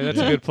 Exactly. Okay, that's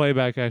a good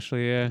playback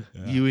actually. Yeah.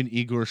 Yeah. You and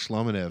Igor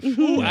Shlomonev.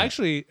 Ooh, Yeah.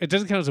 actually, it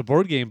doesn't count as a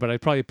board game, but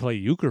I'd probably play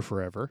euchre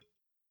forever.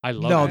 I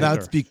love. No, euchre.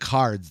 that'd be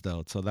cards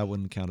though, so that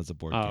wouldn't count as a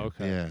board Oh, game.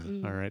 okay. Yeah.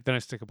 Mm. All right, then I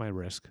stick with my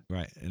Risk.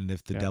 Right. And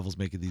if the Yeah. devil's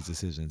making these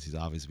decisions, he's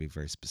obviously being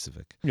very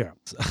specific. Yeah.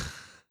 So-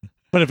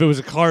 But if it was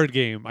a card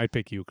game, I'd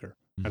pick euchre.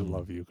 I Mhm.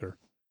 love euchre.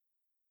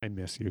 I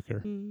miss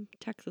euchre.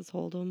 Texas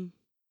Hold'em.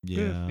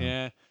 Yeah.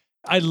 Yeah.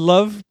 I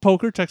love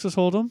poker, Texas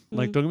Hold'em.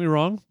 Like, Mhm. don't get me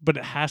wrong, but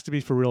it has to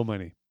be for real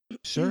money.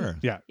 Sure.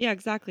 Yeah,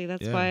 exactly.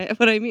 That's Yeah.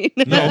 what I mean.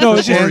 No,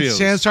 it's just-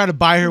 Shan's trying to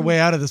buy her way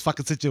out of this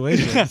fucking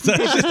situation.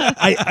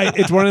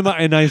 It's one of my,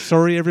 and I'm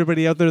sorry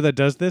everybody out there that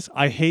does this.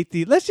 I hate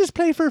let's just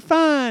play for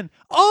fun.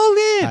 All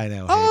in. I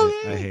know. All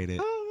I hate it.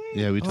 all in.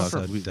 Yeah, we Oh, talked.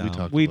 so We dumb.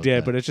 talked. We about did,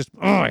 that. but it's just,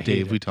 I hate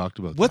Dave, it. we talked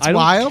about What's I don't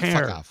wild?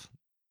 care. Fuck off.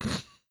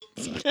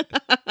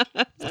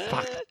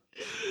 that.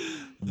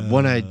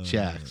 One-eyed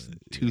Jacks,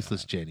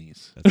 Toothless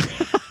Jennies.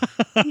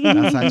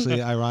 That's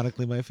actually,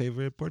 ironically, my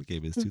favorite board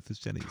game is Toothless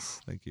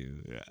Jennies. Thank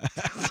you. Yeah.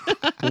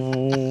 Okay.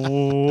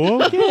 I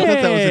thought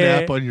that was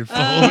an app on your phone.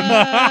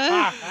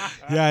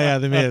 yeah,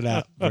 they made an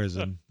app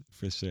version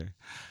for sure.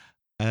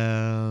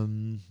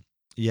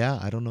 Yeah,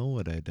 I don't know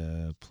what I'd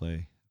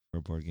play for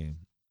a board game.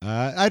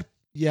 I'd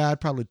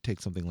probably take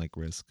something like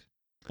Risk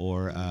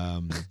or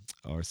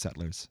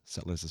Settlers.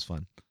 Settlers is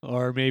fun.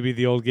 Or maybe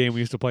the old game we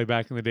used to play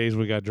back in the days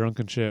we got drunk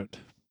and shit.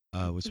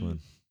 Which one?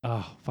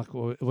 Oh, fuck.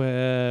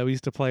 We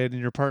used to play it in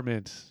your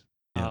apartment.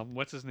 Yeah.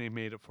 What's his name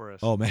made it for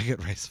us? Oh, Mega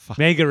Race. Fuck.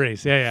 Mega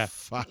Race. Yeah.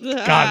 Fuck. God,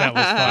 that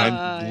was fun.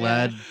 I'm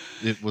glad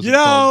it was. You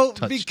know,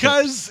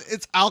 because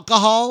it's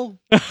alcohol.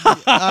 And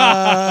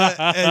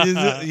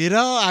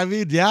I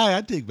mean, yeah,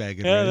 I'd take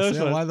Mega Yeah, Race. that's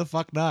Yeah, fun. why the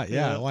fuck not?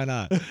 Yeah, Yeah. why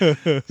not? You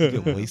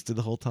get wasted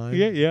the whole time.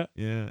 Yeah.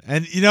 Yeah.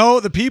 And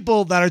the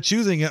people that are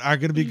choosing it are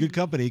going to be good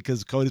company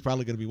because Cody's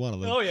probably going to be one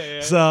of them. Oh,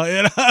 yeah. So,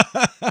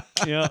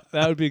 Yeah,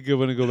 that would be a good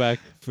one to go back.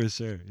 for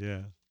sure. Yeah.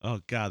 Oh,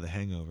 God, the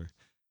hangover.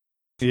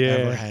 Yeah.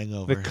 Forever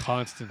hangover. The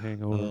constant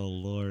hangover. Oh,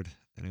 Lord.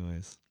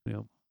 Anyways.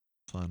 Yeah.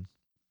 Fun.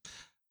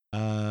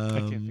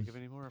 I can't think of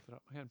any more off the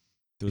top of my head.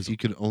 If you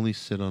could only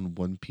sit on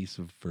one piece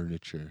of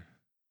furniture.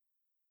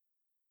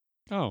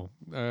 Oh,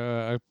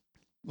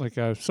 like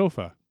a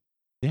sofa.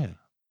 Yeah.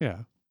 Yeah.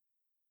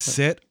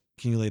 Sit.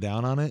 Can you lay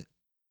down on it?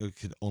 Or you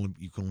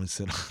can only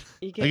sit on it.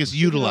 You I guess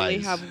you can utilize.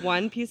 only have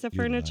one piece of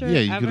Utilize. furniture. Yeah,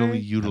 you could ever. only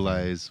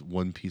utilize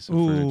one piece of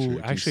Ooh, furniture. You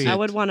can actually- I sit-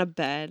 would want a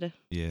bed.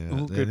 Yeah.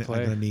 Ooh, good then play.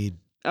 I'm gonna need.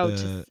 Oh,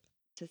 Uh,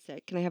 to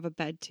sit. Can I have a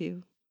bed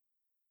too?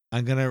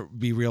 I'm gonna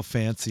be real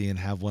fancy and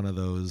have one of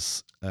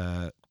those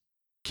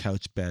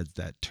couch beds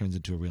that turns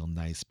into a real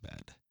nice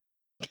bed.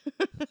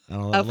 I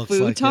don't know what A it looks like.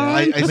 futon?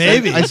 I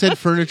Maybe. I said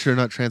furniture,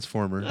 not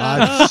transformer.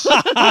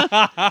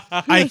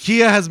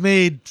 IKEA has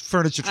made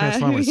furniture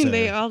transformers. I mean,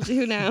 they Sarah. all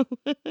do now.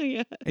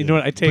 Yeah. You know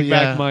what? I take But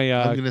back yeah, my.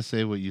 I'm gonna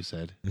say what you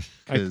said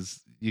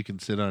because you can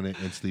sit on it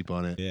and sleep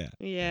on it. Yeah.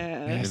 Yeah.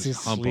 Yeah, And see,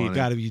 hump sleep. on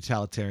Got it. to be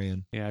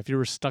utilitarian. Yeah, if you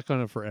were stuck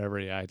on it forever,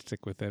 yeah, I'd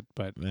stick with it.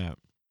 But Yeah.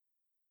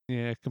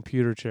 yeah,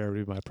 computer chair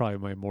would be probably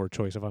my more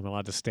choice if I'm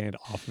allowed to stand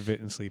off of it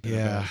and sleep in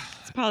Yeah. a bed.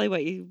 It's probably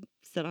what you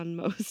sit on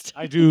most.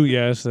 I do,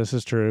 yes, this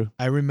is true.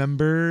 I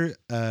remember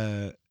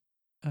a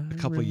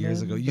couple of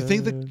years ago. You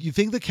think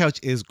the couch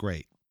is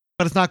great,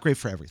 but it's not great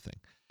for everything.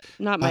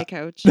 Not my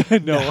couch.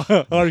 No,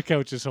 our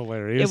couch is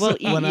hilarious. It will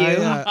eat When you.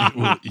 It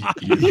will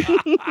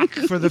eat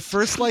you. For the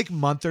first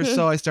month or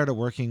so, I started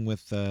working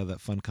with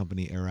that fun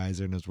company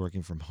Airizer, and I was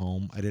working from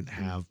home. I didn't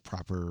have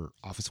proper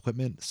office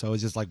equipment, so I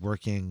was just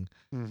working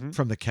Mhm.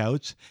 from the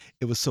couch.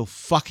 It was so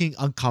fucking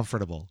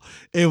uncomfortable.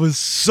 It was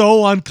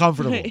so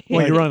uncomfortable.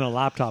 Well, you're on a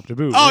laptop to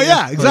boot. Oh right?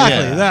 yeah,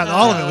 exactly. yeah. That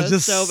all of it was Oh,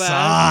 just so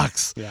bad.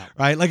 sucks. Yeah.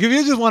 Right? Like if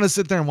you just want to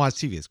sit there and watch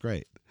TV, it's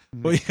great.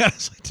 But you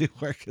actually do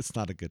work, it's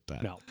not a good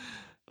time. No.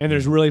 And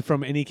there's really,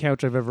 from any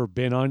couch I've ever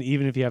been on,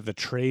 even if you have the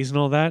trays and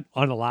all that,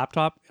 on a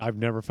laptop, I've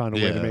never found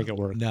a way to Yeah. make it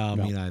work. No,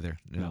 me neither.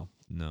 No.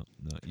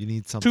 You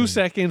need something. 2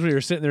 seconds where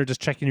you're sitting there just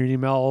checking your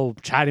email,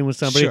 chatting with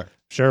somebody.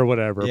 Sure.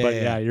 Whatever. Yeah, But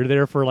yeah. yeah, you're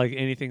there for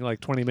anything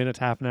 20 minutes,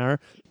 half an hour.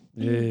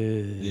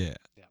 Yeah.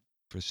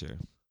 For sure.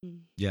 Mm.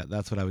 Yeah,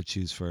 that's what I would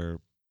choose for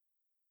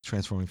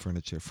transforming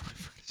furniture for my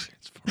furniture.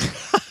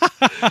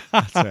 Transformer.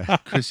 That's right.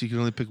 Chris, you can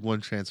only pick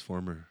one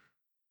transformer.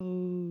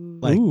 Ooh.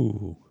 Like-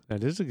 Ooh,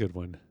 that is a good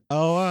one.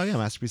 Oh, yeah,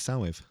 Masterpiece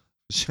Soundwave.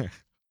 Sure.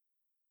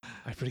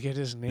 I forget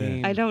his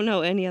name. I don't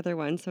know any other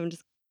one, so I'm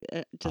just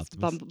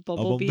Optimus.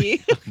 Bumblebee.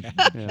 Okay.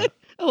 Yeah.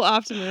 Oh,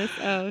 Optimus.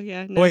 Oh,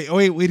 yeah. No. Wait,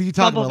 what are you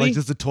talking about? Bumblebee.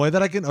 Just a toy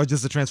that I can, or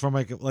just a transformer?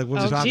 I can, what are you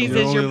Oh, talking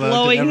Jesus, about? you're only allowed to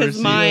blowing ever his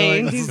see,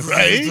 mind. like, He's,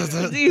 Right?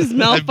 he's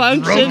I broke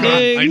 'em.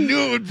 malfunctioning. I knew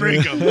it would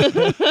break him.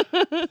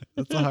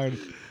 That's a hard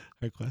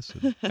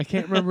question. I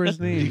can't remember his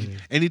name.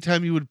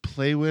 Anytime you would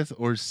play with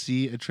or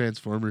see a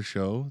Transformer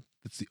show,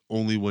 that's the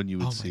only one you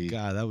would Oh see. my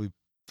god, that would be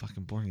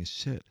fucking boring as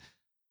shit.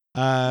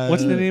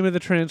 What's the name of the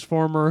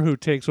Transformer who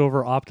takes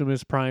over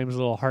Optimus Prime's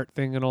little heart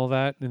thing and all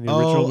that in the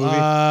original movie?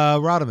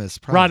 Rodimus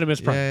Prime.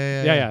 Rodimus Prime.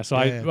 Yeah. So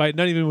I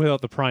not even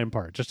without the Prime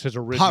part, just his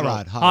original.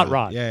 Hot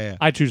Rod. Yeah. Yeah.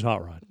 I choose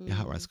Hot Rod. Yeah,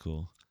 Hot Rod's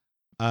cool.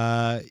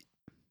 Yeah,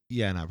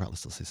 no, I'd probably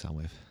still say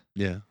Soundwave.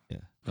 Yeah. Yeah.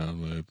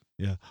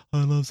 Yeah.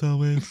 I love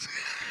Soundwave.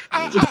 He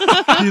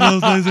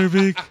loves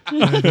Laserbeak.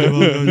 I do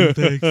love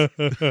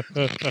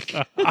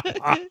Laserbeak.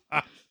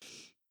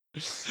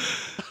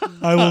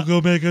 I will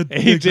go make a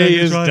AJ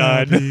is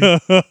done.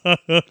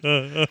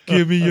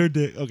 Give me your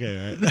dick. Okay,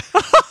 all right.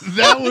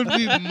 That would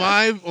be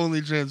my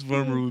only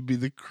Transformer would be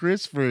the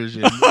Chris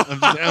version of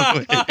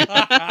Soundwave.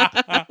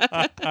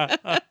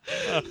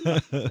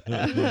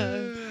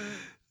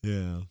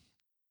 Yeah.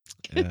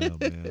 Oh,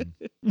 man.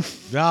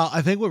 Well,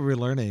 I think what we're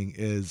learning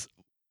is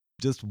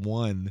just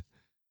one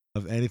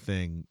of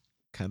anything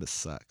kind of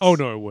sucks. Oh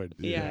no, it would.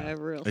 Yeah,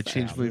 real. I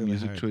changed my really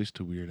music hard. choice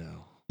to Weird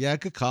Al. Yeah,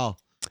 good call.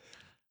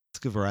 It's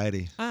good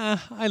variety.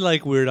 I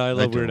like Weird Al. I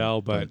love Weird don't,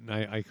 Al, but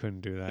I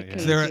couldn't do that. I Yeah.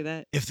 couldn't there- do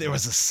that. If there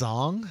was a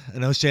song, I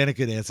know Shannon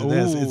could answer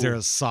this. Is there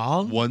a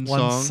song? One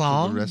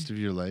song for the rest of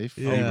your life.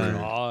 Yeah. Oh Freebird.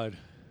 God.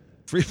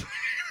 Free-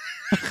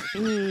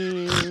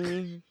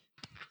 Mm.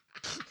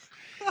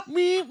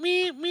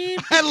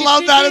 I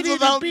love that it's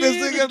without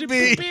missing a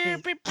beat.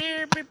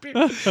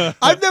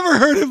 I've never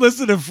heard him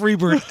listen to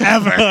Freebird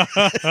ever.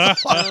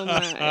 Oh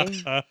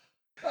my.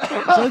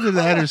 It's either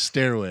that or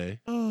Stairway.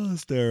 Oh,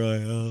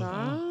 Stairway.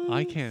 Oh.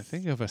 I can't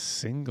think of a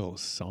single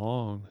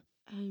song.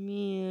 I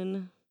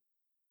mean,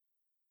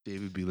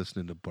 David be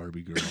listening to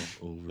Barbie Girl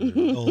over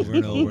Over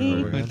and over and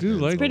over I again. do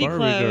like Pretty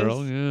Barbie close.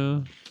 Girl.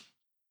 Yeah.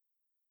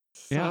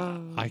 Yeah.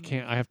 I song.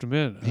 can't. I have to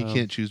admit. He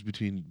can't choose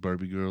between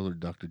Barbie Girl or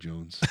Dr.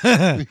 Jones.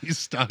 He's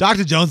stuck.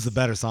 Dr. Jones is the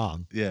better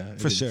song. Yeah,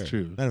 For it's sure.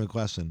 True. Not even a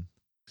question.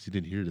 'Cause he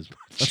didn't hear it as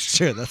much. That's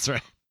true. That's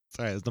right.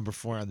 Sorry, it's number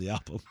 4 on the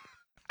album.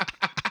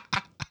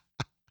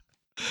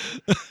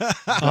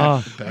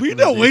 Uh, Back We in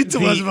the don't day. wait too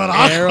much about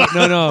Aqua. Arrow,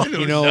 no. I know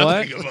You know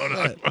what? nothing about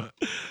Aqua.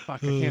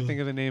 Fuck, I can't think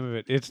of the name of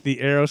it. It's the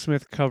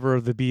Aerosmith cover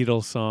of the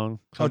Beatles song.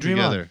 Come Dream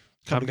On. together.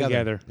 Come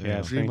together. Yeah.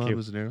 Yes, Dream thank On you.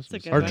 was an It's a Aerosmith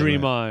good song. Or one.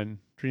 Dream On.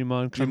 Dream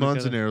On. Dream Come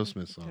On's an together.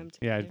 Aerosmith song. Come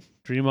Yeah, together.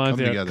 Dream On's Come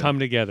there. Together. Come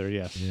together.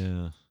 Yes.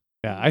 Yeah.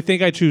 Yeah, I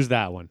think I choose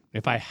that one.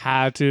 If I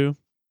had to,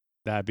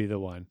 that'd be the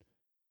one.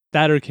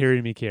 That or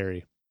Carry Me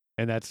Carry.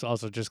 And that's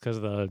also just because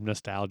of the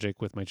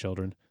nostalgic with my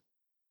children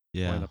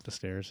going Yeah. up the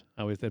stairs.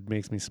 It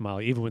makes me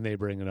smile, even when they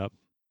bring it up.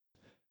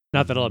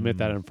 Not that I'll admit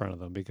that Mm. in front of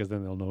them, because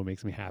then they'll know it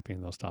makes me happy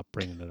and they'll stop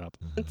bringing it up.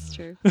 It's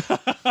true.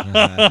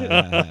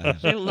 Yeah.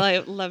 They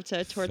love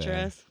to torture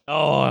Fair. us.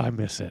 Oh, I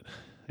miss it.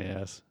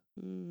 Yes.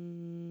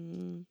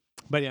 Mm,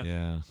 But yeah,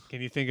 Yeah.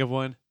 can you think of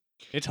one?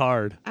 It's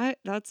hard.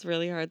 that's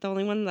really hard. The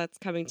only one that's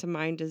coming to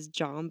mind is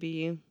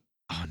Zombie.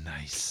 Oh,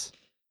 nice.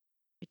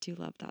 I do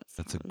love that song.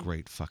 That's a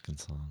great fucking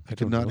song. I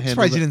could not I'm handle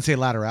surprised you that. didn't say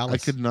Lateralis. I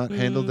could not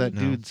handle that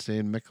No. dude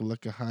saying Mecca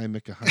Lucka Hi,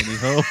 Mecca Hiney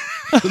Ho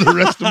for the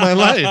rest of my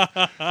life.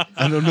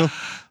 I don't know.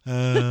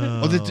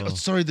 Oh,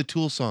 Sorry, the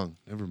Tool song.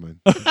 Never mind.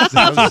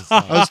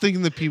 I was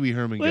thinking the Pee Wee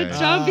Herman What guy.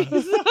 Zombie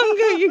song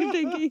are you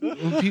thinking?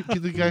 Well,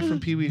 the guy from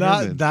Pee Wee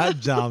Herman. not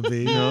that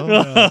zombie. No?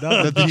 not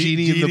Not the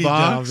genie in the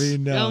box? Zombie,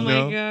 no. Oh my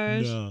no,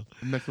 gosh. No.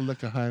 Mecca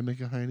Lucka Hi,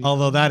 Mecca Hiney.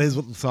 Although that is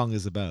what the song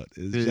is about.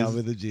 Is It is.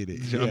 Zombie the Genie.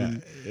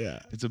 Zombie. Yeah.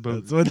 It's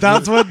about.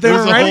 That's what they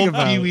There's were a writing whole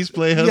about. Pee Wee's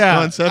Playhouse yeah,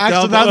 concept actually,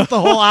 album. that's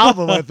the whole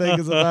album. I think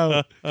is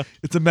about.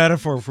 It's a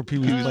metaphor for Pee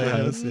Wee's Oh,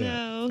 Playhouse.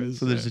 no. Yeah.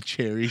 So there's a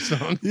cherry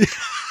song.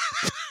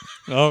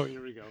 Oh,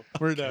 here we go.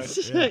 We're done.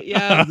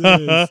 Yeah.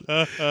 It's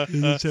a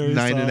cherry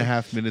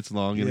 9.5 minutes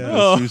long and Yeah. it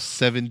goes through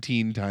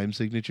 17 time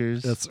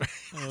signatures. That's right.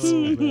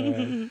 Oh,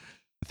 man.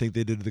 I think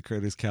they did the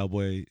Curtis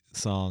Cowboy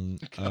song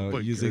Cowboy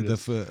using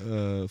Curtis.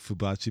 the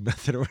Fubachi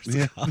method. Or what's it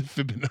yeah, called?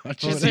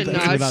 Fibonacci.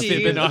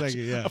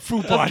 Fibonacci. Yeah. A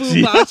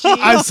Fubachi. Fubachi.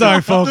 I'm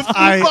sorry, folks. The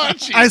I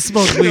Fubachi.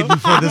 smoked weed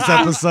before this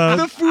episode.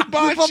 The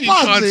Fubachi Fubachi,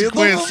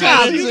 consequences.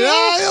 Fubachi.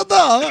 Yeah, you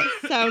know.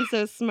 Sounds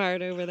so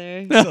smart over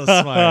there. So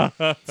smart.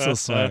 So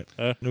smart.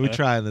 We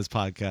try on this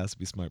podcast to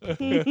be smart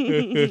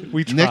people.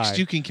 We try. Next,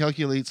 you can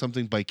calculate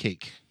something by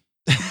cake.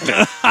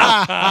 The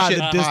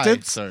Shit,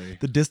 distance. Sorry.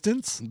 The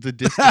distance. The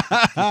distance.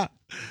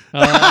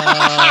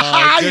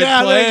 Oh, good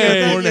Yeah, play.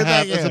 thank you. 4.5.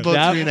 That's about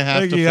That- 3.5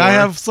 Thank to you. 4. I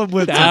have some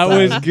wits. That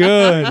was sometimes.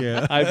 good.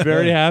 Yeah. I'm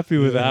very happy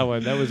with that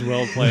one. That was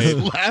well His played.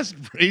 last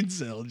brain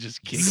cell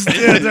just kicked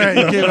Yeah, in. that's right.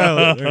 It came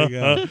out. There you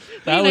go.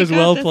 That Wait, was I got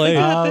well this, I played.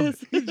 got Um,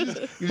 this. You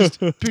just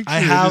picture I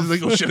it, have-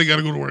 it's like, oh shit, I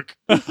gotta go to work.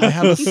 I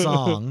have a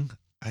song.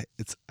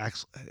 It's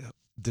actually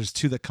there's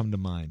two that come to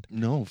mind.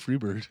 No,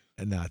 Freebird.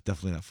 And no,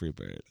 definitely not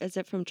Freebird. Is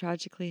it from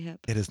Tragically Hip?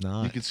 It is You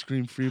not. can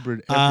scream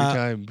Freebird every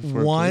time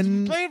before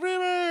one it plays. Play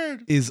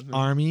Freebird! Is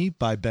Army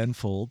by Ben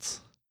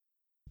Folds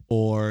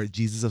or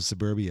Jesus of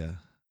Suburbia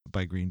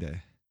by Green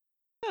Day.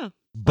 Oh.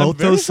 Both I'm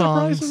very those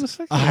surprised songs. in the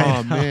second I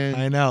Oh, know, man.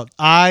 I know.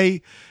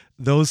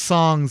 Those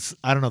songs,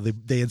 I don't know,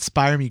 they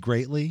inspire me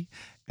greatly.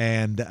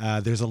 And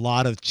there's a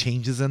lot of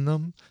changes in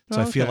them.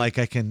 So I feel Okay. like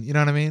I can, you know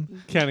what I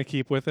mean? Kind of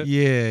keep with it.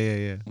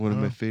 Yeah. One of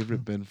my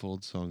favorite Ben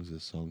Folds songs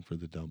is Song for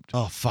the Dumped.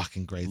 Oh,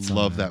 fucking great song.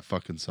 Love man. that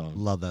fucking song.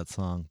 Love that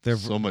song. They're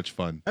So much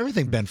fun.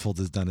 everything Ben Folds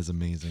has done is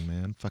amazing,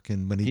 man.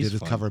 Fucking when he He's did his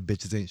fun. cover of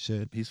Bitches Ain't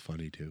Shit. He's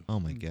funny too. Oh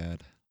my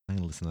god. I'm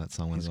gonna listen to that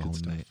song when He's I go good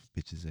home tonight. stuff.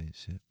 Bitches Ain't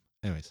Shit.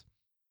 Anyways.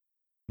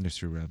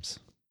 Nursery Rhymes.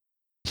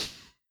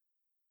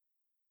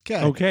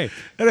 Okay. Okay.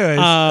 Anyways.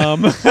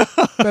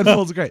 Ben Um,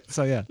 Folds are great.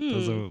 So yeah.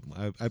 Those are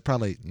I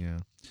probably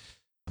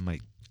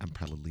I'm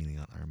probably leaning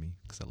on Army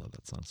because I love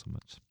that song so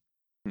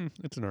much.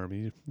 it's an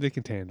army. They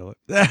can handle it.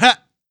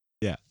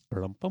 Yeah.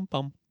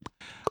 Bum.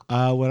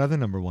 What other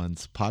number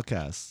ones?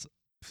 Podcasts.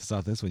 If it's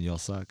not this one, y'all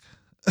suck.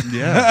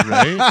 Yeah,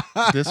 right?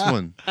 This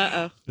one.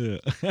 Yeah.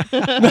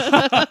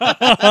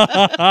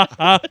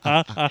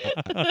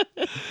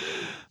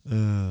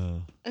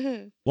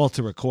 Well,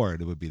 to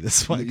record, it would be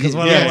this one. Because Yeah,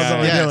 what yeah, else am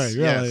I yes,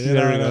 doing? yes. Really?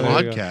 There we go, there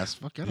we go. Podcast.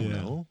 Fuck, I don't Yeah.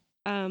 know.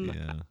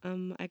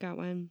 Yeah. I got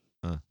one.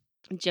 Huh.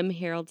 Jim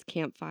Harold's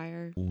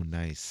Campfire. Oh,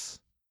 nice.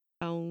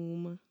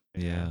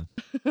 Yeah.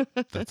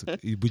 That's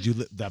would you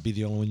that be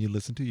the only one you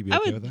listen to? You'd be I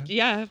okay would, with that?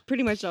 yeah,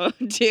 pretty much I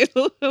would do.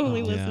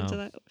 Only Oh, listen yeah. to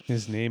that.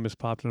 His name has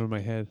popped into my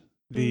head.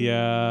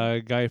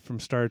 The guy from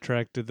Star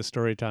Trek did the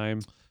story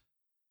time.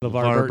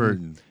 LeVar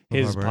Burton.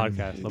 His LeVar Burton.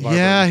 podcast. LeVar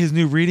Yeah, Burton. his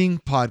new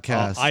reading Oh,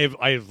 podcast.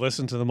 I've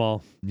listened to them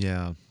all.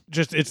 Yeah.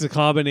 Just it's a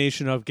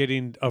combination of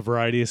getting a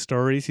variety of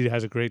stories. He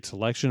has a great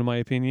selection, in my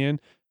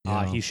opinion.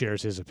 Yeah. He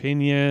shares his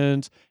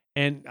opinions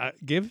and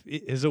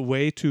is a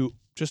way to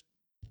just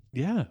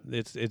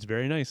it's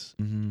very nice.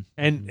 Mm-hmm.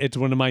 And it's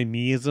one of my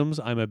meisms.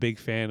 I'm a big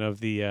fan of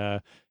the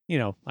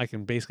I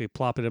can basically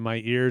plop it in my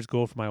ears,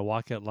 go for my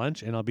walk at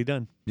lunch, and I'll be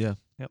done.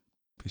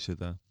 Appreciate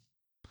that.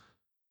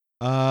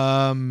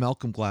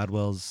 Malcolm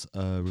Gladwell's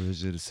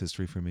revisionist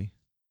history for me.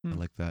 I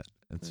like that.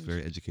 It's Nice.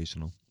 very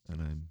educational,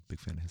 and I'm a big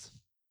fan of his.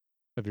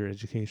 Of your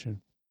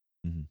education.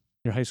 Mhm.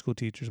 Your high school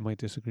teachers might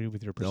disagree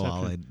with your Oh,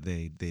 well, perception.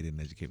 they didn't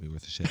educate me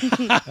worth a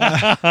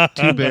shit.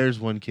 2 bears,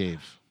 1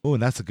 cave. Oh,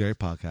 and that's a great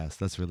podcast.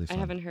 That's really fun. I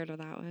haven't heard of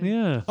that one.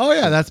 Yeah. Oh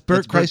yeah, that's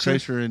Bert That's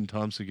Kreischer. and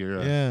Tom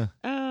Segura. Yeah,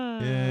 Oh.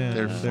 yeah,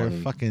 They're they're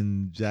funny.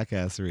 fucking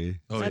jackassery.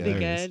 Oh, That'd yeah. be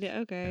Hilarious. good. Yeah,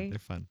 Okay. they're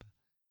fun.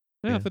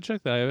 I have to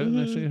check that. I haven't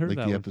Mhm. actually heard Like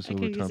that the one. I episode could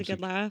where use a good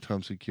laugh.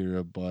 Tom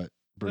Segura bought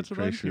Bert That's what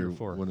I'm here Kreischer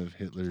for. one of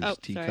Hitler's Oh, sorry.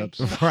 teacups.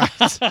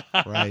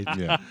 Right.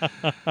 Yeah.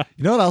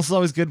 You know what else is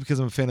always good because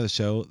I'm a fan of the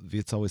show? The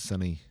It's Always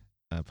Sunny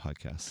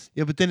podcast.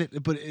 Yeah, but then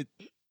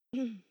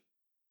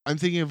I'm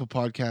thinking of a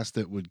podcast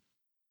that would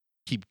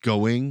keep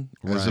going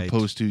as Right.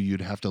 opposed to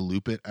you'd have to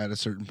loop it at a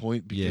certain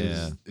point because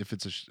Yeah. if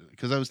it's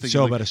because I was thinking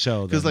Show like, about a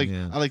show. because then, like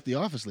yeah. I like the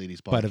Office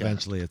Ladies podcast, But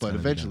eventually it's gonna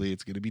be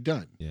it's going to be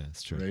done, Yeah,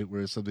 it's true. right?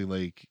 Whereas something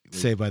like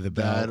Saved by the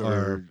that Bell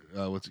or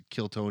what's it,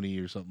 Kill Tony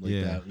or something like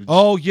yeah. that. would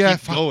Oh just yeah.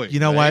 keep going, You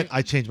know right? what?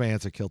 I changed my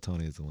answer. Kill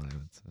Tony is the one I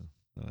went to.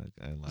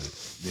 I lied.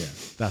 Yeah.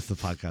 That's the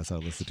podcast I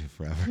would listen to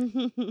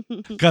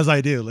forever because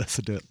I do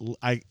listen to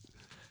it.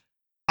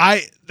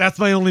 I that's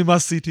my only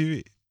must see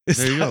TV. It's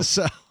There you that go.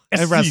 show.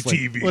 And wrestling.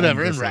 SCTV.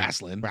 Whatever, and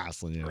Wrestling. wrestling.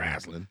 Wrestling, yeah.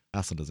 Wrestling.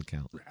 Wrestling doesn't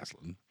count.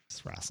 Wrestling.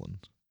 It's wrestling.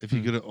 If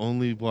you could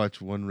only watch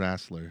one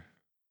wrestler,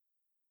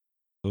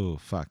 Oh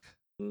fuck.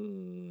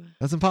 Ooh.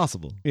 That's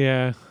impossible.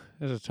 Yeah,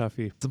 that's a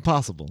toughie. It's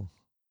impossible.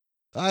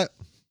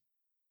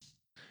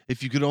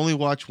 if you could only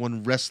watch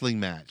one wrestling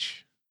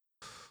match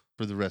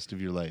for the rest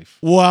of your life,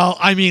 Well,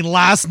 I mean,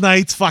 last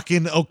night's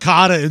fucking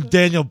Okada and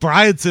Daniel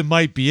Bryanson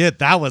might be it.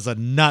 That was a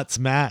nuts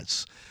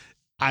match.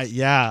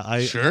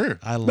 sure.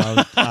 I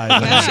love.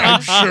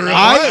 I'm sure it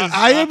I was.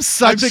 am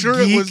such I'm a sure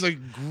geek. it was a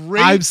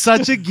great. I'm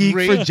such a geek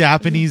for great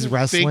Japanese fake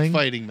wrestling.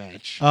 fighting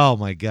match. Oh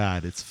my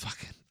god, it's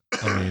fucking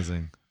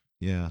amazing.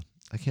 Yeah,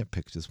 I can't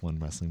pick just one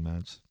wrestling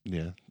match.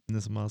 Yeah,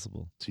 It's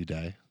impossible. so you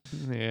die.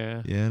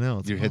 Yeah. Yeah, no,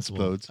 it's Your head impossible.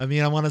 explodes. I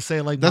mean, I want to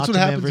say like That's what Macho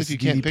Man happens if versus you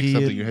can't pick DDP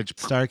something. and Your head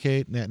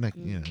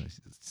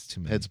Starcade. It's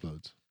too many. head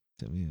explodes.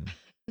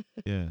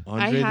 Yeah.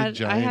 Andre the I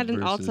Giant had an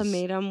versus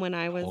ultimatum when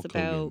I was Hulk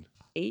about Hogan.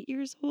 8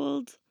 years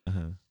old, Uh-huh.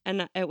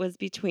 and it was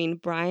between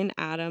Brian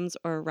Adams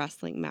or a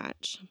wrestling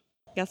match.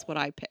 Guess what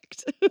I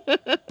picked?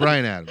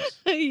 Brian Adams.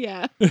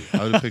 Yeah.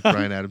 I would have picked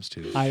Brian Adams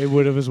too. I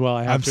would have as well.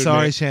 I have I'm to sorry,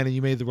 admit. Shannon.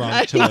 You made the wrong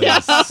I choice.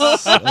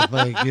 know.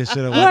 Like you should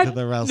have What? went to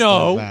the wrestling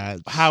No.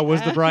 match. How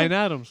was the Brian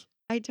Adams?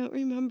 I don't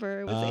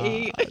remember. It was Ah.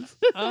 8.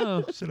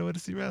 Oh. Should have went to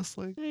see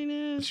wrestling. I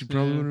know. She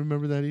probably wouldn't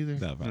remember that either.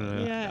 No,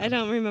 probably Yeah, not. I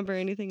don't remember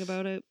anything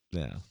about it.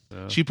 Yeah.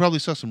 No. She probably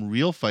saw some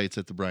real fights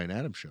at the Brian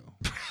Adams show.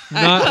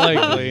 Not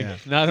likely. Yeah.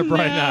 Not a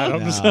Brian No.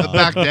 Adams. No.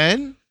 Back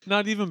then,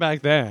 Not even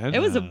back then. It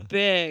was a Yeah.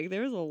 big.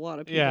 There was a lot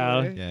of people.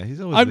 Yeah. there. Yeah, he's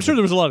always. I'm been sure a-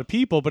 there was a lot of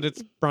people, but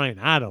it's Brian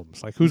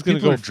Adams. Like, who's going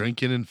to people go are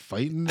drinking and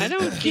fighting. I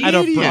don't at a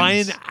Canadians.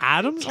 Brian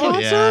Adams Oh,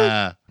 concert?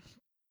 yeah.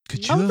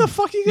 Could How the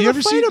fuck are you You going ever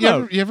to fight seen?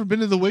 about? You ever been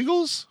to the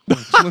Wiggles?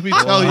 Let me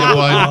tell you,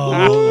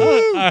 bud.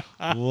 Whoa.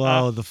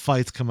 Whoa, the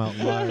fights come out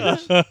large.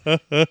 I'm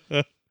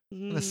gonna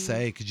Mm.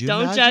 say, could you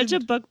Don't imagine, judge a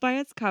book by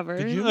its cover.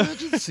 Could you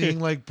imagine seeing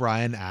like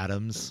Brian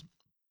Adams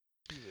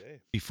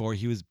before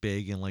he was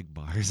big in like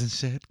bars and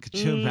shit? Could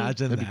you Mm.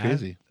 imagine That'd be that?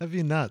 crazy. That'd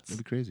be nuts.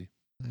 That'd be crazy.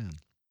 Man,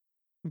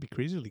 It'd be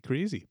crazily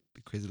crazy.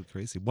 be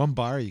crazy. One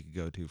bar you could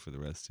go to for the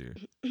rest of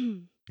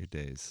your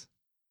days.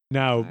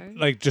 Now, Bar?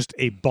 like just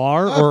a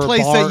bar or A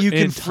place a bar that you can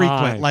in frequent,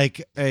 time?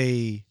 like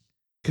a.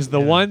 Because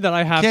the yeah. one that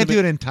I have Can't to do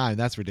it in time.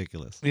 That's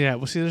ridiculous. Yeah,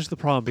 well, see, there's the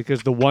problem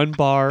because the one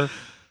bar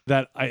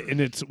that and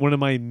it's one of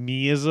my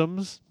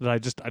meisms that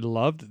I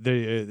loved.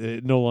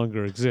 It no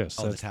longer exists.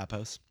 Oh, the That's- tap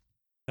house.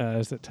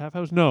 Is it Tap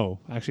House? No,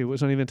 actually, it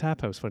wasn't even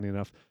Tap House. Funny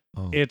enough,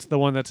 Oh, it's the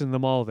one that's in the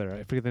mall there.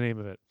 I forget the name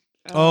of it.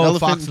 oh Elephant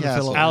Fox and and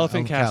Castle. Fiddle.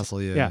 Elephant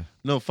Castle. Yeah. Yeah.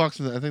 No,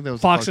 Fox. I think that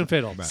was Fox and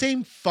Fiddle. Right.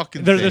 Same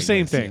fucking. They're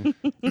thing. the same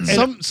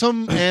thing.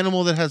 Some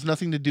animal that has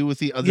nothing to do with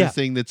the other Yeah.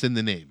 thing that's in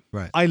the name.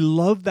 Right. I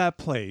love that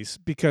place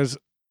because,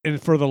 and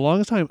for the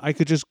longest time, I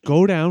could just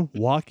go down,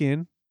 walk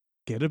in,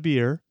 get a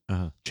beer,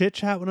 Uh-huh. chit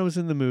chat when I was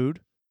in the mood,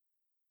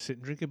 sit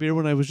and drink a beer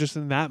when I was just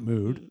in that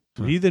mood.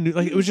 Huh. Read the news.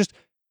 Like it was just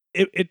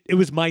it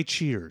was my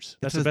Cheers.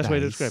 That's the best way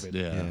to describe it.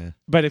 Yeah.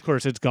 But of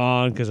course, it's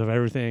gone because of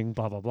everything.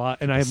 Blah blah blah.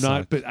 And I have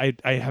not. But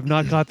I have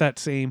not got that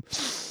same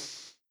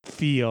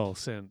feel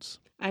since.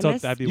 So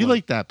that'd be You one.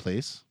 like that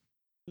place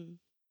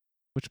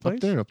Which place? up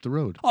there, up the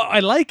road? Oh, I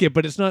like it,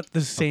 but it's not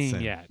the same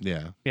same. yet.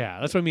 Yeah. Yeah,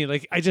 that's what I mean.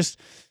 Like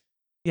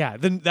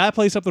then that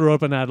place up the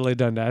road on Adelaide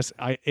Dundas,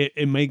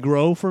 it may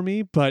grow for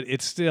me, but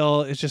it's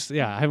just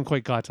I haven't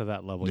quite got to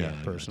that level Yeah, yet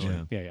I personally.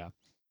 gotcha. Yeah.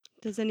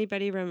 Does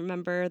anybody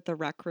remember the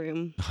rec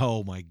room?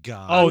 Oh my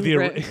god. Oh, in the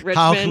Richmond?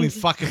 how can we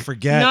fucking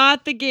forget?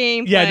 Not the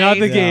game. Yeah, not the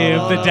place. game.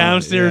 No. The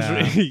downstairs.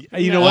 Yeah.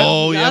 You know No. what?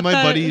 Oh yeah, Not my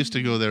that- buddy used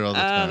to go there all the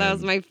time. Oh, that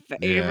was my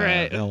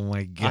favorite. Oh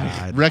my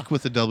god. Wreck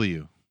with a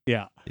W.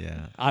 Yeah.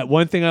 Yeah.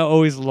 One thing I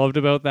always loved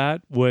about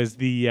that was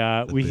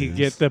the we could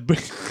get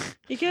booze. the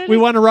You get we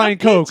want a Ryan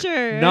Coke,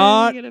 picture.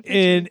 not You get a picture.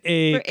 in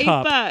a For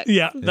cup. $8.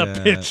 Yeah, the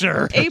Yeah.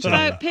 picture.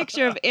 $8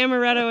 picture of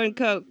amaretto and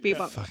Coke,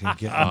 people. Fucking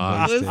get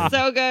It was wasted.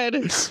 so good.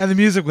 And the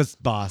music was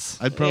boss.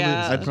 I'd probably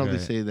Yeah. I'd probably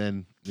Great. say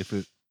then if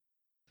it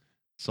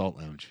Salt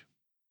Lounge.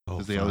 Oh,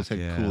 'Cause they always fuck,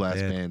 had yeah. cool-ass They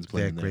had- bands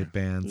They had playing great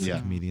there. bands, Yeah.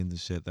 and comedians and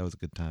shit. That was a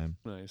good time.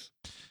 Nice.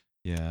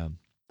 Yeah.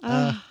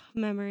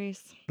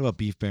 Memories. What about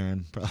Beef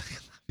Baron? Probably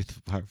be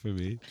the part for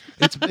me.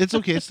 It's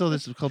okay. It's still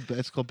it's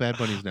called Bad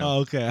Bunnies now. Oh,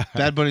 okay.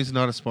 Bad Bunny's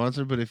not a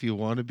sponsor, but if you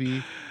want to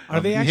be, Are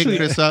they you actually-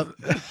 hit Chris up?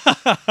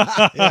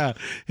 Yeah.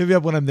 Hit me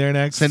up when I'm there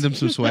next. Send him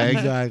some swag.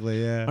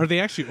 Exactly. Yeah. Are they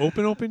actually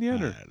open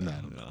yet? Or? I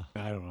don't know.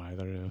 I don't know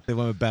either. They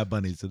went with Bad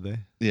Bunnies, did they?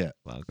 Yeah,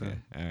 Well, okay.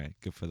 All right.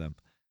 Good for them.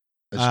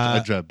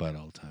 I drive by it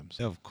all the time.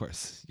 So. Of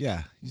course.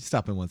 Yeah. You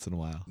stop in once in a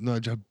while. No, I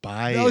drive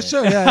by Oh, it.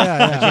 sure.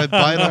 Yeah. I drive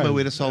by it on my Right.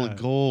 way to Solid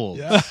Gold.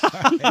 Yeah.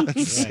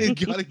 That's it.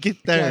 You gotta get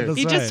there. That's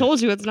He right. just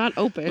told you it's not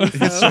open. So.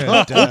 That's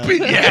right. Open,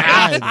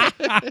 yeah.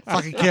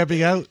 Fucking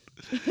camping out.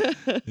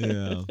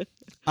 Yeah.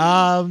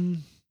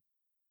 I'm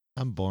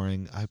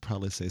boring. I'd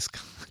probably say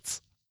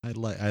Scott's. I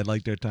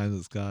like their times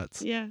at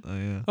Scott's. Yeah. Oh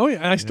yeah. Oh yeah,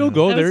 and I still Yeah.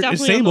 go That was there.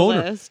 definitely Same on the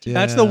owner. list.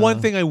 That's the one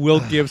Yeah. thing I will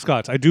give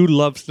Scott's. I do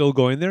love still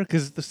going there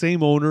because it's the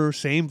same owner,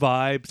 same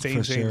vibe,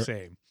 For sure.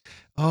 same.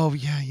 Oh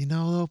yeah,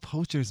 though,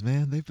 poachers,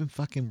 man, they've been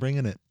fucking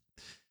bringing it.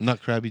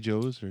 Not Krabby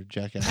Joe's or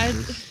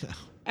Jackass.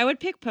 I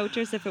would pick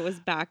Poachers if it was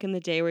back in the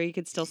day where you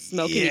could still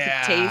smoke Yeah. and you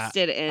could taste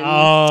it and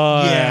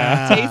Oh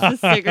Yeah. taste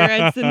the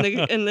cigarettes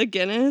in the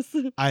Guinness.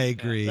 I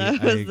agree. That I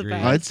was the agree.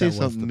 best. I'd say That was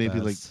something the maybe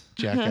like best.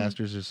 Jack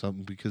Astor's or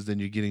something because then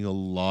you're getting a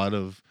lot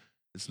of.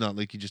 It's not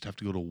like you just have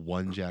to go to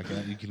one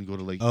Jackass. You can go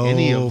to like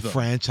any of them,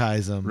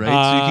 franchise them. right?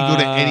 So you can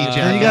go to any And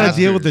Jack. And you got to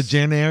deal with the Astor's.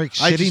 generic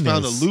shittiness. I just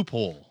found a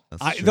loophole.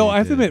 That's true, Though you I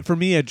have to did. admit, for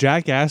me, a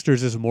Jack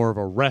Astor's is more of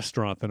a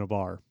restaurant than a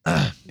bar.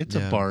 It's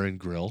Yeah. a bar and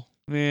grill.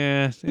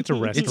 Yeah, it's a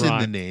restaurant. It's in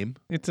the name.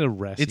 It's a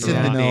restaurant. It's in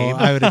Yeah, the no, name.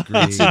 I would agree.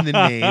 It's in the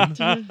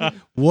name.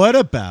 What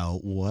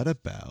about?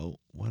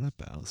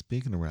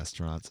 Speaking of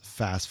restaurants,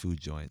 fast food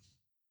joint.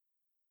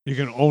 You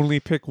can only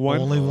pick one.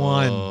 Only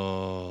one.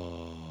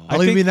 Oh.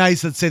 I'll even be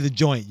nice and say the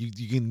joint.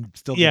 You can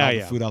still get Yeah, all the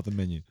yeah. food off the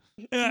menu.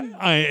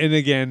 And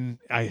again,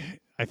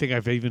 I think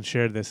I've even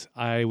shared this.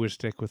 I would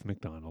stick with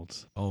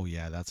McDonald's. Oh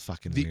yeah, that's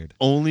fucking The weird.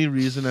 only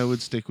reason I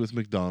would stick with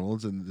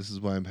McDonald's, and this is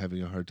why I'm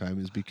having a hard time,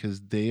 is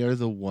because they are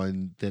the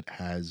one that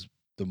has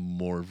the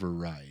more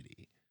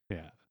variety.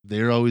 Yeah.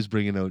 They're always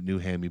bringing out new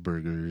hammy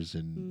burgers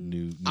and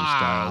new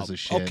styles of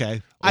shit.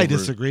 Okay, I over-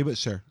 disagree, but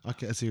sure.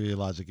 Okay, I see where your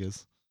logic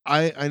is.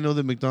 I know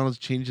that McDonald's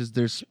changes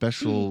their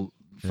special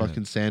Yeah.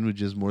 fucking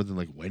sandwiches more than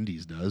like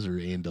Wendy's does or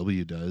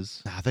A&W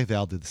does. Nah, I think they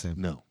all do the same.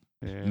 No,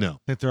 Yeah. no, I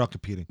think they're all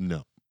competing.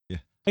 no.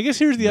 I guess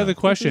here's the No. other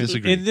question.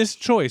 Disagree. In this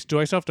choice, do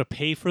I still have to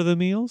pay for the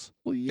meals?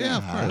 Well, Yeah,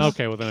 of course.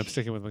 Okay, well then I'm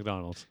sticking with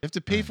McDonald's. You have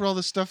to pay for all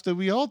the stuff that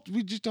we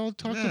just all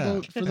talked Yeah.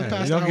 about for the Yeah,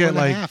 past you don't hour get, and a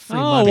like, half. free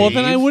Oh, money. well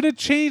then I would have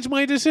changed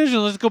my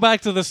decision. Let's go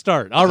back to the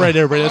start. All right,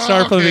 everybody, let's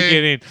start from the Okay.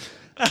 beginning.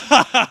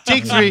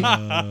 Take three.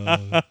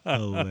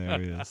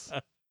 Hilarious.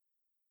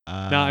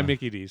 No, I'm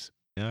Mickey D's.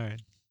 All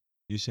right.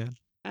 You, Shan?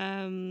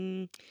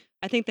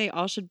 I think they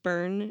all should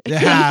burn.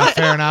 Yeah,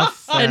 fair enough.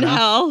 Fair in enough.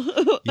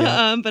 hell.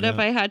 Yeah, But if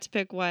yeah. I had to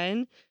pick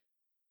one,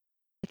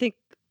 I think,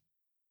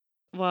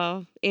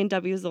 well,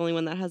 A&W is the only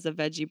one that has a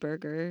veggie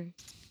burger.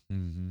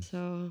 Mm-hmm.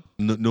 So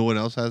No one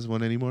else has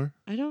one anymore?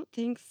 I don't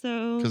think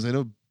so. Because I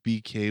know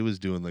BK was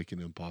doing like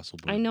an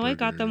Impossible I know I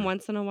got them burger,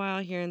 once in a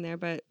while here and there,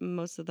 but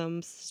most of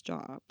them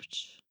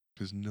stopped.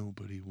 because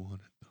nobody wanted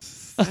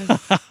them.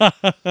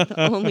 The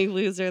only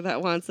loser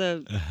that wants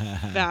a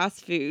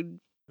fast food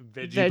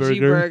veggie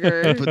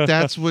burger. But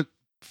that's what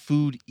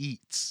food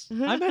eats.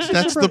 I'm actually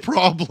That's the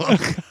problem.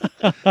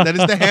 That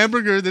is the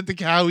hamburger that the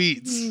cow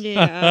eats.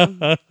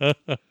 yeah.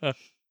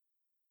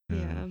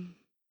 Yeah.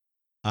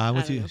 I'm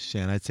with I don't you, know.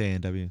 Shan. I'd say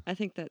A&W. I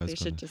think that I was they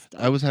should gonna- just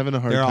I was having a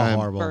hard They're all time.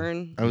 horrible.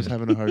 burn. I was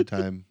having a hard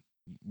time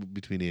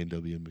between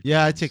A&W and McDonald's.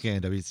 Yeah, I take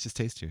A&W. It's just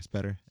tastier. It's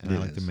better, and I It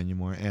like the is. menu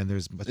more. And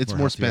there's much It's more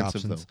more healthier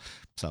expensive, options.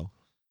 So,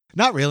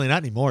 not really, not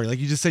anymore. Like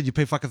you just said, you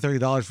pay fucking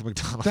 $30 for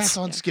McDonald's. That's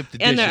on Yeah. Skip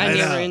the And Dishes. their I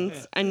onion know.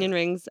 rings. Onion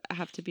rings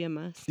have to be a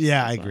must.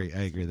 Yeah, I as well. agree.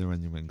 I agree. Their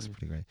onion rings are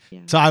pretty great.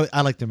 Yeah. So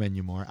I like the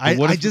menu more. But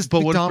what I if- just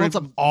but what if McDonald's.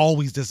 Mc- I'm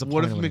always disappointed.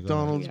 What if when I go there.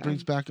 McDonald's Yeah.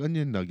 brings back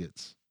onion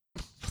nuggets?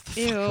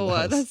 Ew,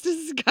 was. that's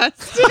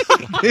disgusting.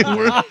 They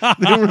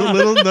were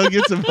little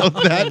nuggets about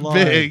that Lord.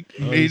 big,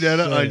 Oh, made out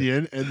of shit.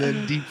 onion, and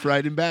then deep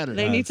fried and battered.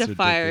 They need to That's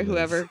fire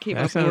ridiculous. whoever came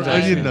That up sounds with Or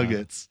that. onion Yeah.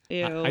 nuggets.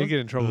 Ew. I get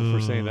in trouble for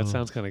saying that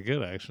sounds kind of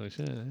good, actually.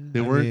 Shit. They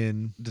I weren't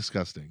mean,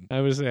 disgusting. I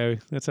was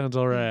that sounds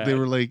all right. They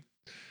were like,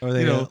 are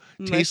they? you know,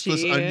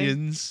 tasteless Mushy.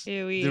 onions.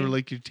 Ewy. They were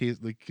like your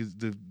taste, like 'cause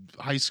the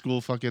high school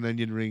fucking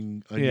onion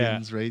ring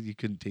onions, right? You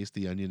couldn't taste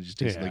the onion; it just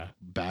tasted Yeah. like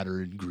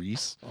batter and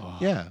grease. Oh,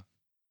 Yeah,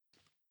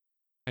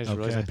 I just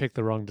realized I Okay. picked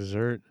the wrong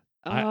dessert.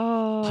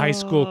 Oh, high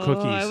school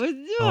cookies. I was,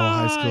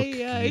 high school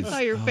yeah, I cookies. saw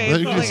your Oh. I face.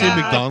 thought you I could was say like,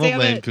 McDonald damn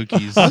Land it.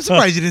 cookies. I'm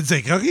surprised you didn't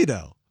say cookie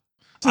dough.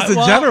 Just in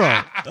Well,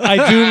 general.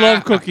 I do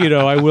love cookie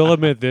dough. I will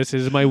admit this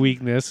is my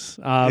weakness.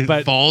 It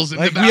But falls in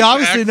Like, the we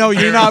obviously backpack, know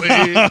you're not.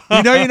 apparently.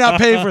 We know you're not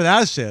paying for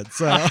that shit.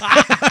 So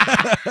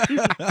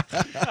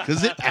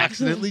Because it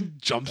accidentally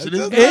jumps in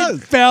his It it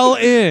does. fell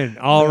in.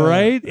 All Yeah,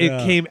 right, it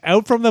yeah. came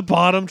out from the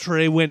bottom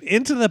tray, went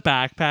into the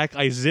backpack.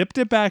 I zipped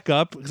it back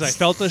up because I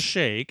felt a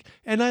shake,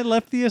 and I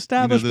left the You know,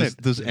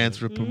 establishment. those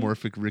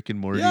anthropomorphic Rick and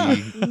Morty Yeah.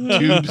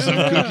 tubes of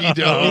cookie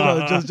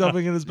dough. just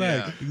jumping in his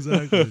bag.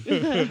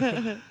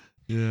 Exactly.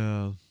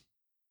 Yeah.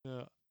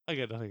 Yeah, I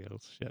got nothing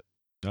else. Shit.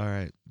 All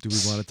right. Do we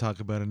want to talk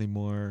about any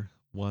more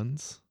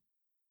ones?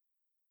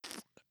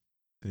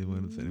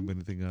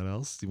 Anything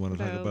else? Do you want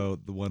to talk No.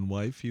 about the one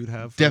wife you'd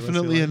have? For the rest of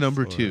your Definitely a life,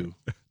 number or- 2.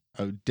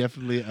 I would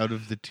definitely, out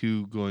of the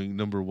two going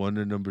number 1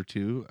 or number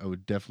 2, I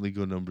would definitely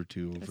go number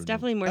 2 over It's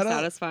definitely more I don't-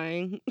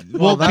 satisfying.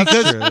 Well, that's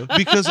because true.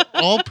 because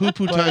all poo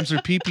poo times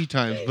are pee pee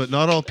times, but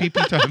not all pee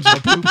pee times are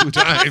poo poo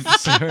times.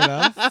 Fair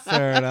enough.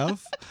 Fair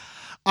enough.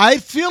 I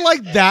feel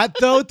like that,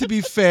 though, to be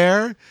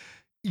fair,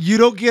 you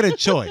don't get a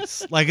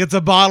choice. Like, it's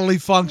a bodily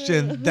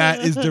function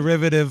that is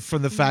derivative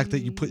from the fact that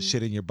you put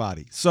shit in your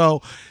body.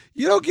 So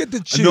you don't get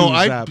to choose. No,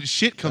 that.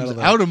 shit comes don't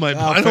know. out of my Oh,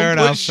 body. I fair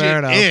don't enough. put shit Fair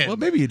enough. in. Well,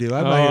 maybe you do.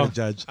 I'm not here to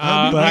judge. but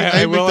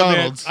I I will admit,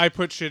 McDonald's. I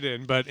put shit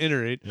in, but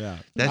iterate. Yeah.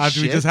 That's After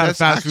we shit? just had a That's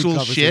fast food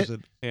actual shit?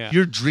 conversation. Yeah,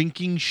 You're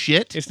drinking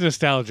shit. it's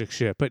nostalgic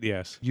shit, but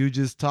yes. You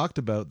just talked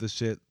about the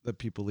shit that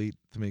people eat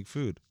to make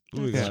food.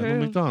 Ooh, That's Yeah, true.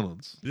 but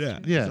McDonald's. Yeah.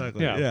 Yeah.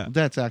 Exactly. Yeah. Yeah.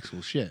 That's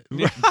actual shit.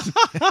 Shit From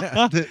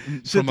a that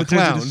turns into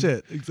clown.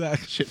 shit.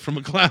 Exactly. Shit from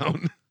a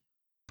clown.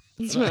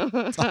 It's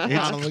It's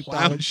McDonald's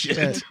clown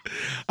shit.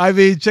 I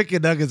mean,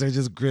 chicken nuggets are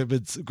just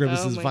grimaces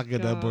Oh my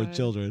fucking unborn God.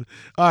 children.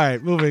 All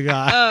right, moving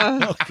on.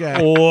 Uh, Okay.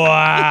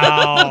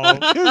 Wow.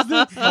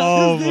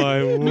 Oh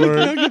my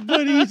word. Nugget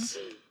buddies.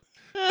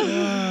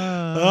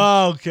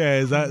 Okay,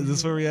 is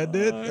this where we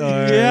ended?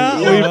 Yeah,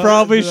 we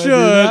probably Did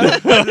I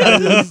do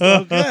that?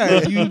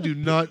 Okay. You do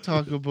not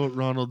talk about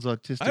Ronald's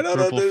autistic I don't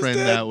purple friend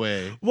understand. that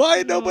way.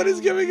 Why nobody's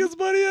giving us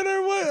money on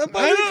our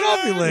buy me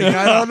coffee link?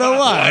 I don't know why.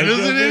 Why I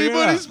doesn't can't figure it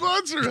anybody out.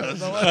 sponsor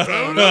us? I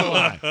don't know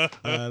why.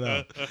 I don't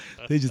know.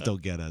 They just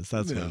don't get us.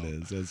 That's what No. it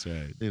is. That's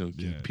right. They don't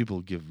give Yeah. people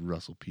give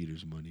Russell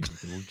Peters money, but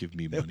they won't give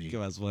me They money.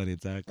 give us money.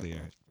 Exactly. All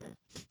right.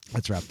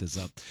 Let's wrap this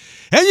up.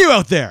 And you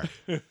out there,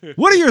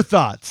 what are your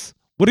thoughts?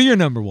 What are your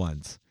number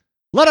ones?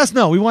 Let us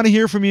know. We want to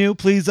hear from you.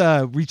 Please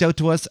reach out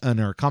to us in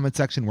our comment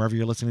section wherever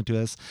you're listening to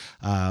us.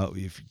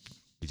 If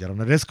reach out on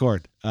our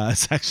Discord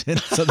section,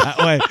 so that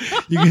way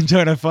you can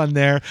join our fun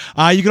there.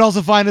 You can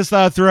also find us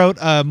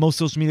throughout most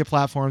social media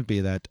platforms, be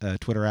that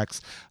Twitter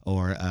X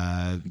or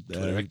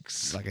Twitter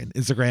X. like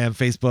Instagram,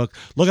 Facebook.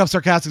 Look up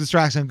Sarcastic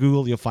Distraction on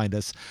Google. You'll find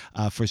us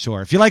for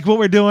sure. If you like what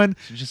we're doing,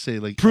 You just say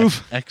like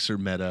Proof. X or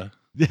meta.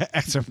 yeah,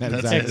 X or That's,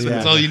 exactly, it. yeah.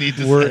 That's all you need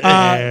to We're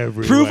say.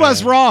 everywhere. Prove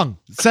us wrong.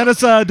 Send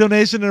us a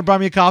donation and buy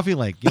me a coffee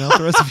link. You know,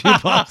 throw us a few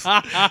bucks. So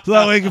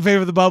that way we can pay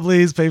for the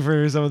bubblies, pay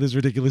for some of this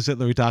ridiculous shit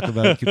that we talk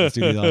about, keep the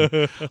studio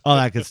on, all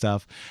that good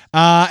stuff.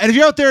 And if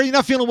you're out there, you're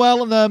not feeling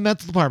well in the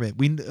mental department,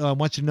 we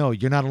want you to know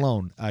you're not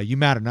alone. You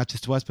matter, not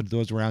just to us, but to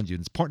those around you.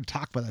 And it's important to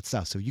talk about that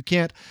stuff. So you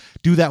can't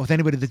do that with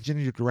anybody that's in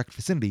your direct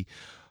vicinity.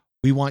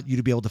 We want you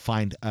to be able to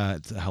find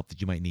the help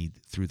that you might need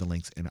through the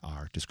links in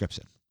our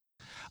description.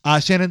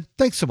 Shannon,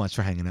 thanks so much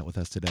for hanging out with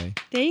us today.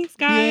 Thanks,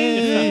 guys.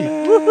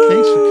 Yay.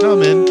 Thanks for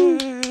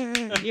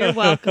coming. You're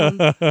welcome.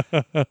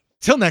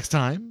 Till next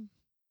time,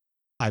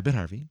 I've been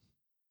Harvey.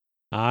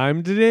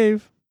 I'm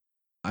Dave.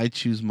 I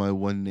choose my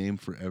one name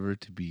forever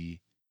to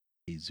be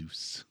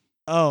Jesus.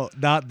 Oh,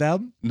 not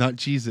them? Not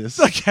Jesus.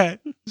 Okay.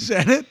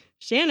 Shannon?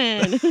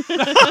 Shannon.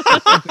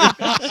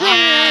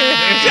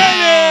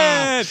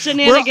 Shannon!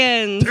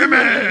 Shenanigans.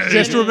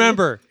 Just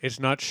remember, it's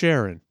not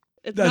Sharon.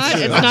 It's That's not.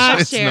 true. It's not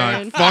It's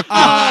Sharon. not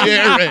fucking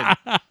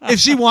Sharon. If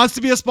she wants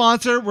to be a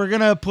sponsor, we're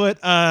gonna put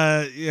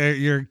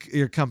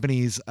your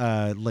company's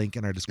link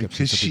in our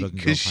description Because so people can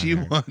go because she find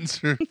her. wants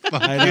her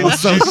I know,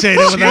 fucking associated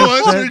with she that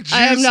wants her shit. juice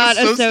I am not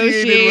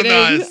associated with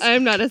associating. us. I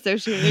am not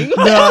associating.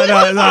 No,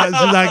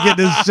 she's not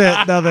getting this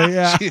shit. Nothing.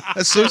 Yeah.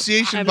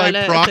 Association I'm by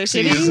not proxy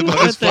is associating about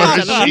as with the far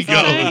as she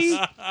gentleman's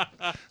goes. society.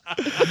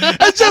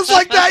 And just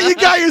like that, you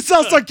got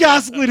yourself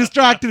sarcastically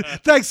distracted.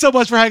 Thanks so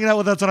much for hanging out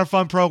with us on our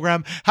fun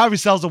program. Have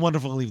yourselves a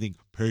wonderful evening.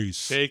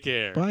 Peace. Take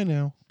care. Bye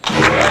now.